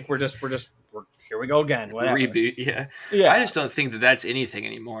 like we're here we go again. Whatever. Reboot. Yeah. I just don't think that that's anything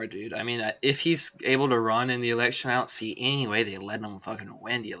anymore, dude. I mean, if he's able to run in the election, I don't see any way they let him fucking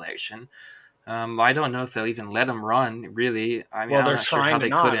win the election. I don't know if they'll even let him run, really. I mean, they're trying to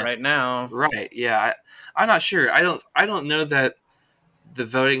not right now. Right. Yeah. I'm not sure. I don't know that the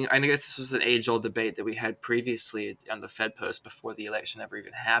voting, I guess this was an age-old debate that we had previously on the Fed Post before the election ever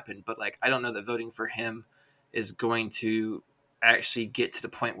even happened. But like, I don't know that voting for him is going to actually get to the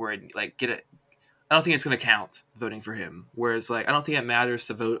point where I don't think it's going to count voting for him. Whereas like, I don't think it matters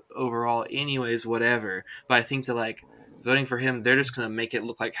to vote overall anyways, whatever. But I think that like voting for him, they're just going to make it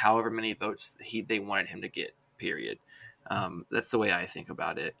look like however many votes they wanted him to get, period. That's the way I think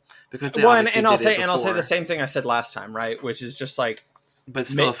about it. Because I'll say the same thing I said last time, right? Which is just like, but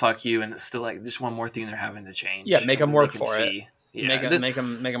still a fuck you, and it's still like just one more thing they're having to change. Yeah, make them work for it. Yeah, make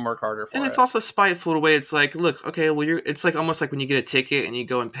them work harder for it. And it's also spiteful the way it's like, look, okay, well, it's like almost like when you get a ticket and you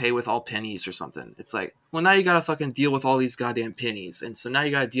go and pay with all pennies or something. It's like, well, now you got to fucking deal with all these goddamn pennies. And so now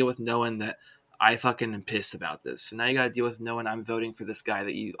you got to deal with knowing that I fucking am pissed about this. So now you got to deal with knowing I'm voting for this guy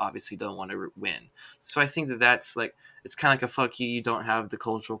that you obviously don't want to win. So I think that's like, it's kind of like a fuck you. You don't have the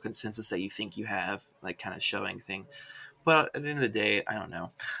cultural consensus that you think you have, like kind of showing thing. But at the end of the day, I don't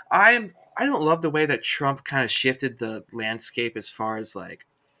know. I don't love the way that Trump kind of shifted the landscape as far as like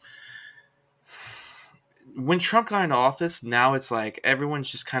when Trump got into office, now it's like everyone's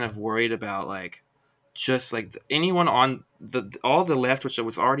just kind of worried about like just like anyone on the all the left, which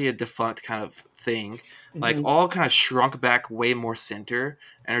was already a defunct kind of thing, like Mhm. all kind of shrunk back way more center,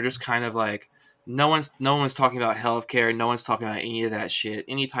 and are just kind of like no one's talking about healthcare, no one's talking about any of that shit,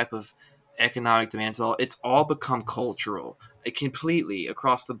 any type of economic demands at all. It's all become cultural, completely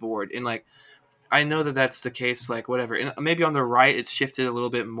across the board, and like I know that that's the case, like whatever. And maybe on the right, it's shifted a little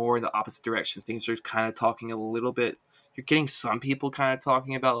bit more in the opposite direction. Things are kind of talking a little bit. You're getting some people kind of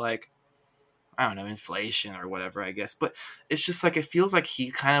talking about like I don't know inflation or whatever, I guess. But it's just like it feels like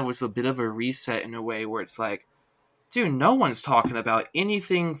he kind of was a bit of a reset in a way where it's like, dude, no one's talking about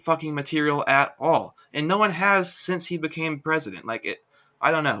anything fucking material at all, and no one has since he became president. Like it. I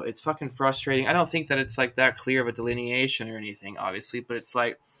don't know. It's fucking frustrating. I don't think that it's like that clear of a delineation or anything, obviously, but it's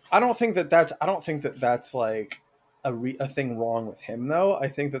like I don't think that that's like a thing wrong with him though. I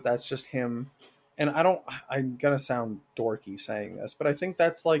think that that's just him, and I'm gonna sound dorky saying this, but I think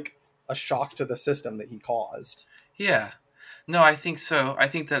that's like a shock to the system that he caused. yeah. No, I think so. I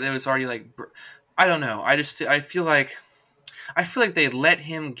think that it was already like I don't know. I feel like they let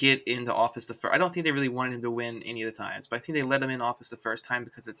him get into office the first. I don't think they really wanted him to win any of the times, but I think they let him in office the first time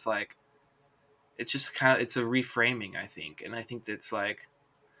because it's like it's just kind of it's a reframing, I think. And I think that's like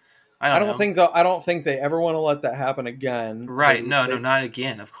I don't know. I don't think they ever want to let that happen again. Right. No, no, not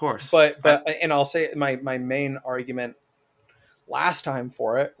again, of course. But and I'll say my main argument last time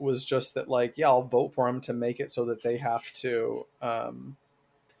for it was just that like yeah, I'll vote for him to make it so that they have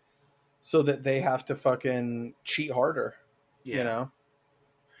to fucking cheat harder, yeah. you know.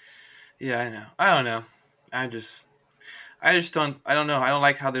 Yeah, I know. I don't know. I just don't. I don't know. I don't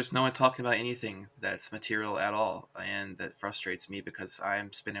like how there's no one talking about anything that's material at all, and that frustrates me because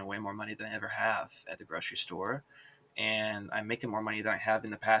I'm spending way more money than I ever have at the grocery store, and I'm making more money than I have in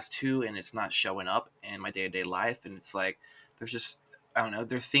the past too, and it's not showing up in my day to day life. And it's like there's just I don't know.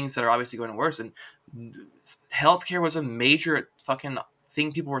 There's things that are obviously going worse, and healthcare was a major fucking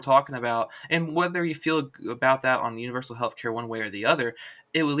thing people were talking about, and whether you feel about that on universal healthcare one way or the other,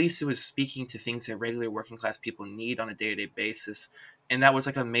 at least it was speaking to things that regular working class people need on a day-to-day basis, and that was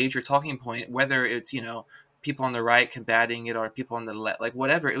like a major talking point, whether it's people on the right combating it or people on the left, like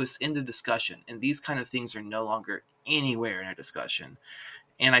whatever, it was in the discussion, and these kind of things are no longer anywhere in a discussion.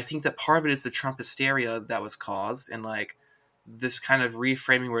 And I think that part of it is the Trump hysteria that was caused, and like this kind of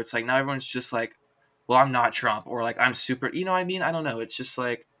reframing where it's like now everyone's just like, well, I'm not Trump, or like I'm super, what I mean? I don't know, it's just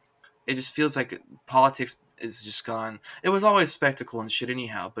like it just feels like politics is just gone. It was always spectacle and shit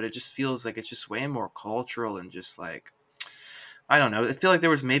anyhow, but it just feels like it's just way more cultural and just like I don't know. I feel like there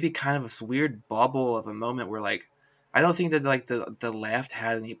was maybe kind of this weird bubble of a moment where like I don't think that like the left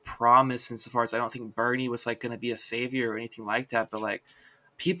had any promise insofar as I don't think Bernie was like going to be a savior or anything like that, but like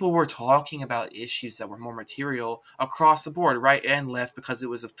people were talking about issues that were more material across the board, right and left, because it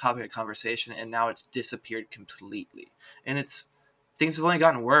was a topic of conversation, and now it's disappeared completely. And it's things have only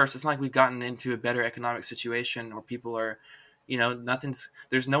gotten worse. It's not like we've gotten into a better economic situation where people are,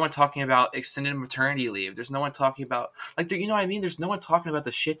 there's no one talking about extended maternity leave. There's no one talking about like, what I mean? There's no one talking about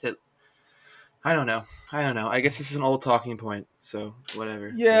the shit that I don't know. I guess this is an old talking point, so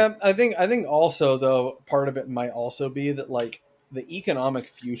whatever. Yeah, I think also though part of it might also be that like the economic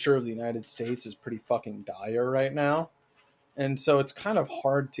future of the United States is pretty fucking dire right now. And so it's kind of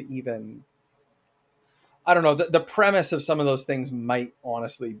hard to even I don't know, the premise of some of those things might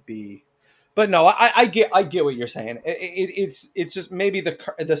honestly be but no, I get what you're saying. It's just maybe the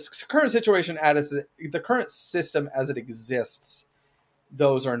current situation the current system as it exists,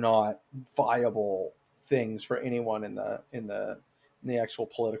 those are not viable things for anyone in the actual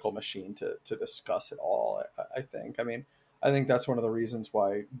political machine to discuss at all. I think. I mean, I think that's one of the reasons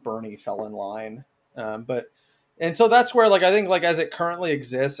why Bernie fell in line. And so that's where like I think like as it currently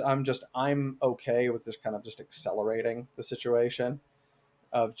exists, I'm okay with this kind of just accelerating the situation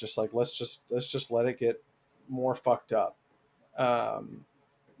of just like let's just let it get more fucked up.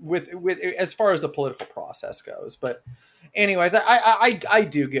 With as far as the political process goes, but anyways, I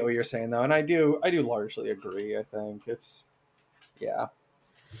do get what you're saying though, and I do largely agree. I think it's yeah,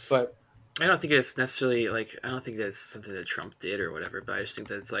 but I don't think it's necessarily like I don't think that's something that Trump did or whatever, but I just think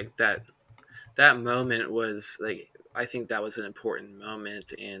that it's like that moment was like I think that was an important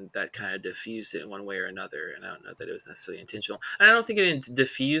moment, and that kind of diffused it in one way or another. And I don't know that it was necessarily intentional. And I don't think it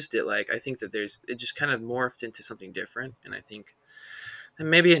diffused it. Like I think that it just kind of morphed into something different, and I think. And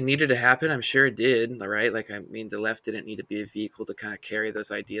maybe it needed to happen. I'm sure it did, right? Like, I mean, the left didn't need to be a vehicle to kind of carry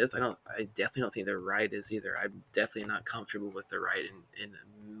those ideas. I definitely don't think the right is either. I'm definitely not comfortable with the right in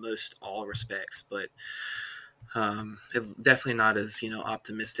most all respects, but definitely not as,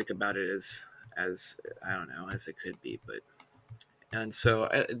 optimistic about it as I don't know as it could be. But and so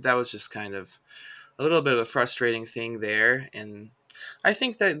that was just kind of a little bit of a frustrating thing there. And I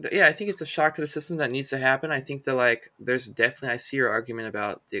think that I think it's a shock to the system that needs to happen. I think that like there's definitely I see your argument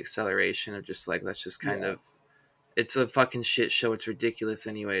about the acceleration of just like let's just kind of it's a fucking shit show. It's ridiculous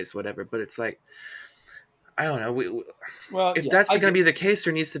anyways, whatever. But it's like I don't know. If that's going to be the case,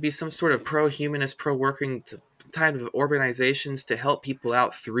 there needs to be some sort of pro-humanist, pro-working type of organizations to help people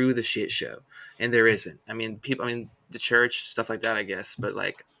out through the shit show, and there isn't. I mean, the church, stuff like that, I guess. But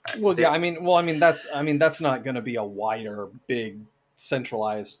like, that's not going to be a wider, big,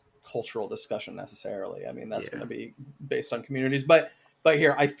 centralized cultural discussion necessarily. I mean, that's going to be based on communities. But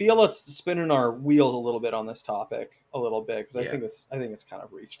here, I feel us spinning our wheels a little bit on this topic a little bit because I think it's kind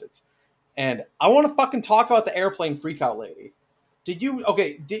of reached its. And I want to fucking talk about the airplane freakout lady.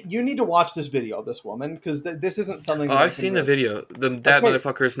 You need to watch this video of this woman because this isn't something. Oh, I've seen the video. That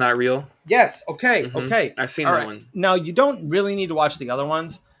motherfucker is not real. Yes. Okay. Mm-hmm. Okay. I've seen that one. Now you don't really need to watch the other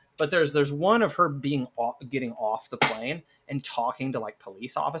ones, but there's one of her getting off the plane and talking to like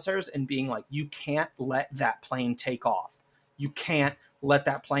police officers and being like, "You can't let that plane take off. You can't let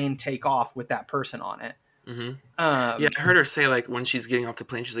that plane take off with that person on it." Mm-hmm. I heard her say like when she's getting off the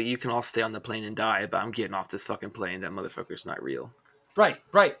plane, she's like, "You can all stay on the plane and die, but I'm getting off this fucking plane. That motherfucker's not real." Right.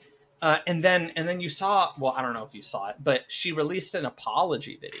 And then you saw. Well, I don't know if you saw it, but she released an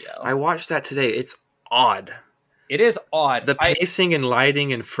apology video. I watched that today. It's odd. It is odd. The pacing and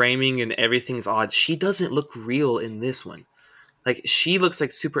lighting and framing and everything's odd. She doesn't look real in this one. Like she looks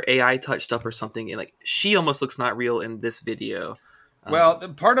like super AI touched up or something, and like she almost looks not real in this video. Well,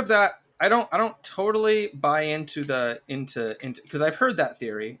 part of that. I don't totally buy into because I've heard that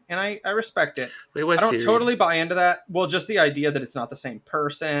theory and I respect it. Wait, what I don't theory? totally buy into that. Well, just the idea that it's not the same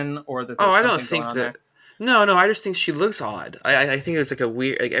person or that there's I don't think that. There. No, I just think she looks odd. I think it's like a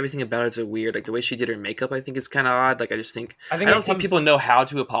weird, like everything about it's a weird, like the way she did her makeup. I think is kind of odd. Like I don't think people know how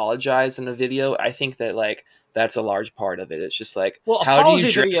to apologize in a video. I think that like that's a large part of it. It's just like how do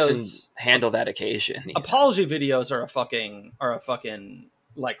you dress and handle that occasion? Apology videos are a fucking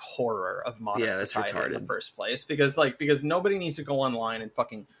like horror of modern society in the first place because nobody needs to go online and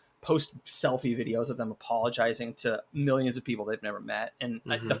fucking post selfie videos of them apologizing to millions of people they've never met, and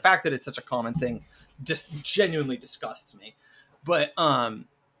the fact that it's such a common thing just genuinely disgusts me. But no,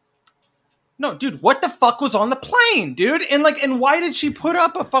 dude, what the fuck was on the plane, dude? And why did she put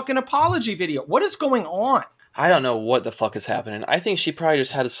up a fucking apology video? What is going on? I don't know what the fuck is happening. I think she probably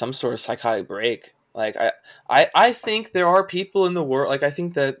just had some sort of psychotic break. Like I think there are people in the world. Like I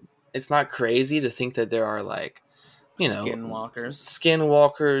think that it's not crazy to think that there are like, you know,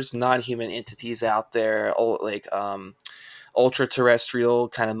 skinwalkers, non-human entities out there, like ultra terrestrial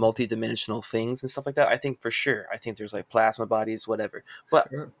kind of multi-dimensional things and stuff like that. I think for sure. I think there's like plasma bodies, whatever. But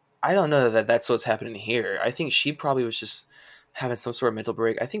I don't know that that's what's happening here. I think she probably was just having some sort of mental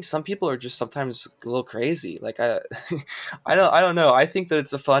break. I think some people are just sometimes a little crazy. Like I don't know. I think that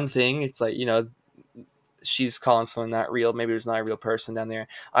it's a fun thing. It's like, you know, she's calling someone not real. Maybe there's not a real person down there.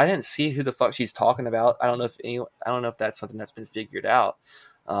 I didn't see who the fuck she's talking about. I don't know if that's something that's been figured out.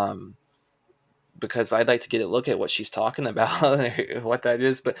 Because I'd like to get a look at what she's talking about, what that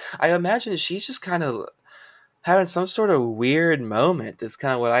is. But I imagine she's just kind of having some sort of weird moment. Is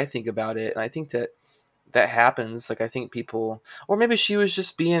kind of what I think about it. And I think that happens. Like I think people, or maybe she was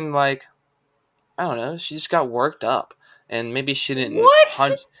just being like, I don't know. She just got worked up, and maybe she didn't.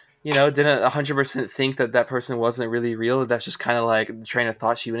 Didn't 100% think that person wasn't really real. That's just kind of like the train of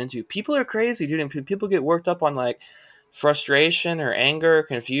thought she went into. People are crazy, dude. And people get worked up on like frustration or anger or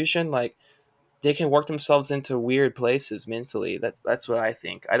confusion. Like they can work themselves into weird places mentally. That's what I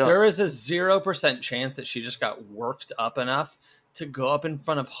think. There is a 0% chance that she just got worked up enough to go up in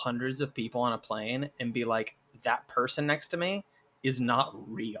front of hundreds of people on a plane and be like, that person next to me is not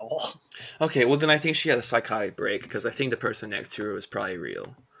real. Okay, well then I think she had a psychotic break because I think the person next to her was probably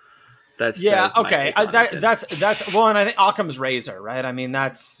real. That's okay. That's well, and I think Occam's razor, right? I mean,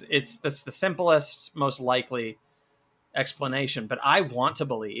 that's the simplest, most likely explanation. But I want to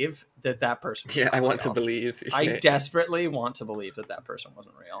believe that person. Yeah, I want to believe. I desperately want to believe that person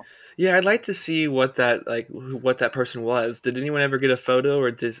wasn't real. Yeah, I'd like to see what that person was. Did anyone ever get a photo,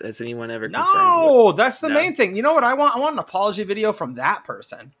 or has anyone ever? No, that's the main thing. You know what I want? I want an apology video from that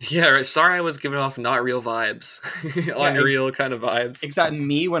person. Yeah, right. Sorry, I was giving off not real vibes, unreal kind of vibes. Exactly,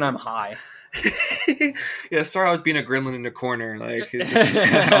 me when I'm high. Yeah, sorry I was being a gremlin in the corner. Like, it's just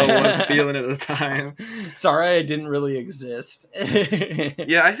kind of how I was feeling at the time. Sorry, I didn't really exist.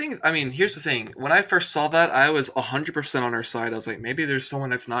 Yeah, I mean, here's the thing. When I first saw that, I was 100% on her side. I was like, maybe there's someone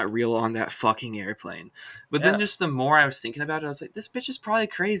that's not real on that fucking airplane. But then Yeah. just the more I was thinking about it, I was like, this bitch is probably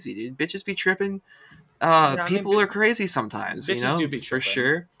crazy, dude. Bitches be tripping. Yeah, I mean, People are crazy sometimes, you bitches know, do be for tripping.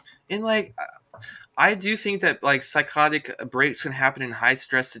 sure. And like, I do think that like psychotic breaks can happen in high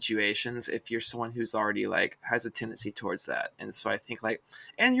stress situations if you're someone who's already like has a tendency towards that. And so I think like,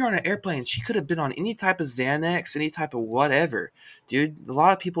 and you're on an airplane, she could have been on any type of Xanax, any type of whatever, dude. A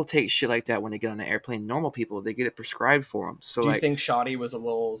lot of people take shit like that when they get on an airplane. Normal people, they get it prescribed for them. So Do you like, think Shoddy was a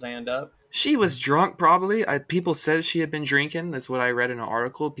little zanned up? she was drunk, probably. People said she had been drinking. That's what I read in an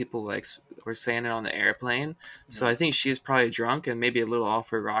article. People like were saying it on the airplane. So I think she was probably drunk and maybe a little off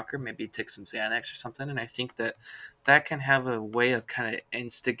her rocker. Maybe took some Xanax or something. And I think that that can have a way of kind of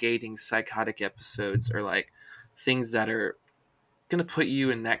instigating psychotic episodes or like things that are going to put you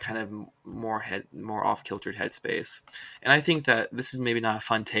in that kind of more off kiltered headspace. And I think that this is maybe not a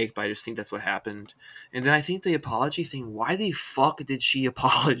fun take, but I just think that's what happened. And then I think the apology thing, why the fuck did she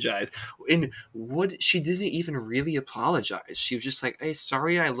apologize? And she didn't even really apologize. She was just like, hey,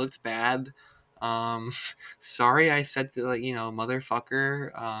 sorry I looked bad. Um, sorry I said to, like,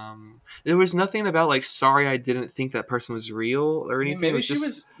 motherfucker. There was nothing about like, sorry I didn't think that person was real or I mean, anything. It was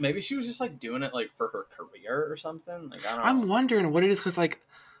just, maybe she was just like doing it like for her career or something. Like, I don't I'm know. wondering what it is, because like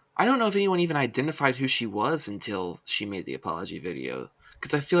I don't know if anyone even identified who she was until she made the apology video.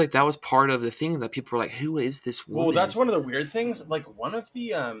 Because I feel like that was part of the thing that people were like, "Who is this woman?" Well, that's one of the weird things. Like one of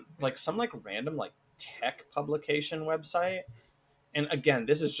the like some like random like tech publication website. And again,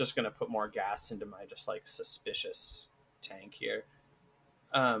 this is just going to put more gas into my just like suspicious tank here.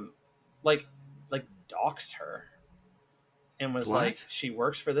 Like doxed her and was What? like, she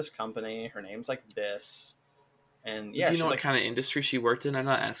works for this company. Her name's like this. And yeah, do you know she, what like, kind of industry she worked in? I'm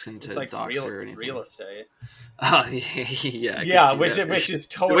not asking it's to like dox her or anything. real estate. Oh, yeah, I Yeah, can see that. which is The way she's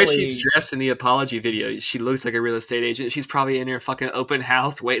totally dressed in the apology video, she looks like a real estate agent. She's probably in her fucking open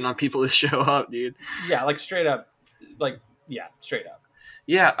house waiting on people to show up, dude. yeah, like straight up, like yeah, straight up.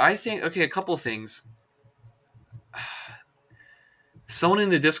 Yeah, I think a couple things. Someone in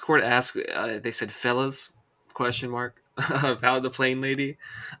the Discord asked, they said, "Fellas?" question mark about the plane lady.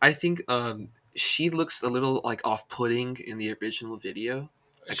 I think she looks a little like off-putting in the original video.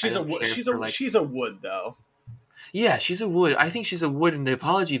 Like, She's she's a wood though. yeah, she's a wood. I think she's a wood in the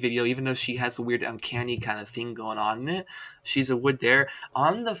apology video, even though she has a weird uncanny kind of thing going on in it. She's a wood there.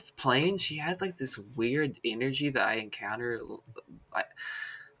 On the plane, she has like this weird energy that I encounter.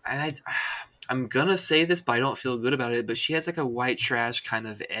 I I'm gonna say this, but I don't feel good about it. But she has like a white trash kind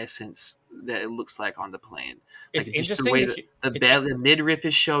of essence that it looks like on the plane. Like It's just interesting. the way the midriff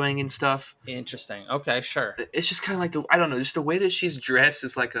is showing and stuff. Interesting. Okay, sure. It's just kind of like I don't know, just the way that she's dressed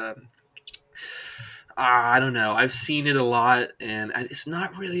is like a. I don't know. I've seen it a lot, and it's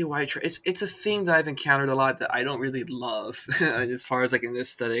not really a white trash. It's a thing that I've encountered a lot that I don't really love as far as like an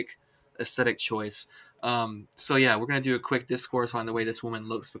aesthetic choice. So yeah, we're gonna do a quick discourse on the way this woman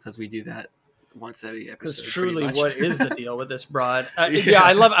looks because we do that once every episode. Because truly, pretty much. what is the deal with this broad? Yeah. Yeah,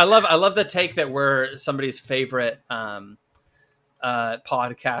 I love the take that we're somebody's favorite podcast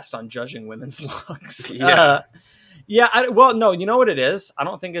on judging women's looks. Yeah. Well, no, you know what it is? I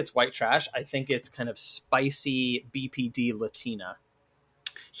don't think it's white trash. I think it's kind of spicy BPD Latina.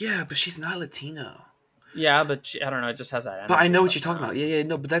 Yeah, but she's not Latino. Yeah, but I don't know. It just has that. But I know what you're talking about. Yeah,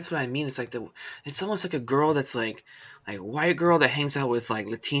 no, but that's what I mean. It's like it's almost like a girl that's like white girl that hangs out with like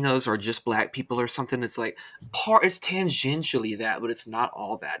Latinos or just black people or something. It's like it's tangentially that, but it's not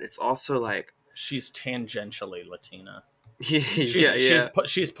all that. It's also like she's tangentially Latina.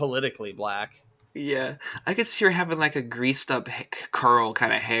 She's politically black. Yeah, I could see her having like a greased up curl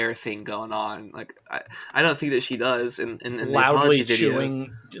kind of hair thing going on. Like I don't think that she does. In loudly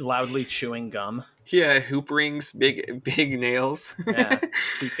the chewing gum. Yeah, hoop rings, big nails. Yeah,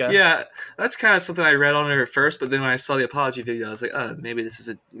 yeah, that's kind of something I read on her at first, but then when I saw the apology video, I was like, oh, maybe I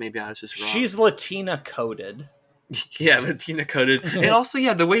was just wrong. She's Latina coded. Yeah, Latina coded. And also,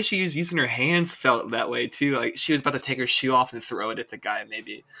 yeah, the way she was using her hands felt that way too. Like she was about to take her shoe off and throw it at the guy,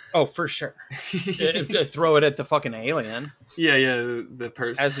 maybe. Oh, for sure. Throw it at the fucking alien. Yeah, the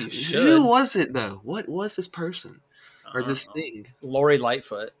person. As you should. Who was it though? What was this person or this thing? Lori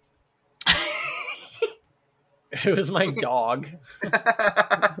Lightfoot. It was my dog.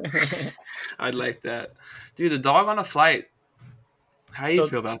 I'd like that, dude. A dog on a flight. How do you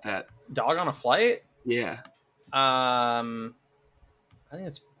feel about that? Dog on a flight? Yeah. I think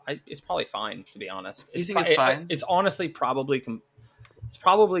it's probably fine, to be honest. You think it's fine? It's honestly probably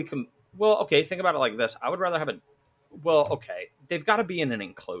Well, okay, think about it like this. I would rather have a. Well, okay, they've got to be in an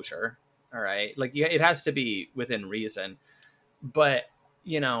enclosure. All right, like yeah, it has to be within reason. But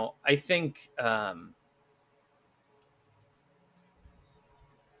I think. All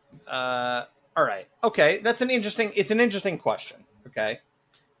right. Okay, that's It's an interesting question. Okay,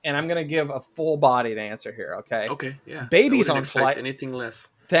 and I'm gonna give a full-bodied answer here. Okay. Okay, yeah. Babies I wouldn't on expect flight. anything less.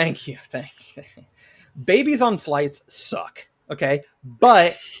 Thank you. Babies on flights suck. Okay,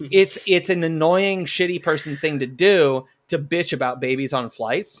 but it's an annoying, shitty person thing to do to bitch about babies on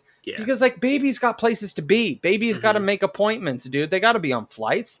flights. Yeah. Because like babies got places to be. Babies got to make appointments, dude. They got to be on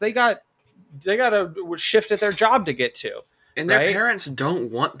flights. They got to shift at their job to get to. And their right? parents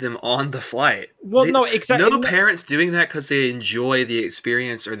don't want them on the flight. Well, no, exactly. No parents doing that because they enjoy the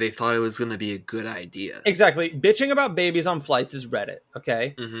experience or they thought it was going to be a good idea. Exactly. Bitching about babies on flights is Reddit.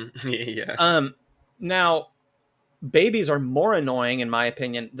 Okay. Mm-hmm. Yeah. Now, babies are more annoying, in my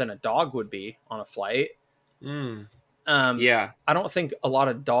opinion, than a dog would be on a flight. Yeah. I don't think a lot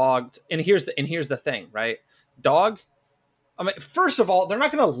of dogs. And here's the thing, right? Dog. I mean, first of all, they're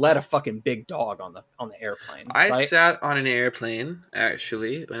not going to let a fucking big dog on the airplane. I sat on an airplane,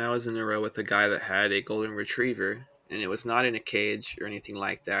 actually, when I was in a row with a guy that had a golden retriever, and it was not in a cage or anything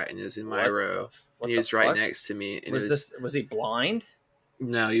like that, and it was in my row. And he was right next to me. And was he blind?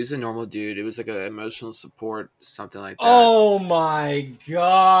 No, he was a normal dude. It was like an emotional support, something like that. Oh my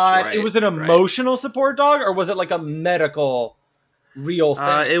God. Right, it was an emotional support dog, or was it like a medical real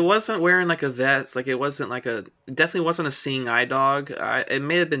thing? It wasn't wearing like a vest. Like it definitely wasn't a seeing eye dog. It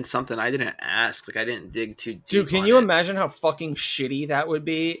may have been something I didn't ask. Like I didn't dig too deep. Dude, can you imagine how fucking shitty that would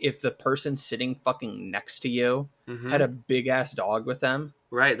be if the person sitting fucking next to you had a big ass dog with them?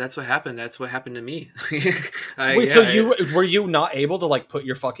 Right, that's what happened. That's what happened to me. Wait, so were you not able to like put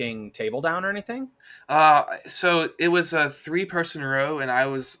your fucking table down or anything? So it was a 3-person row, and I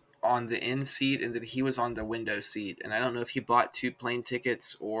was on the end seat, and then he was on the window seat. And I don't know if he bought 2 plane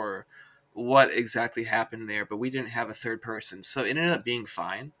tickets or what exactly happened there, but we didn't have a third person, so it ended up being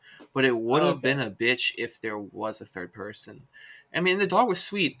fine. But it would have been a bitch if there was a third person. I mean, the dog was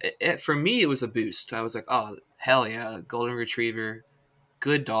sweet. For me, it was a boost. I was like, oh hell yeah, golden retriever.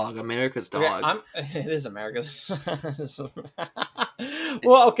 Good dog, America's dog. Okay, it is America's.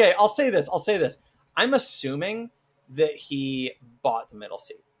 Well, okay, I'll say this. I'm assuming that he bought the middle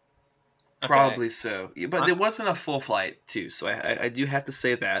seat. Probably so. But it wasn't a full flight, too, so I do have to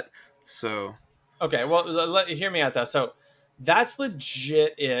say that. So okay, well, hear me out, though. So that's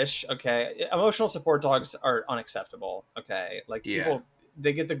legit-ish, okay? Emotional support dogs are unacceptable, okay? Like, people...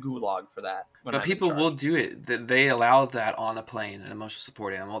 They get the gulag for that. But people will do it. They allow that on a plane, an emotional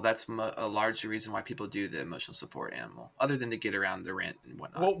support animal. That's a large reason why people do the emotional support animal, other than to get around the rent and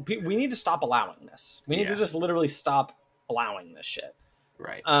whatnot. Well, we need to stop allowing this. We need to just literally stop allowing this shit.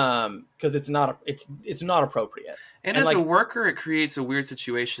 Right. Because it's not appropriate. And as a worker, it creates a weird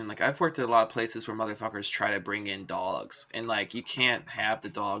situation. Like I've worked at a lot of places where motherfuckers try to bring in dogs, and like you can't have the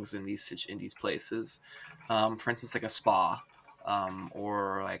dogs in these places. For instance, like a spa.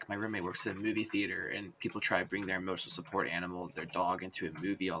 Or like my roommate works at a movie theater and people try to bring their emotional support animal, their dog, into a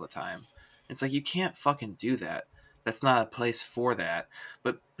movie all the time. It's like, you can't fucking do that. That's not a place for that.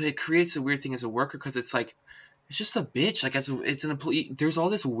 But it creates a weird thing as a worker because it's like, it's just a bitch. Like it's an employee. There's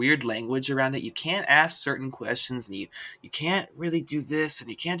all this weird language around it. You can't ask certain questions, and you can't really do this and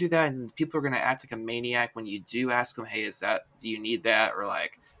you can't do that. And people are going to act like a maniac when you do ask them, hey, do you need that? Or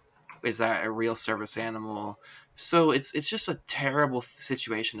like, is that a real service animal? So it's just a terrible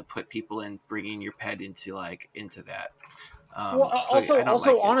situation to put people in, bringing your pet into that.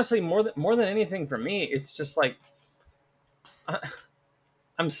 Honestly, more than anything for me, it's just like,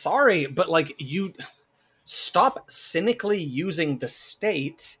 I'm sorry, but like you stop cynically using the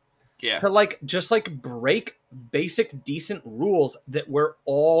state to like just like break basic decent rules that we're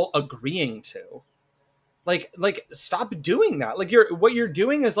all agreeing to. Like stop doing that. Like what you're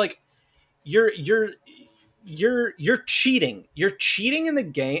doing is like you're cheating. You're cheating in the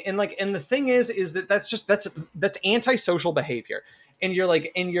game, and the thing is that's antisocial behavior. And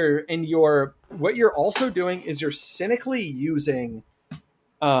what you're also doing is you're cynically using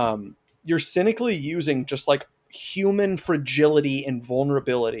just like human fragility and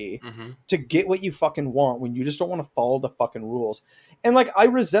vulnerability to get what you fucking want when you just don't want to follow the fucking rules. And like I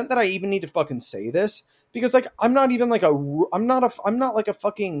resent that I even need to fucking say this. Because like I'm not like a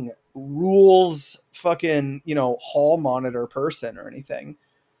fucking rules fucking hall monitor person or anything,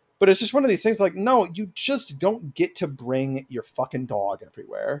 but it's just one of these things like, no, you just don't get to bring your fucking dog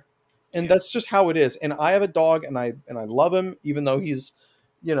everywhere, and that's just how it is. And I have a dog, and I love him, even though he's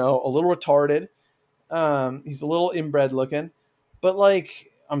a little retarded, he's a little inbred looking, but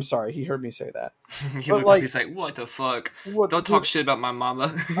like I'm sorry, he heard me say that. He But looked like, up, he's like, what the fuck? what? Don't talk shit about my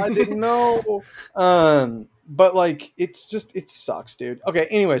mama. I didn't know. But like, it's just, it sucks, dude. Okay.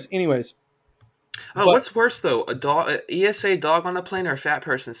 Anyways. Oh, But what's worse though? A dog, a ESA dog on a plane, or a fat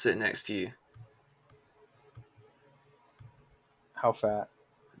person sitting next to you? how fat?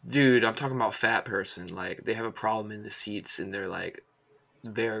 Dude, I'm talking about fat person. Like they have a problem in the seats, and they're like,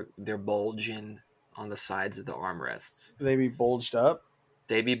 they're bulging on the sides of the armrests. They be bulged up.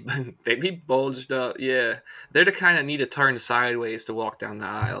 They be they be bulged up. Yeah, they're the kind that need to turn sideways to walk down the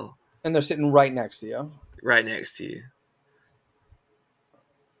aisle. And they're sitting right next to you. Right next to you.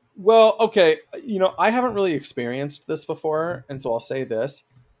 Well, okay. I haven't really experienced this before, and so I'll say this.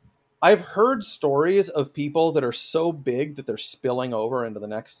 I've heard stories of people that are so big that they're spilling over into the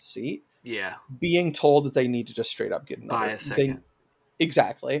next seat, Yeah. being told that they need to just straight up get another. By a second.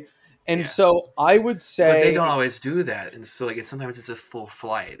 Exactly. And Yeah. so I would say... But they don't always do that. And so like sometimes it's a full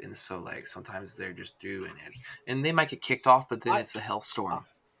flight. And so like sometimes they're just doing it. And they might get kicked off, but then it's a hellstorm.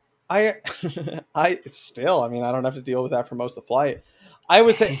 I still, I mean, I don't have to deal with that for most of the flight. I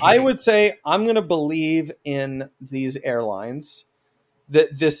would say I'm going to believe in these airlines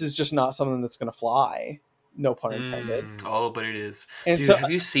that this is just not something that's going to fly. No pun intended. Oh, but it is. And Dude, so,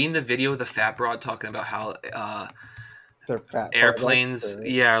 have you seen the video of the fat broad talking about how they're fat airplanes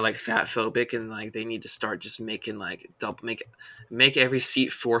are like fat phobic, and like they need to start just making like make every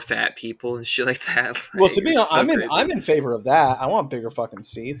seat for fat people and shit like that. Like, well, to be honest, so I'm in favor of that. I want bigger fucking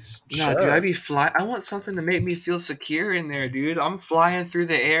seats. No, Sure. dude, I want something to make me feel secure in there, dude. I'm flying through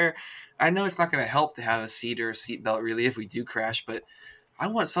the air. I know it's not going to help to have a seat or a seatbelt really if we do crash, but I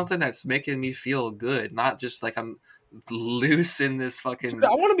want something that's making me feel good, not just like I'm loose in this fucking Dude,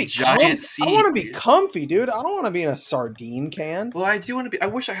 I want to be giant seat. I want to be comfy, dude. I don't want to be in a sardine can. Well, I do want to be. I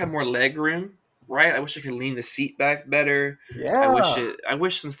wish I had more leg room, right? I wish I could lean the seat back better. Yeah. I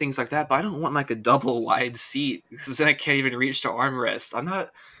wish some things like that, but I don't want like a double wide seat because then I can't even reach the armrest. I'm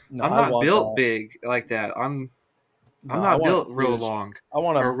not built big like that. I'm not built real long. I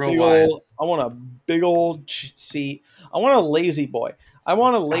want a real big wide. I want a big old seat. I want a lazy boy. I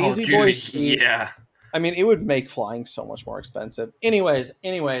want a lazy boy seat. Yeah. I mean, it would make flying so much more expensive. Anyways,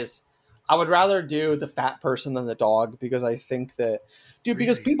 I would rather do the fat person than the dog because I think that, dude,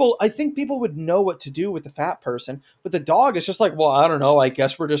 because I think people would know what to do with the fat person, but the dog is just like, well, I don't know. I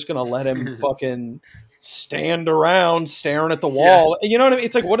guess we're just gonna let him fucking stand around staring at the wall. Yeah. You know what I mean?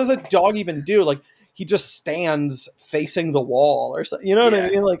 It's like, what does a dog even do? Like, he just stands facing the wall or something. You know what I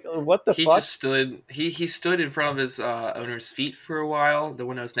mean? Like, what the fuck? He just stood. He stood in front of his owner's feet for a while. The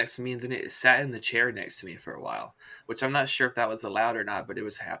one that was next to me, and then it sat in the chair next to me for a while. Which I'm not sure if that was allowed or not, but it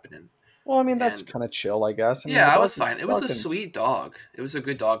was happening. Well, I mean, that's kind of chill, I guess. I mean, I was fine. It was a sweet dog. It was a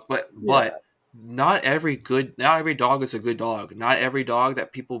good dog, but not every dog is a good dog. Not every dog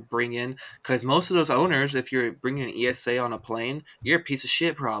that people bring in, because most of those owners, if you're bringing an ESA on a plane, you're a piece of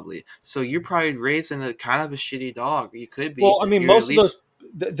shit probably. So you're probably raising a kind of a shitty dog. You could be. Well, I mean, most of those,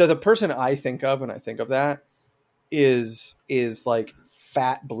 the person I think of when I think of that is like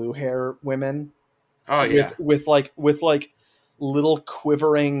fat blue hair women. Oh yeah, with like little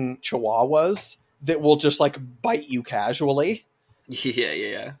quivering chihuahuas that will just like bite you casually.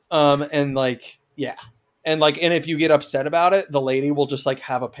 Yeah. And if you get upset about it, the lady will just like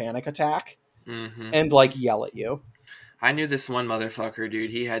have a panic attack and like yell at you. I knew this one motherfucker,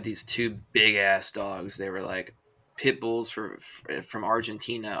 dude. He had these two big ass dogs. They were like pit bulls from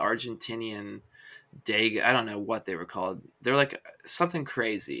Argentina, Argentinian Daga. I don't know what they were called. They're like something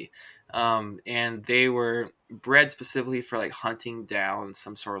crazy. And they were bred specifically for like hunting down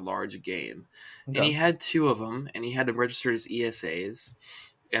some sort of large game. Okay. And he had two of them, and he had them registered as ESAs,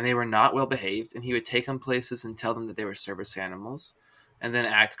 and they were not well behaved. And he would take them places and tell them that they were service animals, and then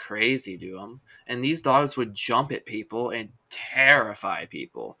act crazy to them. And these dogs would jump at people and terrify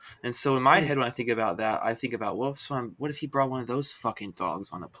people. And so in my head, when I think about that, I think about, what if he brought one of those fucking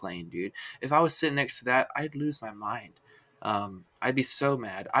dogs on a plane, dude? If I was sitting next to that, I'd lose my mind. I'd be so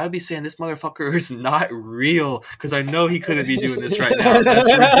mad. I would be saying this motherfucker is not real because I know he couldn't be doing this right now.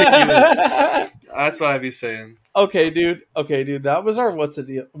 That's ridiculous. That's what I'd be saying. Okay, dude. That was our what's the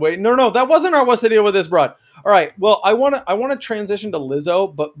deal? Wait, no, that wasn't our what's the deal with this broad. All right. Well, I want to transition to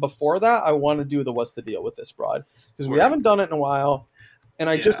Lizzo, but before that, I want to do the what's the deal with this broad because we haven't done it in a while. And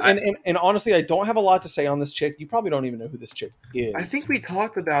and honestly, I don't have a lot to say on this chick. You probably don't even know who this chick is. I think we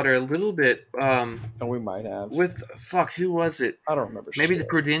talked about her a little bit. And we might have. With, who was it? I don't remember. Maybe the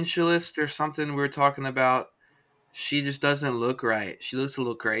Prudentialist or something we were talking about. She just doesn't look right. She looks a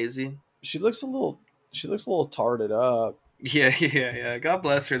little crazy. She looks a little tarted up. Yeah. God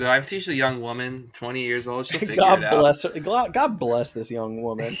bless her, though. I think she's a young woman, 20 years old. She'll figure it God out. bless her. God bless this young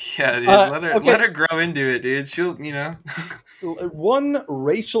woman. Yeah, dude. Okay. Let her grow into it, dude. She'll, One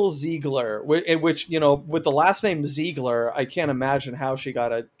Rachel Ziegler, which with the last name Ziegler, I can't imagine how she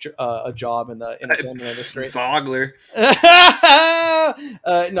got a job in the entertainment industry. Zogler.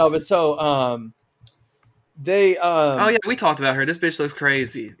 No, but they Oh yeah, we talked about her. This bitch looks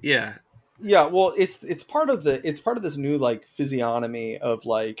crazy. Yeah. Yeah, well, it's part of this new like physiognomy of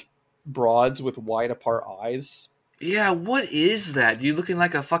like broads with wide apart eyes. Yeah, what is that? You looking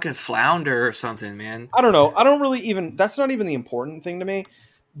like a fucking flounder or something, man. I don't know. I don't really even. That's not even the important thing to me.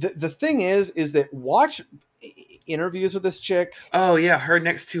 The thing is that watch interviews with this chick. Oh yeah, her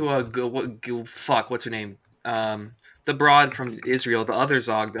next to what's her name? The broad from Israel, the other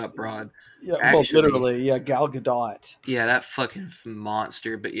zogged up broad. Yeah, Actually, well, literally, yeah, Gal Gadot. Yeah, that fucking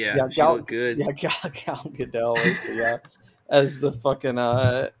monster. But yeah, she Gal, looked good. Yeah, Gal Gadot as the fucking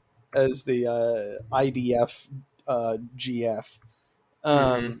as the IDF GF.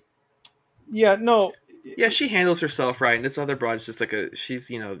 Yeah, no. Yeah, she handles herself right, and this other broad's just like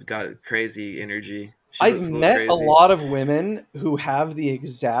she's got crazy energy. I've met a lot of women who have the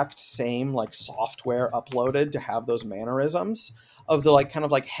exact same like software uploaded to have those mannerisms of the like kind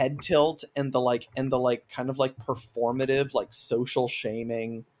of like head tilt and the like kind of like performative like social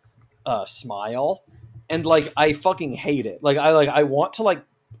shaming smile, and like I fucking hate it. I want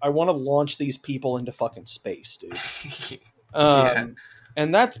to launch these people into fucking space, dude. Yeah.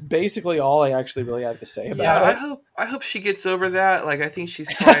 And that's basically all I actually really have to say about it. I hope she gets over that. Like, I think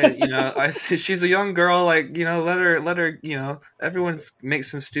she's probably, she's a young girl. Like, let her, everyone makes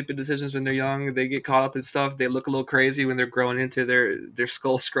some stupid decisions when they're young. They get caught up in stuff. They look a little crazy when they're growing into their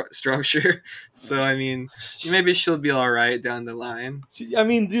skull structure. So, I mean, maybe she'll be all right down the line. I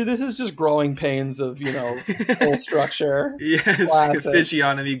mean, dude, this is just growing pains of, skull structure. Yes,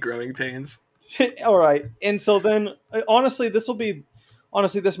 physiognomy growing pains. All right. And so then, honestly, this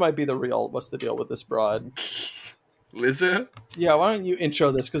might be the real what's the deal with this broad. Lizzo? Yeah, why don't you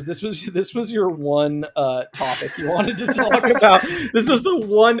intro this? Because this was your one topic you wanted to talk about. This was the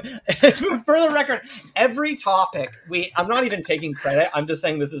one, for the record, every topic, I'm not even taking credit, I'm just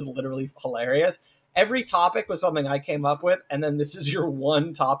saying this is literally hilarious. Every topic was something I came up with, and then this is your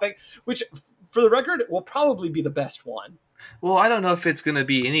one topic, which, for the record, will probably be the best one. Well, I don't know if it's going to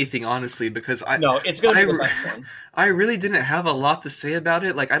be anything, honestly, because it's going to be the best one. I really didn't have a lot to say about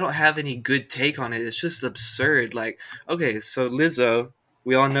it. Like, I don't have any good take on it. It's just absurd. Like, okay, so Lizzo,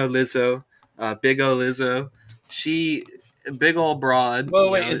 we all know Lizzo, big ol' Lizzo. She, big ol' broad.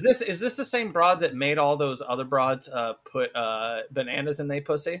 Well, wait, is this the same broad that made all those other broads put bananas in their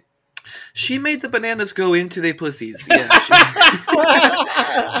pussy? She made the bananas go into their pussies. Yeah.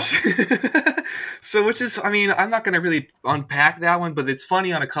 So, which is, I mean, I'm not going to really unpack that one, but it's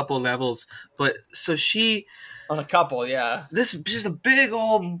funny on a couple levels. But so she, on a couple, yeah. She's a big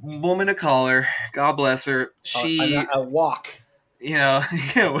old woman of color. God bless her. She a walk.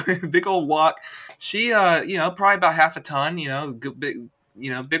 Big old walk. She, probably about half a ton.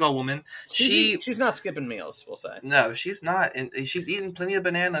 Big old woman. She's not skipping meals, we'll say. No, she's not, and she's eating plenty of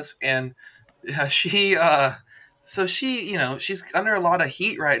bananas, and so she, she's under a lot of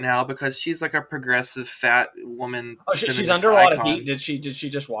heat right now because she's like a progressive fat woman. Oh, she's under a lot of heat. Did she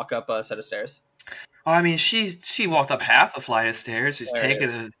just walk up a set of stairs? Oh, I mean, she walked up half a flight of stairs. She's taking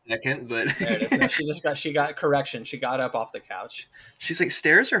a second, but there it is. No, she got correction. She got up off the couch. She's like,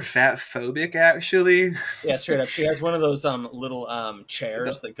 stairs are fat phobic, actually. Yeah, straight up. She has one of those little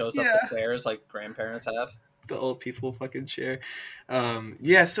chairs that goes up the stairs like grandparents have. The old people fucking chair.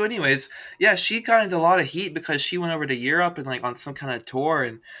 So anyways, she got into a lot of heat because she went over to Europe and like on some kind of tour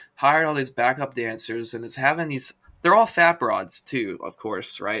and hired all these backup dancers, and it's having they're all fat broads too, of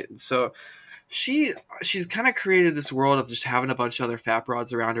course, right? And so she's kind of created this world of just having a bunch of other fat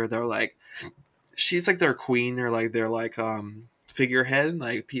broads around her. They're like, she's like their queen, or like they're like figurehead,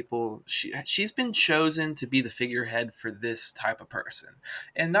 like people. She's been chosen to be the figurehead for this type of person,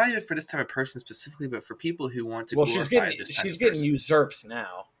 and not even for this type of person specifically, but for people who want to. Well, she's getting usurped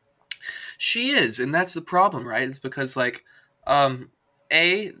now. She is, and that's the problem, right? It's because like,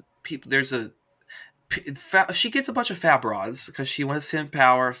 she gets a bunch of fat broads because she wants to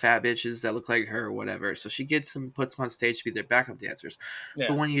empower fat bitches that look like her or whatever. So she puts them on stage to be their backup dancers. Yeah.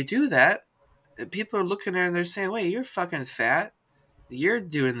 But when you do that, people are looking at her and they're saying, "Wait, you're fucking fat. You're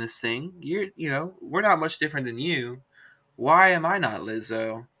doing this thing. We're not much different than you. Why am I not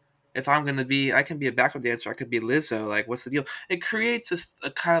Lizzo? if I'm gonna be, I can be a backup dancer. I could be Lizzo. Like, what's the deal? It creates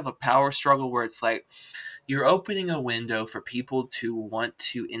a kind of a power struggle where it's like you're opening a window for people to want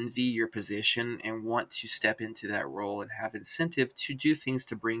to envy your position and want to step into that role and have incentive to do things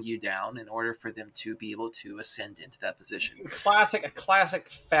to bring you down in order for them to be able to ascend into that position. A classic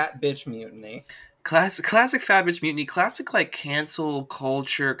fat bitch mutiny. Classic fat bitch mutiny. Classic like cancel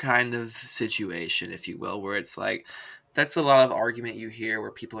culture kind of situation, if you will, where it's like that's a lot of argument you hear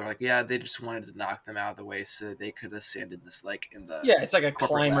where people are like, yeah, they just wanted to knock them out of the way so they could ascend in this, like in the it's like a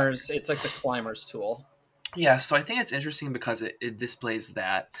climber's ladder. It's like the climber's tool. Yeah, so I think it's interesting because it displays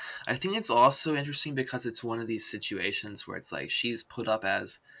that. I think it's also interesting because it's one of these situations where it's like she's put up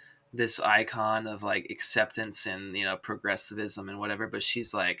as this icon of like acceptance and progressivism and whatever, but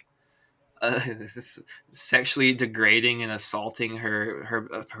she's like sexually degrading and assaulting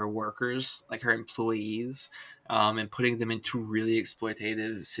her workers, like her employees, and putting them into really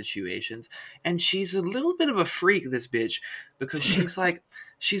exploitative situations. And she's a little bit of a freak, this bitch, because she's like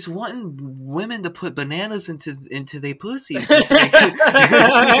she's wanting women to put bananas into their pussies, into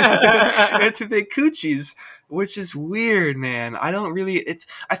their coochies, which is weird, man. I don't really.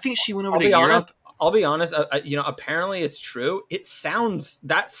 I think she went over to Europe. I'll be honest. Apparently it's true.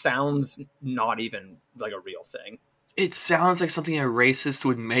 That sounds not even like a real thing. It sounds like something a racist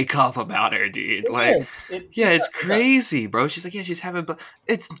would make up about her, dude. It's crazy, bro. She's like, she's having,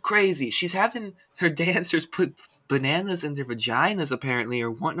 it's crazy. She's having her dancers put bananas in their vaginas, apparently,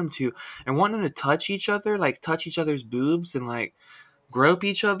 or wanting them to touch each other, like touch each other's boobs and like grope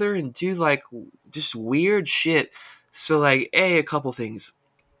each other and do like just weird shit. So like, a couple things.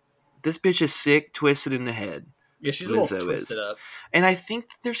 This bitch is sick, twisted in the head. Yeah, she's a little twisted up. And I think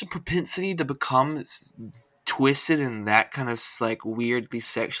that there's a propensity to become twisted in that kind of like weirdly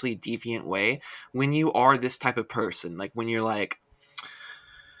sexually deviant way when you are this type of person. Like when you're like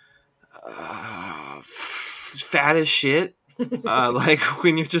fat as shit. Like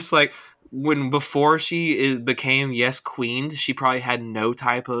when you're just like, when before she became queened, she probably had no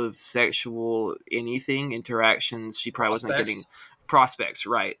type of sexual interactions. She probably wasn't getting prospects,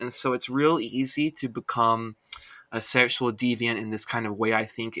 right? And so it's real easy to become a sexual deviant in this kind of way, I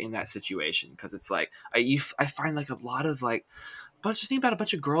think, in that situation, because it's like I find like a lot of like think about a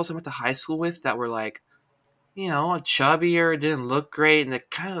bunch of girls I went to high school with that were like, chubbier, didn't look great, and they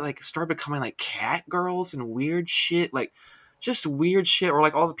kind of like started becoming like cat girls and weird shit, like just weird shit, or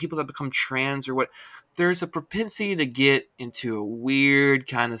like all the people that become trans or what. There's a propensity to get into a weird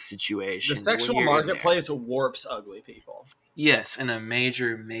kind of situation. The sexual marketplace warps ugly people. Yes, in a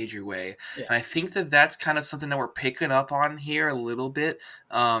major, major way. Yeah. And I think that that's kind of something that we're picking up on here a little bit,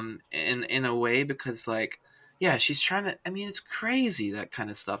 in a way, because like, yeah, she's trying to, it's crazy, that kind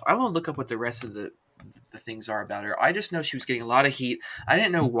of stuff. I won't look up what the rest of the things are about her. I just know she was getting a lot of heat. I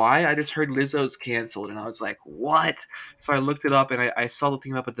didn't know why. I just heard Lizzo's canceled, and I was like, what? So I looked it up, and I saw the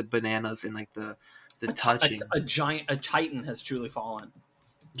thing about the bananas and like the touching. A titan has truly fallen.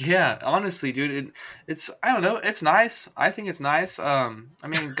 Yeah, honestly, dude, it's I don't know, it's nice. I think it's nice.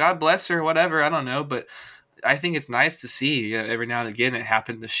 God bless her, whatever. I don't know, but I think it's nice to see every now and again it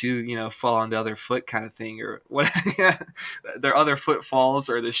happened, the shoe fall on the other foot kind of thing, or what. Their other foot falls,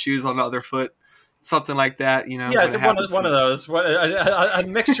 or the shoes on the other foot, something like that. Yeah, it's one of those. A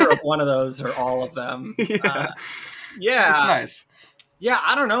mixture of one of those or all of them. Yeah, it's nice. Yeah,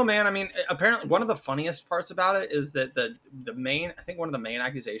 I don't know, man. Apparently one of the funniest parts about it is that one of the main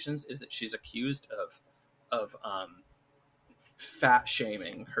accusations is that she's accused of fat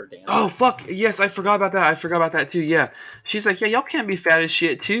shaming her dancers. Oh, fuck. Yes, I forgot about that too. Yeah. She's like, yeah, y'all can't be fat as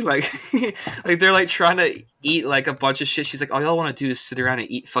shit too. Like, like they're like trying to eat like a bunch of shit. She's like, all y'all want to do is sit around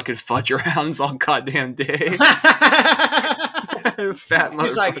and eat fucking fudge rounds all goddamn day. Fat motherfucker.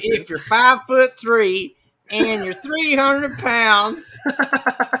 She's like, if you're 5'3" and you're 300 pounds,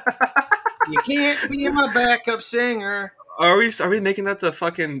 you can't be my backup singer. Are we making that the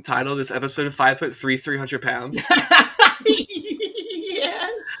fucking title of this episode of 5'3", 300 pounds?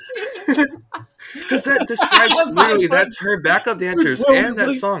 Yes. Because that describes literally, that's her backup dancers and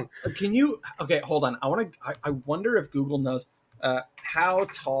that song. Can you? Okay, hold on. I wonder if Google knows. How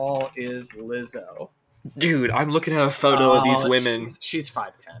tall is Lizzo? Dude, I'm looking at a photo of these women. She's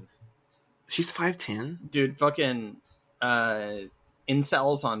 5'10". She's 5'10"? Dude, fucking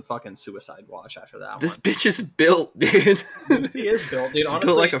incels on fucking suicide watch after that. This bitch is built, dude. She is built, dude. She's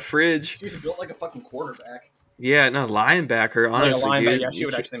built like a fridge. She's built like a fucking quarterback. Yeah, no, linebacker, honestly, dude. Yeah, she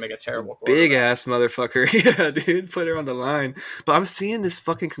would actually make a terrible quarterback. Big ass motherfucker. Yeah, dude, put her on the line. But I'm seeing this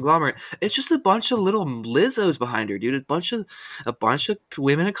fucking conglomerate. It's just a bunch of little Lizzos behind her, dude. A bunch of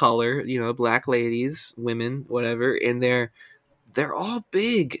women of color, black ladies, women, whatever, and they're they're all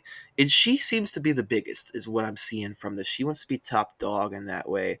big, and she seems to be the biggest, is what I'm seeing from this. She wants to be top dog in that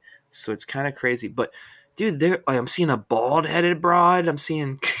way, so it's kind of crazy. But dude, there, like, I'm seeing a bald-headed broad. I'm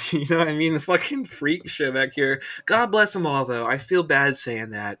seeing, you know what I mean, the fucking freak show back here. God bless them all, though. I feel bad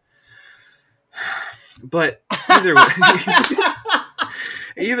saying that, but either way,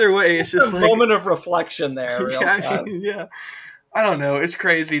 either way, it's just a like moment of reflection there. Yeah. I don't know. It's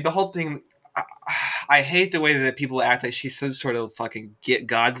crazy. The whole thing. I hate the way that people act like she's some sort of fucking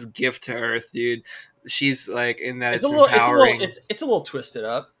God's gift to Earth, dude. She's like in that it's empowering. It's a little twisted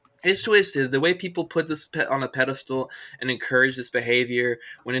up. It's twisted. The way people put this pet on a pedestal and encourage this behavior,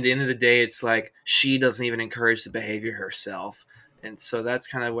 when at the end of the day, it's like she doesn't even encourage the behavior herself. And so that's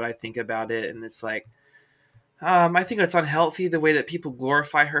kind of what I think about it. And it's like, I think it's unhealthy the way that people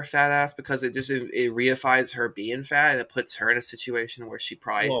glorify her fat ass, because it reifies her being fat, and it puts her in a situation where she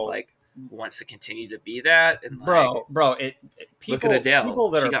probably like wants to continue to be that. And bro, look at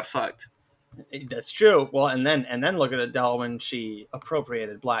Adele. She got fucked. That's true. Well, and then look at Adele when she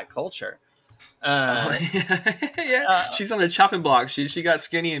appropriated black culture. She's on the chopping block. She got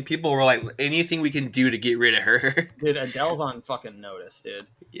skinny, and people were like, anything we can do to get rid of her. Dude, Adele's on fucking notice, dude.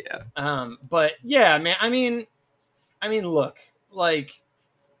 Yeah. But yeah, man. I mean, look, like,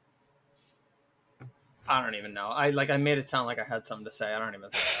 I don't even know. I made it sound like I had something to say. I don't even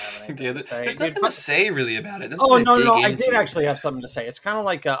think I have anything to say. There's nothing to say really about it. Oh no, I did actually have something to say. It's kind of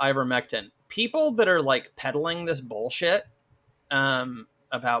like ivermectin. People that are like peddling this bullshit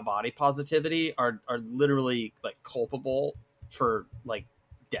about body positivity are literally like culpable for like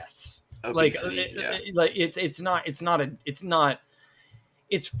deaths. Obesity,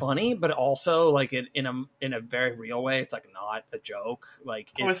 it's funny, but also like in a very real way. It's like not a joke. Like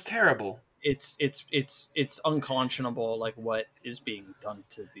it's terrible. It's unconscionable, like what is being done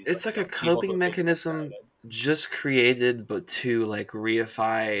to these. It's like a coping mechanism just created, but to like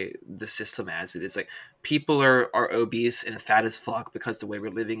reify the system as it is. Like people are obese and fat as fuck because the way we're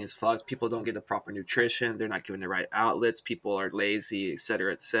living is fucked. People don't get the proper nutrition. They're not given the right outlets. People are lazy,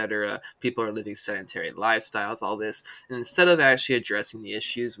 etc., etc. People are living sedentary lifestyles, all this. And instead of actually addressing the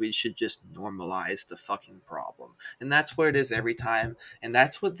issues, we should just normalize the fucking problem. And that's what it is every time. And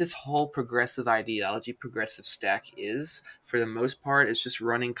that's what this whole progressive ideology, progressive stack is. For the most part, it's just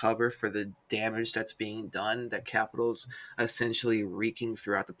running cover for the damage that's being done, that capital's essentially wreaking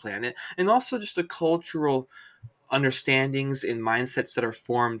throughout the planet. And also just the cultural understandings and mindsets that are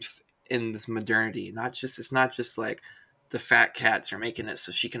formed in this modernity. It's not just like the fat cats are making it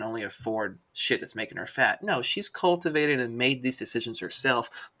so she can only afford shit that's making her fat. No, she's cultivated and made these decisions herself,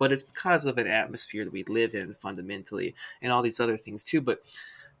 but it's because of an atmosphere that we live in fundamentally, and all these other things too. But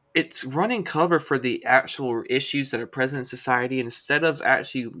it's running cover for the actual issues that are present in society, and instead of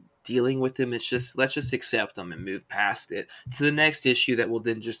actually dealing with them, it's just, let's just accept them and move past it to the next issue that we'll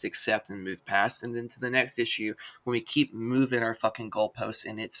then just accept and move past, and then to the next issue when we keep moving our fucking goalposts.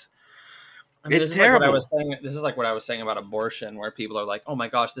 And it's terrible. This is like what I was saying about abortion, where people are like, oh my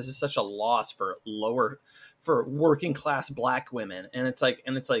gosh, this is such a loss for working class black women. And it's like,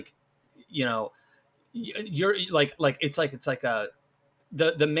 you know, you're like,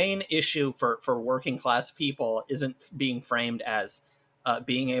 the main issue for working class people isn't being framed as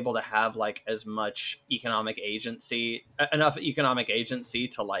being able to have like as much enough economic agency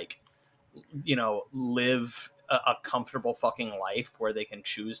to like, you know, live a comfortable fucking life where they can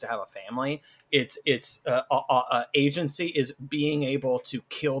choose to have a family. It's agency is being able to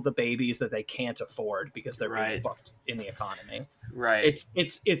kill the babies that they can't afford because they're being fucked in the economy. Right.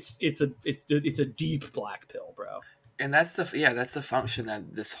 It's a deep black pill, bro. And that's the function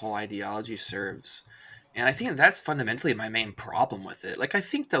that this whole ideology serves. And I think that's fundamentally my main problem with it. Like, I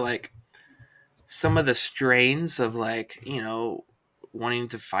think that, like, some of the strains of, like, you know, wanting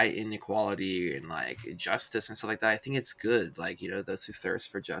to fight inequality and, like, justice and stuff like that, I think it's good. Like, you know, those who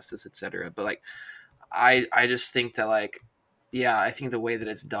thirst for justice, etc. But, like, I just think that, like, yeah, I think the way that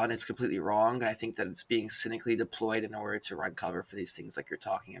it's done is completely wrong. And I think that it's being cynically deployed in order to run cover for these things like you're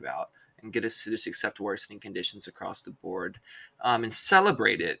talking about, and get us to just accept worsening conditions across the board, and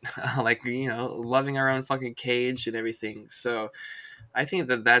celebrate it, like, you know, loving our own fucking cage and everything. So I think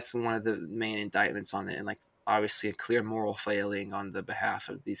that that's one of the main indictments on it, and, like, obviously a clear moral failing on the behalf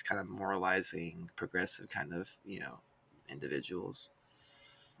of these kind of moralizing, progressive kind of, you know, individuals.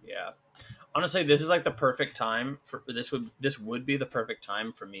 Yeah. Honestly, this is like the perfect time for this would be the perfect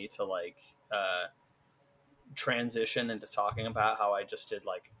time for me to like transition into talking about how I just did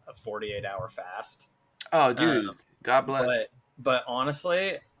like a 48-hour fast. Oh, dude, God bless. But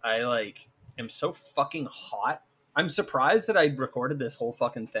honestly, I like am so fucking hot. I'm surprised that I recorded this whole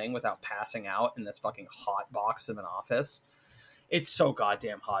fucking thing without passing out in this fucking hot box of an office. It's so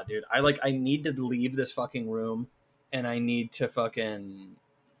goddamn hot, dude. I need to leave this fucking room, and I need to fucking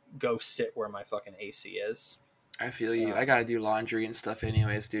go sit where my fucking AC is. I feel you. I gotta do laundry and stuff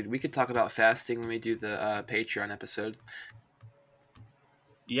anyways, dude. We could talk about fasting when we do the Patreon episode.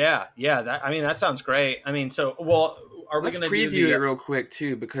 Yeah. That sounds great. I mean, so, well, are we Let's going to preview it real quick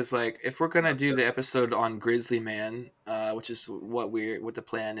too, because like if we're gonna do the episode on Grizzly Man, which is what the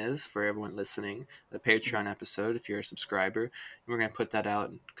plan is for everyone listening, the Patreon episode, if you're a subscriber, we're gonna put that out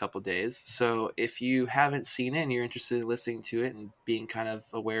in a couple days. So if you haven't seen it and you're interested in listening to it and being kind of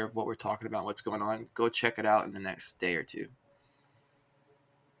aware of what we're talking about, what's going on, go check it out in the next day or two.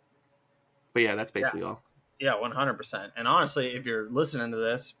 But yeah, that's basically all. Yeah, 100%. And honestly, if you're listening to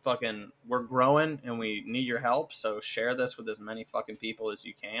this, fucking, we're growing and we need your help. So share this with as many fucking people as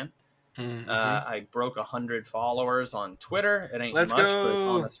you can. Mm-hmm. I broke 100 followers on Twitter. It ain't much, but it's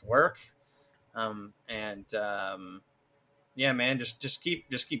honest work. Yeah, man, just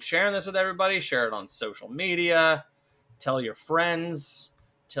keep sharing this with everybody. Share it on social media. Tell your friends.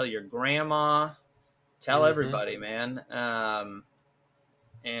 Tell your grandma. Tell everybody, man.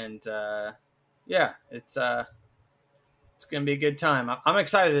 Yeah, it's gonna be a good time. I'm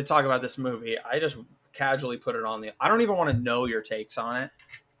excited to talk about this movie. I just casually put it on I don't even want to know your takes on it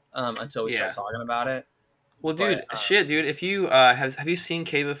until we start talking about it. Well, dude, dude. If you have you seen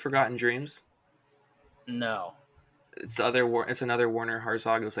Cave of Forgotten Dreams? No. It's another Werner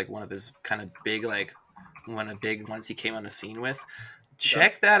Herzog. It was like one of his kind of big one of the big ones he came on the scene with.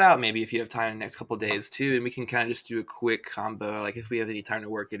 Check that out maybe if you have time in the next couple of days too, and we can kind of just do a quick combo, like if we have any time to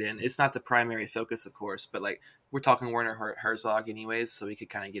work it in. It's not the primary focus, of course, but like we're talking Werner Herzog anyways, so we could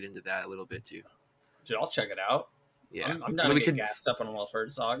kind of get into that a little bit too. Dude, I'll check it out. Yeah, I'm down to get gassed up on a little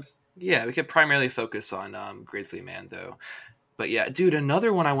Herzog. Yeah, we could primarily focus on Grizzly Man though. But yeah, dude,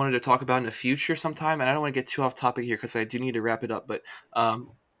 another one I wanted to talk about in the future sometime, and I don't want to get too off topic here because I do need to wrap it up, but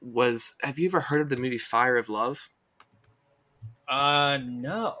have you ever heard of the movie Fire of Love?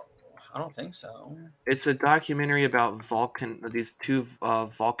 No, I don't think so. It's a documentary about these two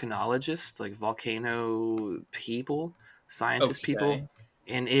volcanologists, like volcano people, scientist people,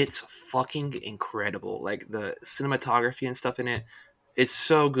 and it's fucking incredible. Like the cinematography and stuff in it, it's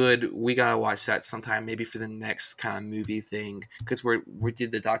so good. We gotta watch that sometime, maybe for the next kind of movie thing, because we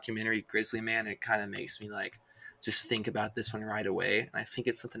did the documentary Grizzly Man, and it kind of makes me like just think about this one right away, and I think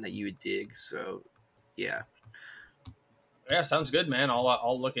it's something that you would dig. So, yeah. Yeah, sounds good, man.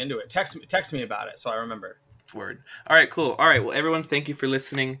 I'll look into it. Text me about it so I remember. Word. All right, cool. All right, well, everyone, thank you for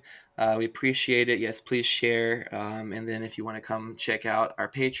listening. We appreciate it. Yes, please share. And then if you want to come check out our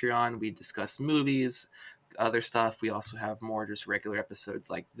Patreon, we discuss movies, other stuff. We also have more just regular episodes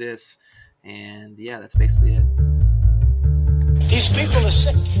like this. And yeah, that's basically it. These people are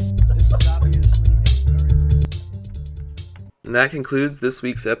sick. And that concludes this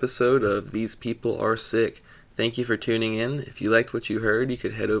week's episode of These People Are Sick. Thank you for tuning in. If you liked what you heard, you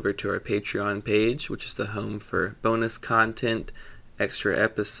could head over to our Patreon page, which is the home for bonus content, extra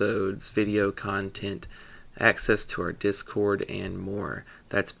episodes, video content, access to our Discord, and more.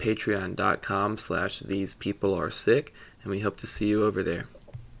 That's patreon.com/thesepeoplearesick, and we hope to see you over there.